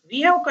logarithm,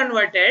 we have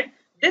converted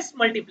this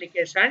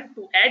multiplication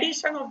to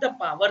addition of the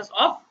powers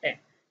of 10.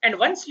 And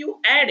once you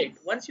add it,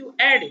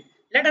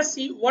 let us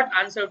see what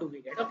answer do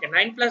we get. Okay,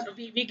 9 plus,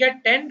 we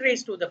get 10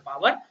 raised to the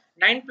power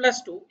 9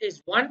 plus 2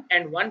 is 1,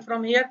 and 1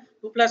 from here.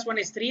 2 plus 1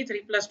 is 3,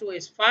 3 plus 2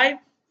 is 5,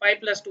 5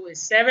 plus 2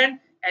 is 7,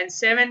 and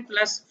 7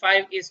 plus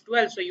 5 is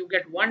 12. So you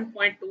get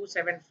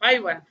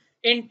 1.2751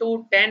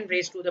 into 10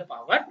 raised to the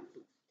power 2.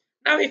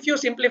 Now if you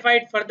simplify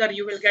it further,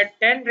 you will get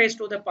 10 raised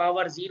to the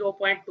power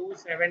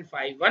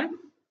 0.2751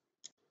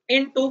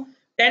 into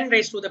 10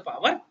 raised to the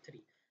power 3.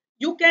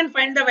 You can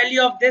find the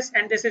value of this,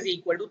 and this is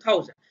equal to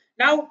 1000.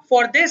 Now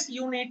for this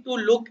you need to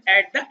look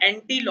at the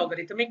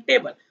anti-logarithmic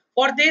table.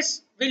 For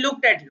this we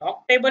looked at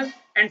log table,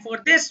 and for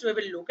this we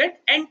will look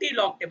at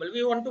anti-log table.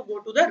 We want to go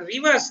to the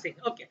reverse thing.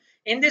 Okay,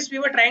 in this we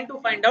were trying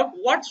to find out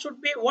what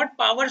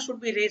power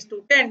should be raised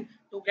to 10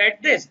 to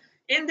get this.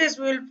 In this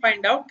we will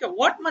find out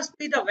what must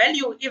be the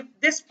value if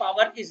this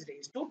power is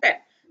raised to 10.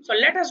 So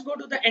let us go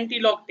to the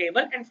anti-log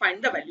table and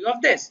find the value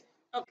of this.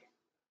 Okay,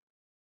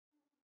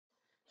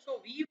 so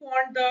we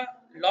want the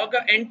log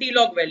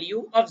anti-log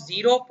value of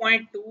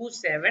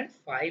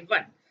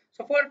 0.2751.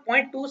 So for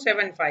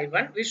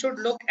 0.2751, we should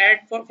look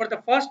at for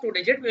the first two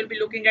digit, we'll be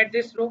looking at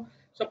this row.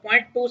 So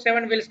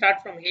 0.27 will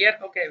start from here.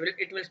 Okay,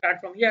 it will start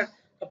from here.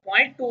 So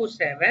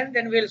 0.27,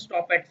 then we'll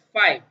stop at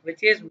 5,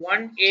 which is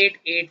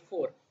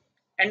 1884.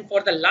 And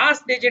for the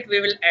last digit,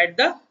 we will add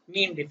the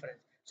mean difference.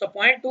 So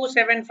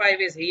 0.275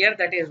 is here,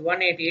 that is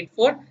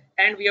 1884,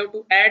 and we have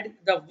to add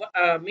the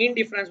mean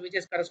difference, which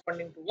is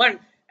corresponding to 1,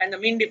 and the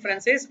mean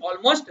difference is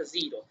almost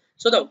 0.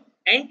 So the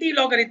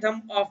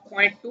anti-logarithm of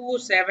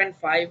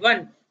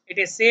 0.2751, it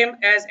is same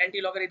as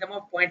anti-logarithm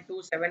of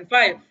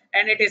 0.275,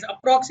 and it is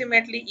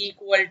approximately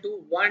equal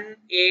to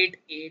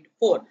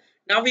 1884.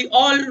 Now we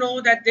all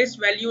know that this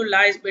value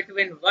lies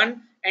between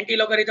 1,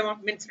 anti-logarithm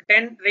of means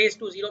 10 raised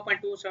to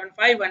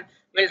 0.2751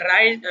 will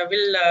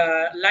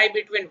lie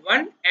between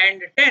 1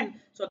 and 10.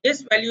 So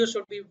this value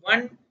should be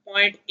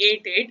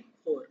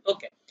 1.884.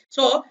 Okay,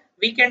 so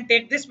we can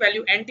take this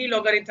value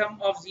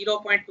anti-logarithm of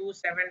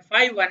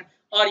 0.2751,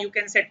 or you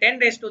can say 10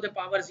 raised to the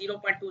power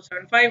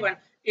 0.2751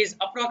 is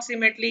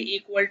approximately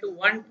equal to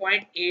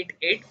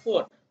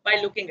 1.884 by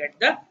looking at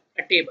the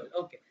table.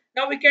 Okay,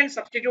 now we can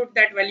substitute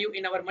that value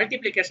in our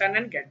multiplication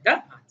and get the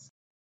answer.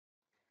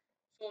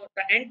 So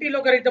the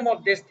anti-logarithm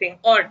of this thing,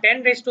 or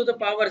 10 raised to the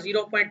power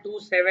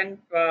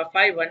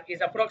 0.2751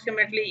 is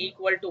approximately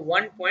equal to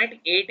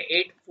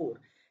 1.884.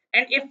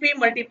 And if we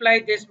multiply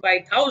this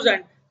by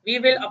 1000, we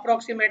will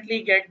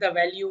approximately get the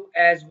value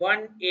as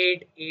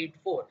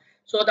 1884.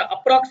 So the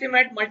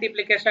approximate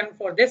multiplication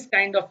for this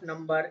kind of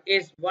number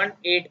is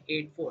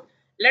 1884.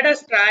 Let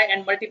us try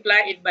and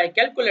multiply it by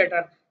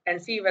calculator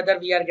and see whether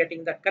we are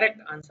getting the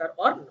correct answer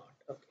or not.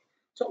 Okay.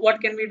 So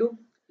what can we do?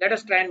 Let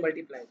us try and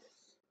multiply this.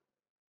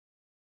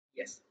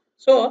 Yes.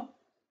 So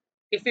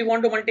if we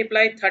want to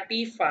multiply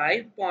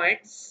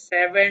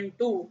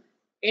 35.72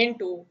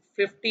 into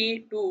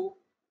 52,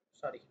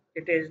 sorry,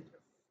 it is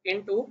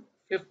into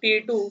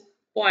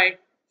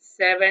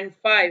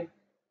 52.75,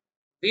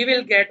 we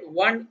will get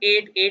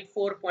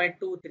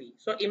 1884.23.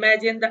 So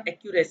imagine the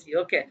accuracy.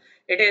 Okay,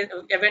 it is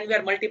when we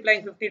are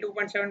multiplying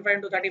 52.75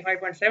 into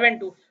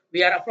 35.72,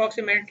 we are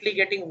approximately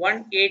getting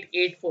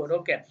 1884.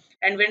 Okay,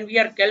 and when we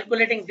are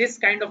calculating this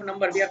kind of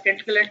number, we are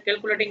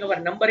calculating our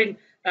number in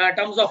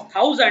terms of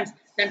thousands,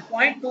 then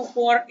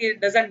 0.24 it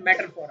doesn't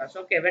matter for us.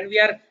 Okay, when we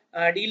are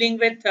dealing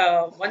with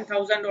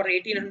 1000 or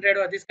 1800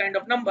 or this kind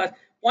of numbers,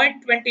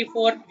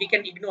 0.24 we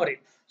can ignore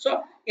it.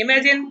 So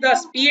imagine the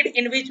speed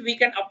in which we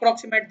can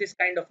approximate this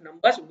kind of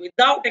numbers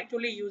without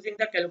actually using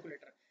the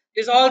calculator.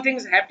 These all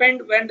things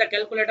happened when the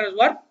calculators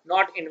were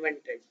not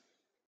invented.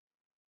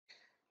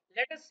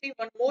 Let us see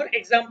one more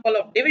example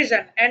of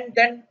division, and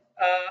then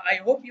I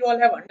hope you all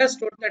have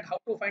understood that how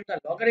to find the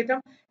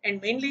logarithm, and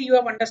mainly you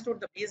have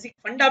understood the basic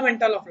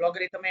fundamental of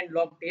logarithm and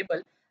log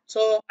table.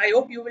 So I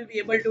hope you will be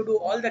able to do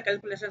all the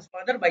calculations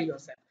further by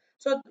yourself.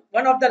 So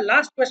one of the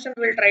last question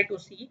we will try to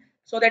see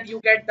so that you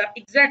get the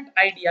exact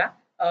idea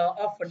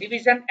of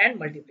division and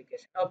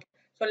multiplication. Okay,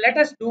 so let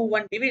us do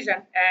one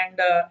division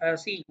and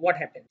see what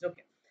happens.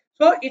 Okay,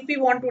 so if we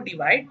want to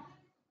divide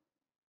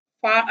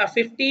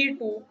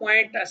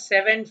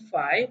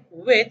 52.75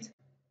 with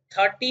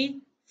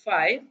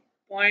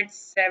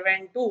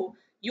 35.72,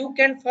 you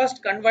can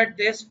first convert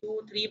this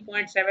to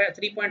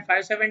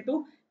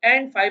 3.572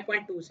 and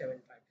 5.275.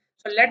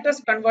 So let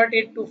us convert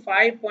it to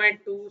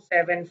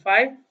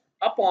 5.275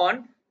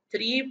 upon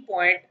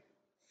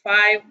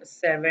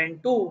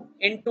 3.572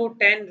 into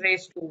 10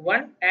 raised to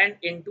 1 and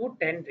into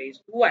 10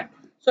 raised to 1.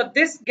 So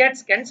this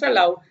gets cancelled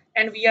out,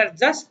 and we are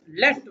just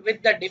left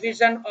with the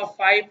division of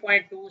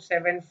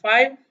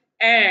 5.275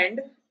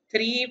 and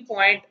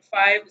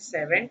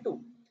 3.572.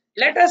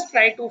 Let us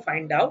try to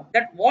find out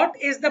that what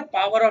is the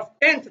power of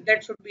 10th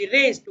that should be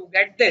raised to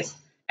get this,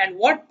 and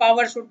what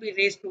power should be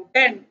raised to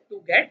 10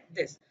 to get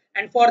this.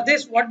 And for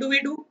this, what do?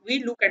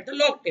 We look at the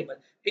log table,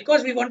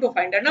 because we want to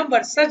find a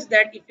number such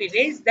that if we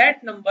raise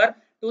that number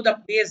to the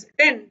base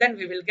 10, then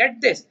we will get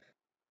this.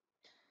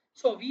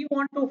 So we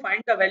want to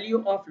find the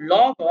value of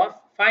log of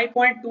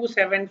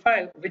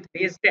 5.275 with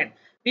base 10.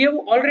 We have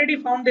already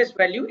found this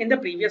value in the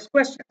previous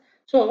question.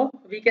 So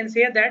we can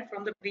say that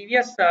from the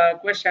previous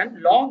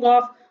question, log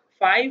of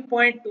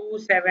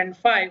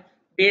 5.275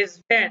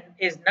 base 10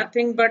 is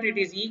nothing but it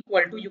is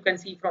equal to, you can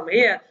see from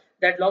here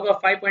that log of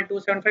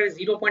 5.275 is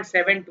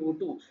 0.722.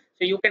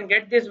 So you can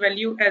get this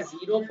value as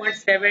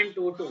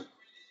 0.722.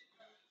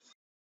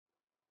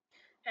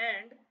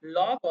 And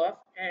log of,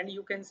 and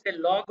you can say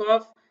log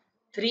of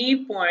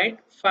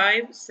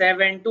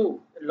 3.572,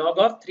 log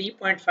of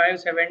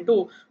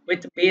 3.572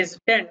 with base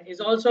 10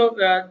 is also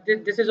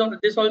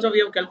this also we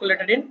have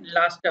calculated in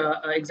last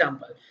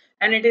example,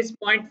 and it is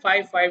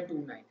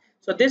 0.5529.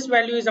 So this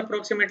value is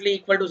approximately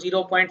equal to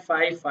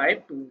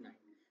 0.5529.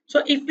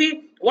 So if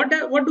we what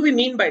do we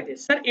mean by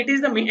this, sir? It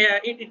is the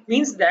it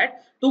means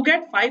that to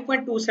get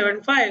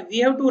 5.275 we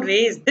have to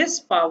raise this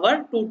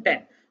power to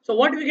 10. So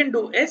what we can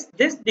do is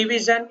this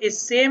division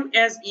is same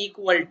as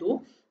equal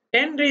to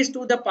 10 raised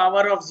to the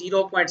power of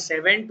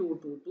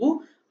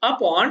 0.7222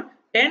 upon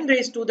 10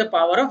 raised to the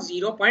power of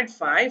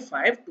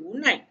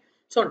 0.5529.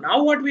 So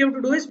now what we have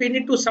to do is we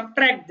need to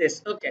subtract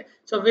this. Okay,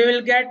 so we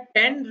will get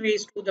 10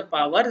 raised to the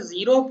power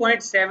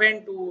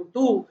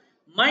 0.722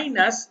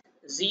 minus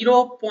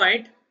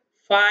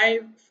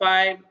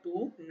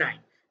 0.5529.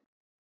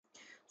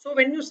 So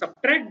when you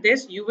subtract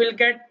this, you will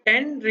get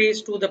 10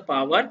 raised to the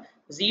power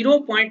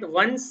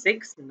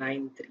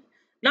 0.1693.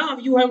 Now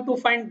you have to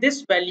find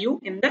this value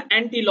in the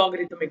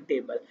anti-logarithmic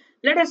table.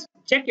 Let us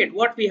check it,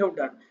 what we have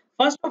done.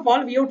 First of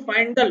all, we have to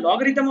find the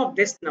logarithm of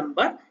this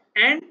number,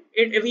 and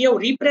we have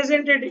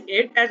represented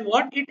it as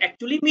what it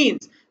actually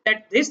means,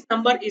 that this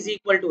number is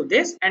equal to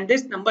this and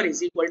this number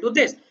is equal to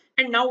this.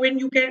 And now when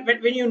you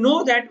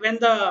know that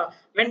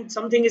when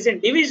something is in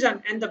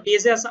division and the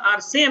bases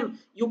are same,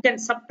 you can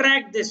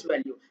subtract this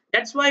value.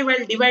 That's why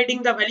while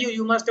dividing the value,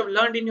 you must have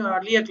learned in your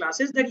earlier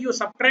classes that you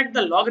subtract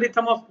the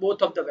logarithm of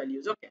both of the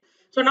values. Okay,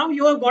 so now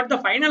you have got the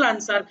final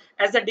answer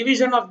as the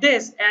division of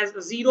this as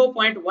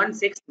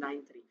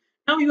 0.1693.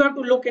 Now you have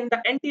to look in the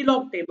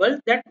anti-log table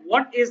that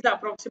what is the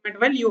approximate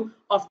value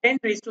of 10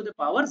 raised to the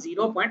power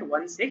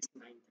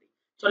 0.1693.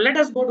 So let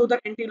us go to the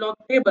anti-log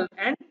table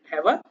and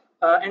have a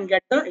and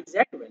get the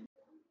exact value.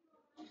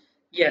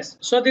 Yes,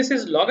 so this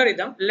is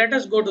logarithm. Let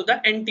us go to the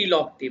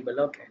anti-log table.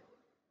 Okay.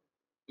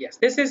 Yes,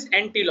 this is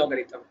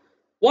anti-logarithm.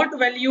 What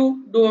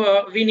value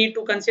do we need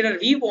to consider?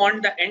 We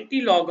want the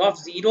anti-log of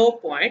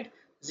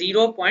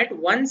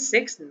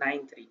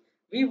 0.1693.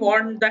 We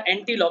want the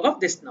anti-log of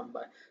this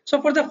number. So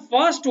for the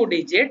first two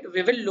digit,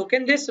 we will look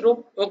in this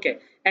row. Okay,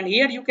 and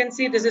here you can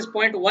see this is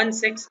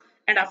 0.16,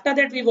 and after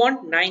that we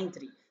want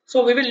 93.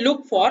 So we will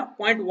look for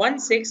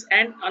 0.16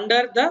 and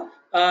under the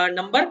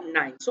number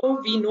 9. So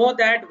we know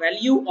that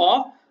value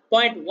of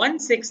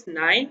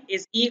 0.169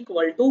 is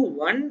equal to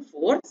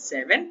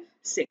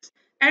 1476,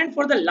 and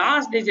for the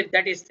last digit,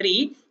 that is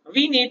 3,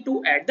 we need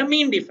to add the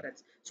mean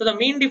difference. So the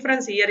mean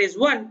difference here is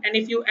 1, and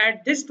if you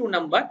add this two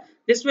number,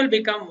 this will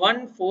become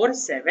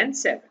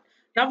 1477.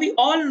 Now we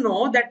all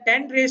know that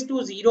 10 raised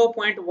to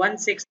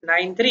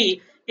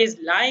 0.1693 is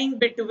lying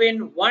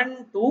between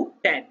 1 to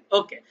 10.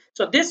 Okay,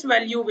 so this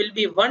value will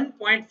be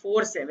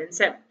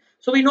 1.477.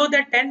 So we know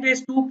that 10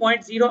 raised to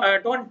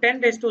 10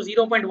 raised to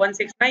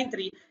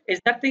 0.1693 is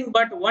nothing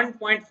but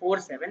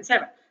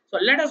 1.477. So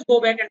let us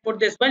go back and put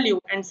this value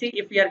and see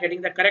if we are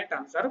getting the correct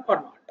answer or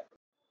not.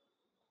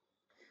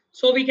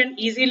 So we can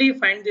easily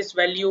find this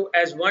value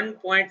as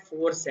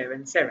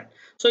 1.477.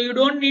 So you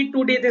don't need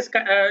to do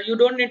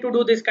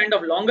this kind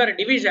of longer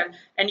division,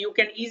 and you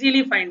can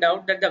easily find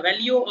out that the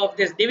value of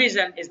this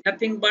division is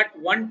nothing but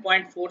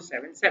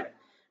 1.477.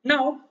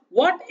 Now,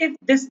 what if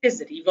this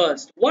is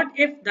reversed? What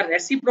if the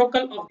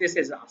reciprocal of this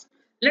is asked?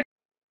 Let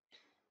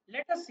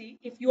us see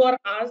if you are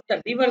asked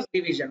the reverse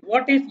division.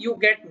 What if you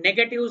get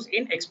negatives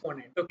in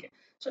exponent? Okay.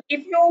 So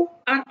if you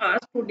are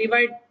asked to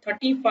divide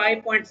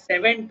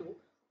 35.72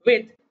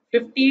 with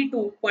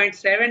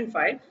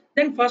 52.75,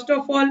 then first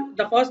of all,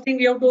 the first thing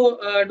you have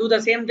to do the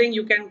same thing.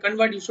 You can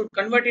convert. You should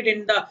convert it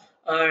in the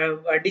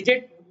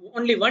digit,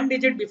 only one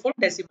digit before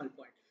decimal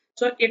point.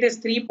 So it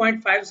is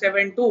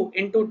 3.572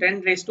 into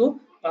 10 raised to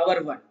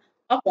power 1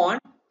 upon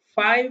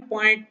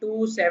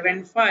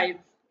 5.275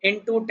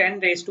 into 10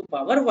 raised to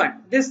power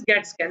 1. This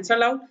gets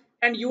cancelled out,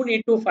 and you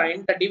need to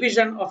find the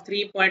division of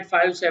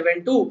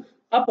 3.572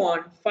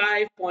 upon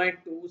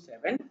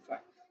 5.275.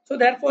 So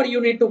therefore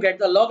you need to get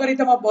the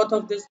logarithm of both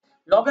of this.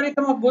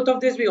 Logarithm of both of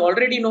this we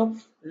already know.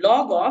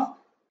 Log of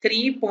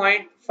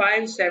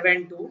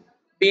 3.572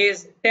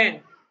 base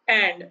 10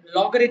 and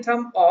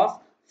logarithm of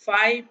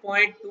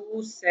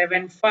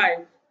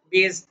 5.275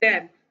 base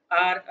 10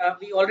 are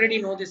we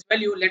already know this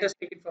value. Let us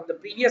take it from the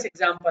previous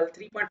example.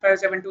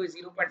 3.572 is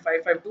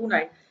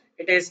 0.5529.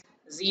 It is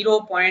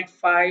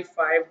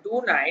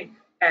 0.5529,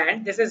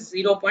 and this is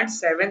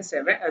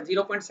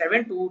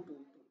 0.7222.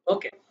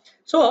 Okay,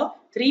 so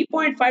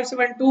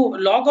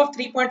 3.572 log of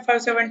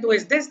 3.572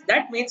 is this.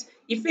 That means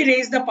if we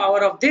raise the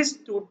power of this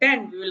to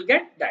 10, we will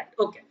get that.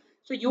 Okay,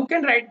 so you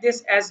can write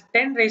this as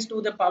 10 raised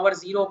to the power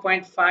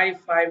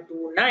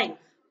 0.5529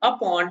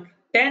 upon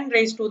 10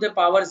 raised to the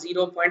power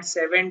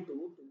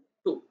 0.722.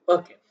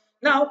 Okay,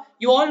 now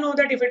you all know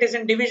that if it is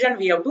in division,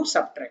 we have to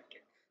subtract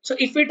it. So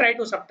if we try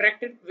to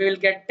subtract it, we will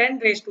get 10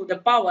 raised to the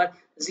power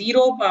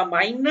 0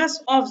 minus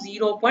of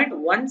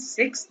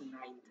 0.1693.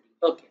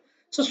 Okay,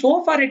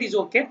 so far it is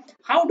okay.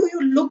 How do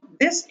you look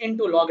this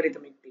into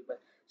logarithmic table?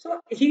 So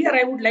here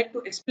I would like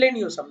to explain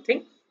you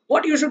something.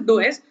 What you should do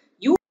is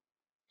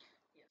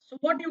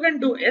what you can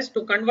do is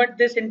to convert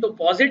this into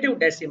positive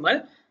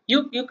decimal.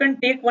 You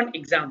can take one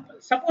example.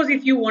 Suppose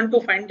if you want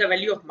to find the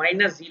value of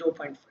minus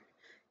 0.5,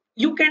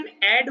 you can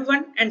add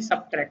 1 and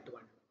subtract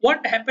 1.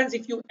 what happens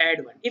if you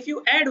add 1? If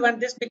you add 1,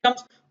 this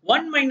becomes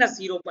 1 minus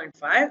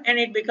 0.5 and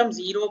it becomes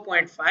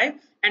 0.5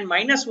 and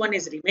minus 1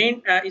 is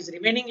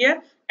remaining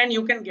here, and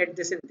you can get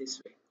this in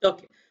this way.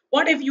 Okay.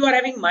 What if you are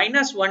having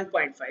minus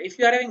 1.5? If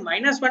you are having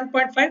minus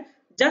 1.5,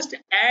 just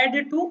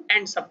add 2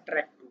 and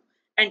subtract 2.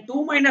 And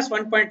 2 minus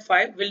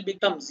 1.5 will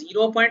become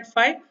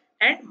 0.5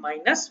 and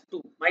minus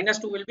 2. Minus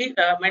 2 will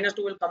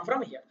come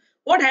from here.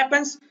 What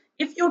happens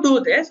if you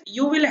do this?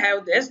 You will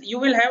have this. You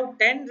will have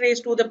 10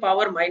 raised to the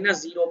power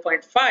minus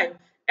 0.5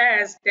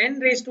 as 10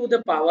 raised to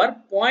the power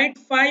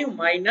 0.5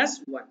 minus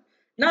 1.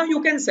 Now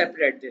you can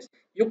separate this.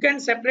 You can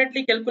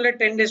separately calculate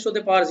 10 raised to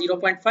the power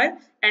 0.5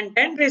 and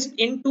 10 raised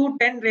into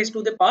 10 raised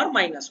to the power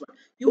minus 1.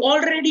 You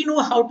already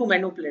know how to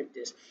manipulate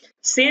this.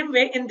 Same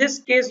way, in this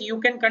case,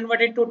 you can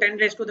convert it to 10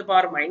 raised to the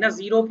power minus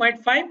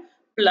 0.5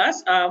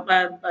 plus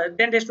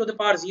 10 raised to the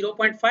power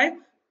 0.5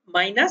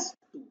 minus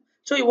 2.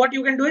 So what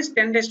you can do is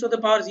 10 raised to the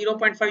power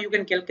 0.5 you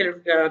can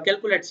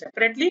calculate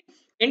separately,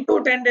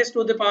 into 10 raised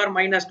to the power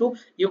minus 2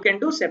 you can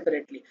do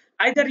separately.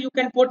 Either you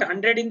can put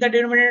 100 in the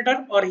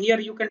denominator, or here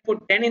you can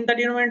put 10 in the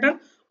denominator,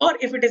 or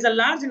if it is a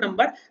large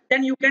number,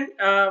 then you can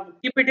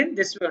keep it in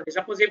this way only.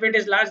 Suppose if it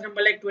is large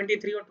number like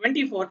 23 or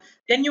 24,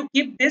 then you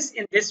keep this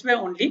in this way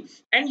only,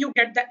 and you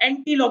get the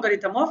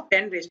anti-logarithm of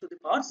 10 raised to the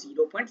power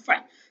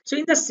 0.5. So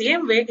in the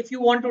same way, if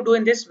you want to do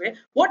in this way,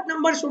 what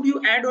number should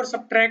you add or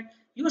subtract?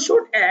 You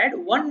should add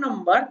one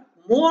number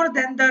more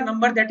than the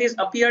number that is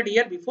appeared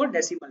here before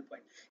decimal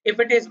point. If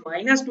it is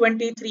minus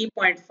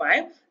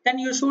 23.5, then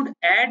you should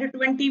add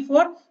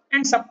 24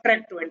 and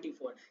subtract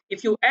 24.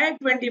 If you add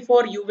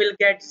 24, you will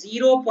get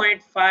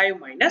 0.5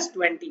 minus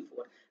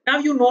 24. Now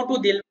you know to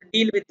deal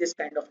with this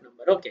kind of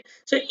number. Okay,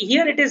 so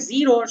here it is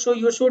 0, so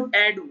you should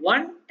add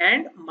 1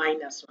 and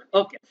minus 1.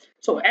 Okay,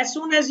 so as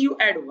soon as you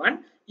add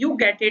 1, you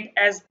get it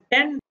as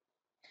 10.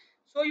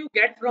 So you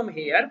get from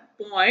here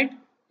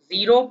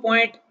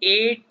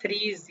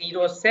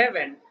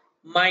 0.8307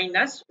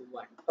 minus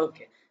 1.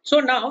 Okay. So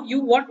now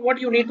you what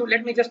you need to,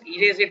 let me just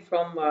erase it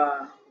from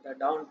the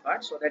down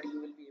part so that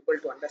you will be able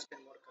to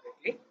understand more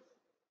correctly.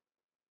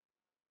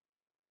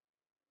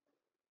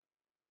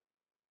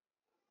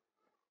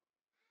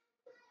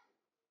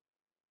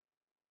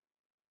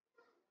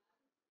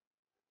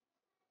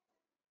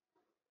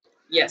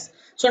 Yes.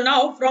 So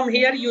now from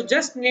here you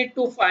just need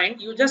to find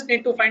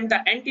the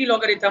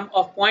anti-logarithm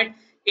of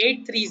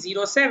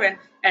 0.8307,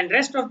 and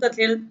rest of the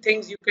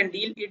things you can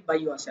deal it by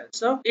yourself.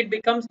 So it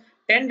becomes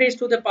 10 raised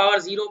to the power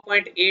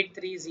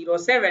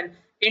 0.8307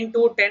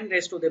 into 10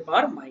 raised to the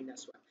power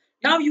minus 1.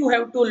 Now you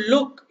have to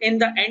look in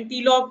the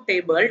anti-log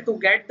table to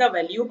get the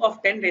value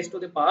of 10 raised to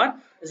the power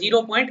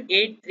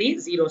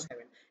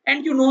 0.8307.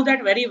 And you know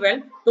that very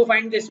well to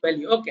find this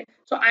value. Okay,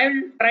 so I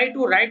will try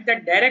to write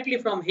that directly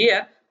from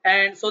here,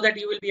 and so that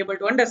you will be able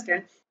to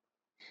understand.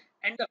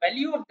 And the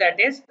value of that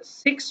is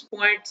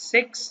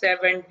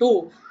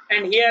 6.672,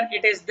 and here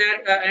it is there,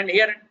 and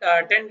here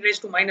 10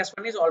 raised to minus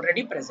 1 is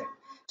already present.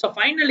 So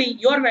finally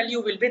your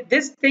value will be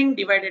this thing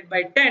divided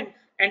by 10,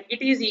 and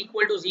it is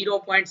equal to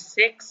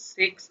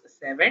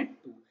 0.6672.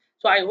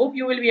 So I hope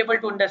you will be able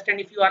to understand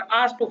if you are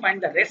asked to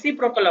find the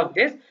reciprocal of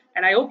this,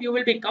 and I hope you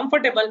will be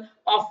comfortable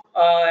of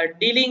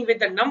dealing with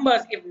the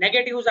numbers if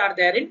negatives are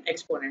there in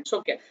exponents.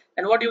 Okay,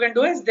 and what you can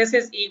do is this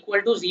is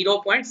equal to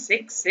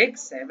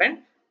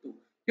 0.6672.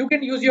 You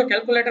can use your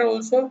calculator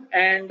also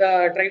and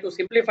try to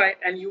simplify,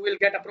 and you will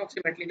get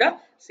approximately the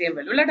same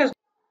value.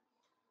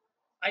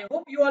 I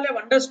hope you all have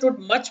understood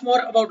much more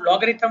about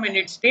logarithm and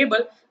its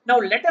table. Now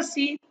let us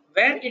see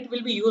where it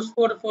will be used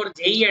for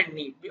JEE and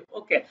NEET.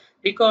 Okay,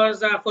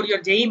 because for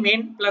your JEE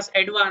main plus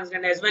advanced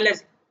and as well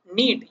as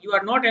NEET, you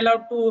are not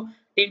allowed to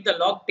take the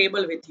log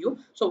table with you.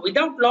 So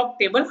without log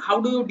table,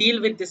 how do you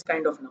deal with this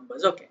kind of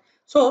numbers? Okay,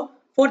 so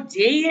for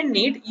JEE and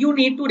NEET, you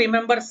need to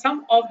remember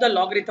some of the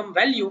logarithm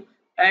value,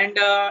 and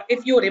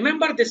if you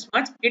remember this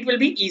much, it will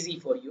be easy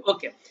for you.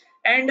 Okay,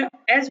 and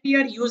as we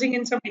are using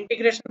in some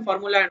integration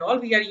formula and all,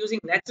 we are using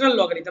natural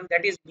logarithm,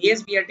 that is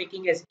base we are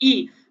taking as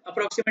e,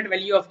 approximate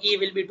value of e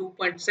will be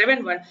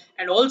 2.71,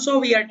 and also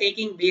we are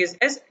taking base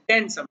as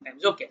 10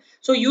 sometimes. Okay,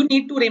 so you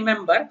need to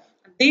remember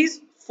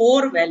these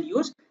four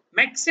values.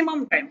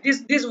 Maximum time,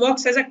 this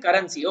works as a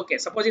currency. Okay,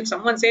 suppose if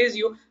someone says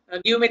you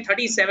give me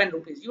 37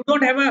 rupees, you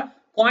don't have a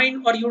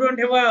coin or you don't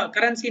have a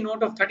currency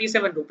note of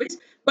 37 rupees,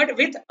 but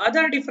with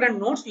other different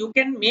notes you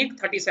can make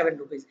 37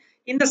 rupees.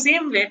 In the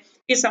same way,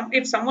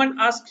 if someone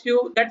asks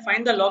you that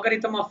find the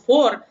logarithm of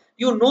 4,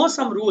 you know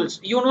some rules.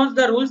 You know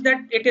the rules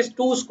that it is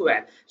 2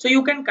 square, so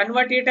you can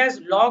convert it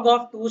as log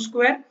of 2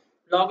 square,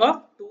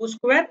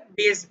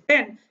 base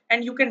 10,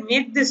 and you can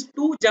make this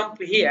 2 jump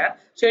here,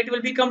 so it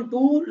will become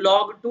 2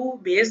 log 2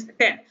 base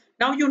 10.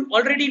 Now you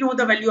already know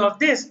the value of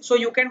this, so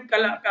you can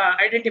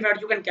identify,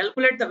 you can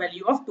calculate the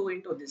value of 2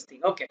 into this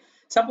thing. Okay,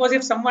 suppose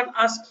if someone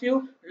asks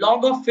you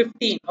log of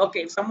 15,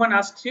 okay, if someone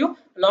asks you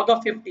log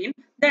of 15,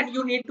 then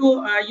you need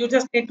to you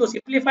just need to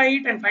simplify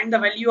it and find the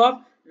value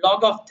of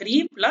log of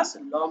 3 plus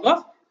log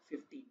of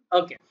 15.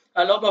 Okay,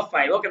 log of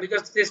 5. Okay,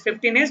 because this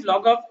 15 is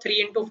log of 3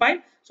 into 5,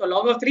 so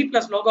log of 3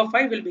 plus log of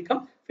 5 will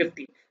become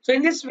 15. So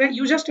in this way,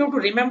 you just have to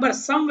remember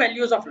some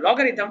values of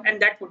logarithm,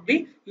 and that would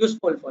be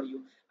useful for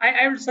you.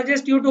 I would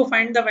suggest you to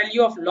find the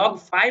value of log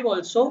 5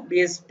 also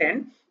base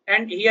 10,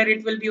 and here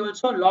it will be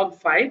also log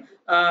 5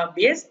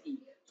 base e.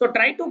 So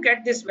try to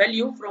get this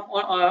value from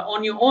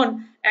on your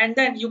own, and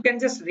then you can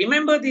just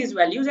remember these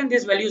values, and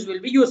these values will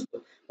be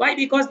useful. Why?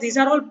 Because these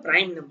are all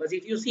prime numbers.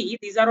 If you see,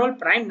 these are all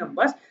prime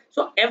numbers.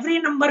 So every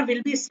number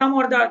will be some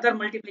or the other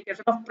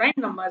multiplication of prime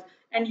numbers,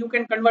 and you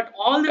can convert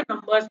all the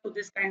numbers to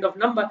this kind of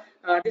number,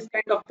 this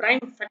kind of prime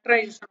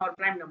factorization or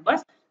prime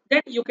numbers.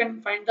 Then you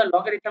can find the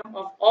logarithm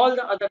of all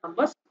the other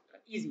numbers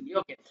easily.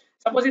 Okay.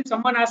 Suppose if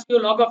someone asks you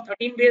log of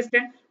 13 base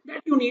 10,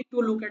 that you need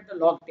to look at the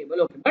log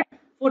table. Okay. But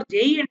for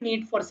JE and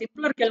NEET, for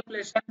simpler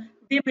calculation,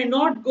 they may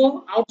not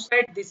go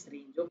outside this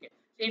range. Okay.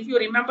 So if you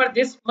remember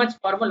this much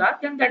formula,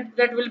 then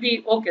that will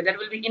be okay. That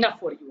will be enough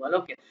for you all.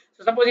 Okay.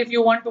 So suppose if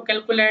you want to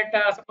calculate,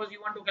 suppose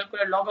you want to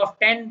calculate log of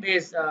 10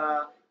 base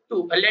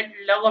 2,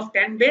 log of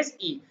 10 base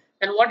e.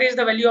 Then what is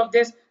the value of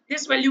this?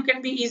 This value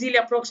can be easily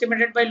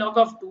approximated by log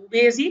of 2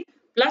 base e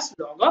plus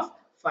log of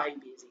 5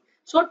 base e.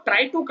 So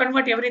try to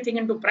convert everything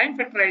into prime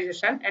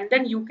factorization, and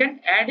then you can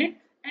add it,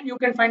 and you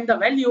can find the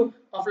value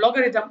of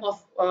logarithm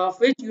of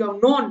which you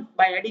have known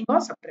by adding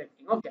or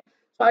subtracting. Okay.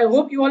 So I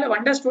hope you all have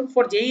understood.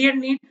 For JE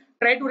and NEET,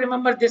 try to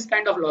remember this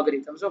kind of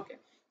logarithms. Okay.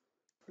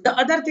 The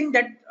other thing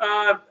that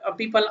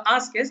people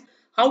ask is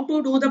how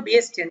to do the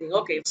base changing.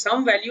 Okay, if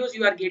some values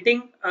you are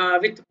getting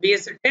with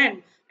base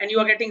 10 and you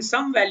are getting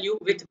some value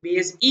with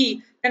base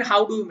e, then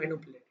how do you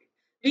manipulate it?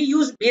 We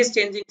use base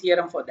changing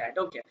theorem for that.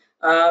 Okay,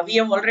 we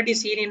have already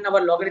seen in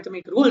our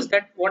logarithmic rules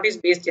that what is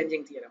base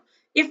changing theorem.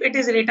 If it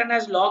is written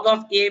as log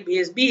of a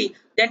base b,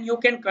 then you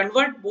can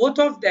convert both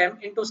of them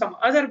into some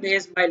other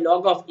base by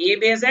log of a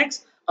base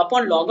x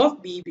upon log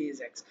of b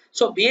base x.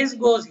 So base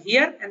goes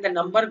here and the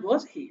number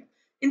goes here.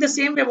 In the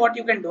same way, what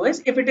you can do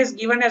is, if it is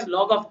given as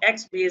log of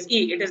x base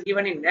e, it is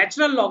given in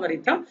natural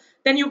logarithm,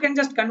 then you can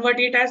just convert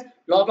it as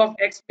log of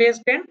x base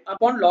 10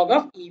 upon log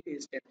of e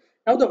base 10.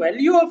 Now the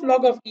value of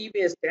log of e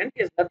base 10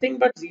 is nothing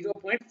but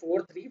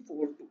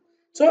 0.4342.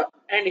 So,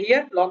 and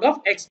here log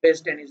of x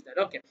base 10 is there.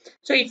 Okay.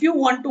 So if you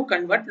want to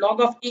convert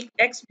log of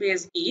x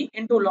base e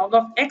into log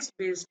of x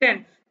base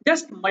 10,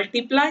 just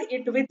multiply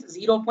it with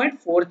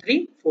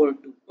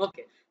 0.4342.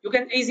 Okay. You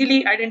can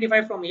easily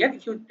identify from here.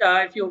 If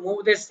you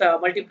move this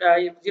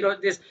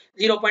this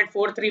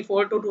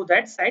 0.4342 to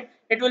that side,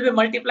 it will be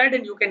multiplied,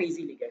 and you can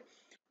easily get.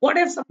 What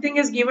if something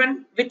is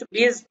given with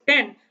base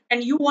 10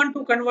 and you want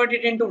to convert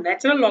it into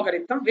natural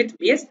logarithm with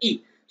base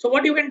e? So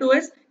what you can do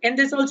is, in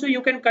this also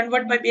you can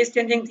convert by base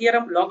changing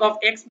theorem, log of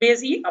x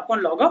base e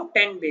upon log of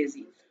 10 base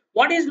e.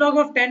 What is log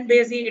of 10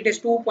 base e? It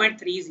is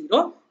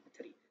 2.303.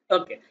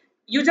 Okay.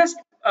 You just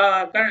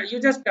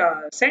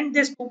send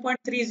this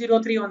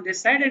 2.303 on this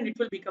side, and it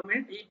will become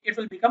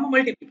a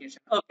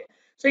multiplication. Okay.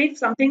 So if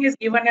something is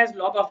given as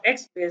log of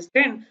x base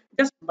 10,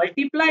 just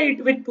multiply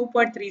it with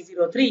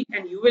 2.303,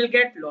 and you will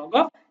get log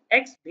of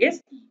x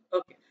base e.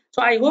 Okay.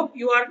 So I hope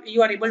you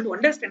are able to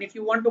understand. If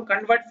you want to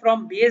convert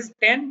from base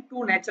 10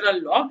 to natural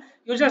log,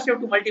 you just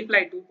have to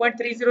multiply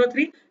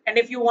 2.303, and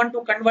if you want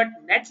to convert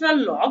natural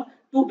log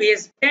to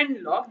base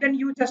 10 log, then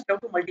you just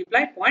have to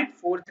multiply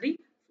 0.4342.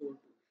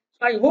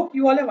 So I hope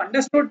you all have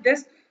understood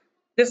this.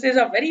 This is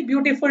a very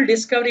beautiful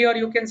discovery, or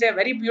you can say a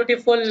very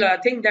beautiful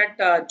thing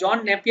that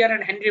John Napier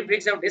and Henry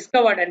Briggs have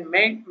discovered, and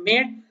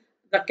made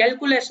the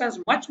calculations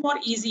much more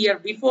easier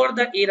before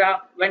the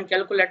era when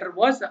calculator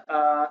was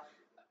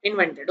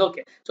invented.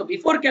 Okay, so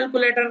before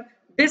calculator,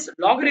 this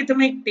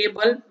logarithmic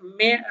table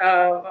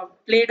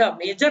played a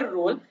major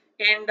role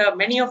in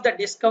many of the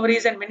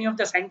discoveries and many of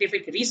the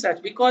scientific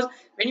research, because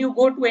when you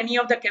go to any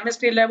of the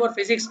chemistry lab or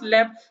physics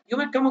lab, you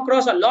may come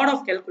across a lot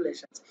of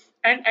calculations,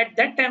 and at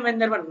that time when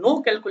there were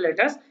no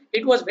calculators,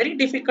 it was very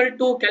difficult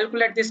to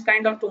calculate this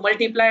kind of, to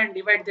multiply and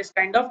divide this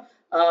kind of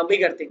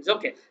bigger things.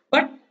 Okay,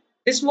 but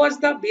this was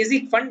the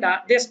basic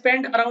funda. They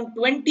spent around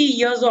 20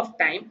 years of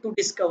time to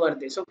discover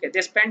this. Okay,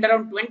 they spent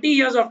around 20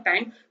 years of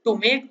time to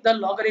make the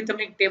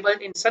logarithmic table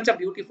in such a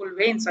beautiful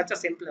way, in such a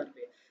simpler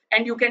way.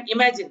 And you can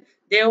imagine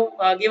they've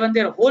given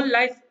their whole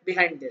life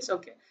behind this.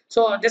 Okay,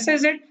 so this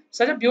is it.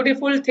 Such a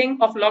beautiful thing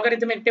of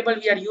logarithmic table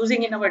we are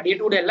using in our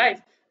day-to-day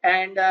life,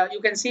 and you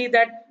can see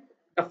that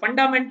the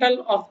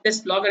fundamental of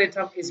this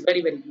logarithm is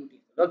very, very beautiful.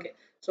 Okay,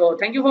 so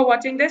thank you for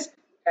watching this,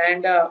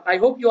 and I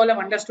hope you all have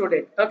understood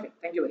it. Okay,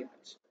 thank you very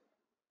much.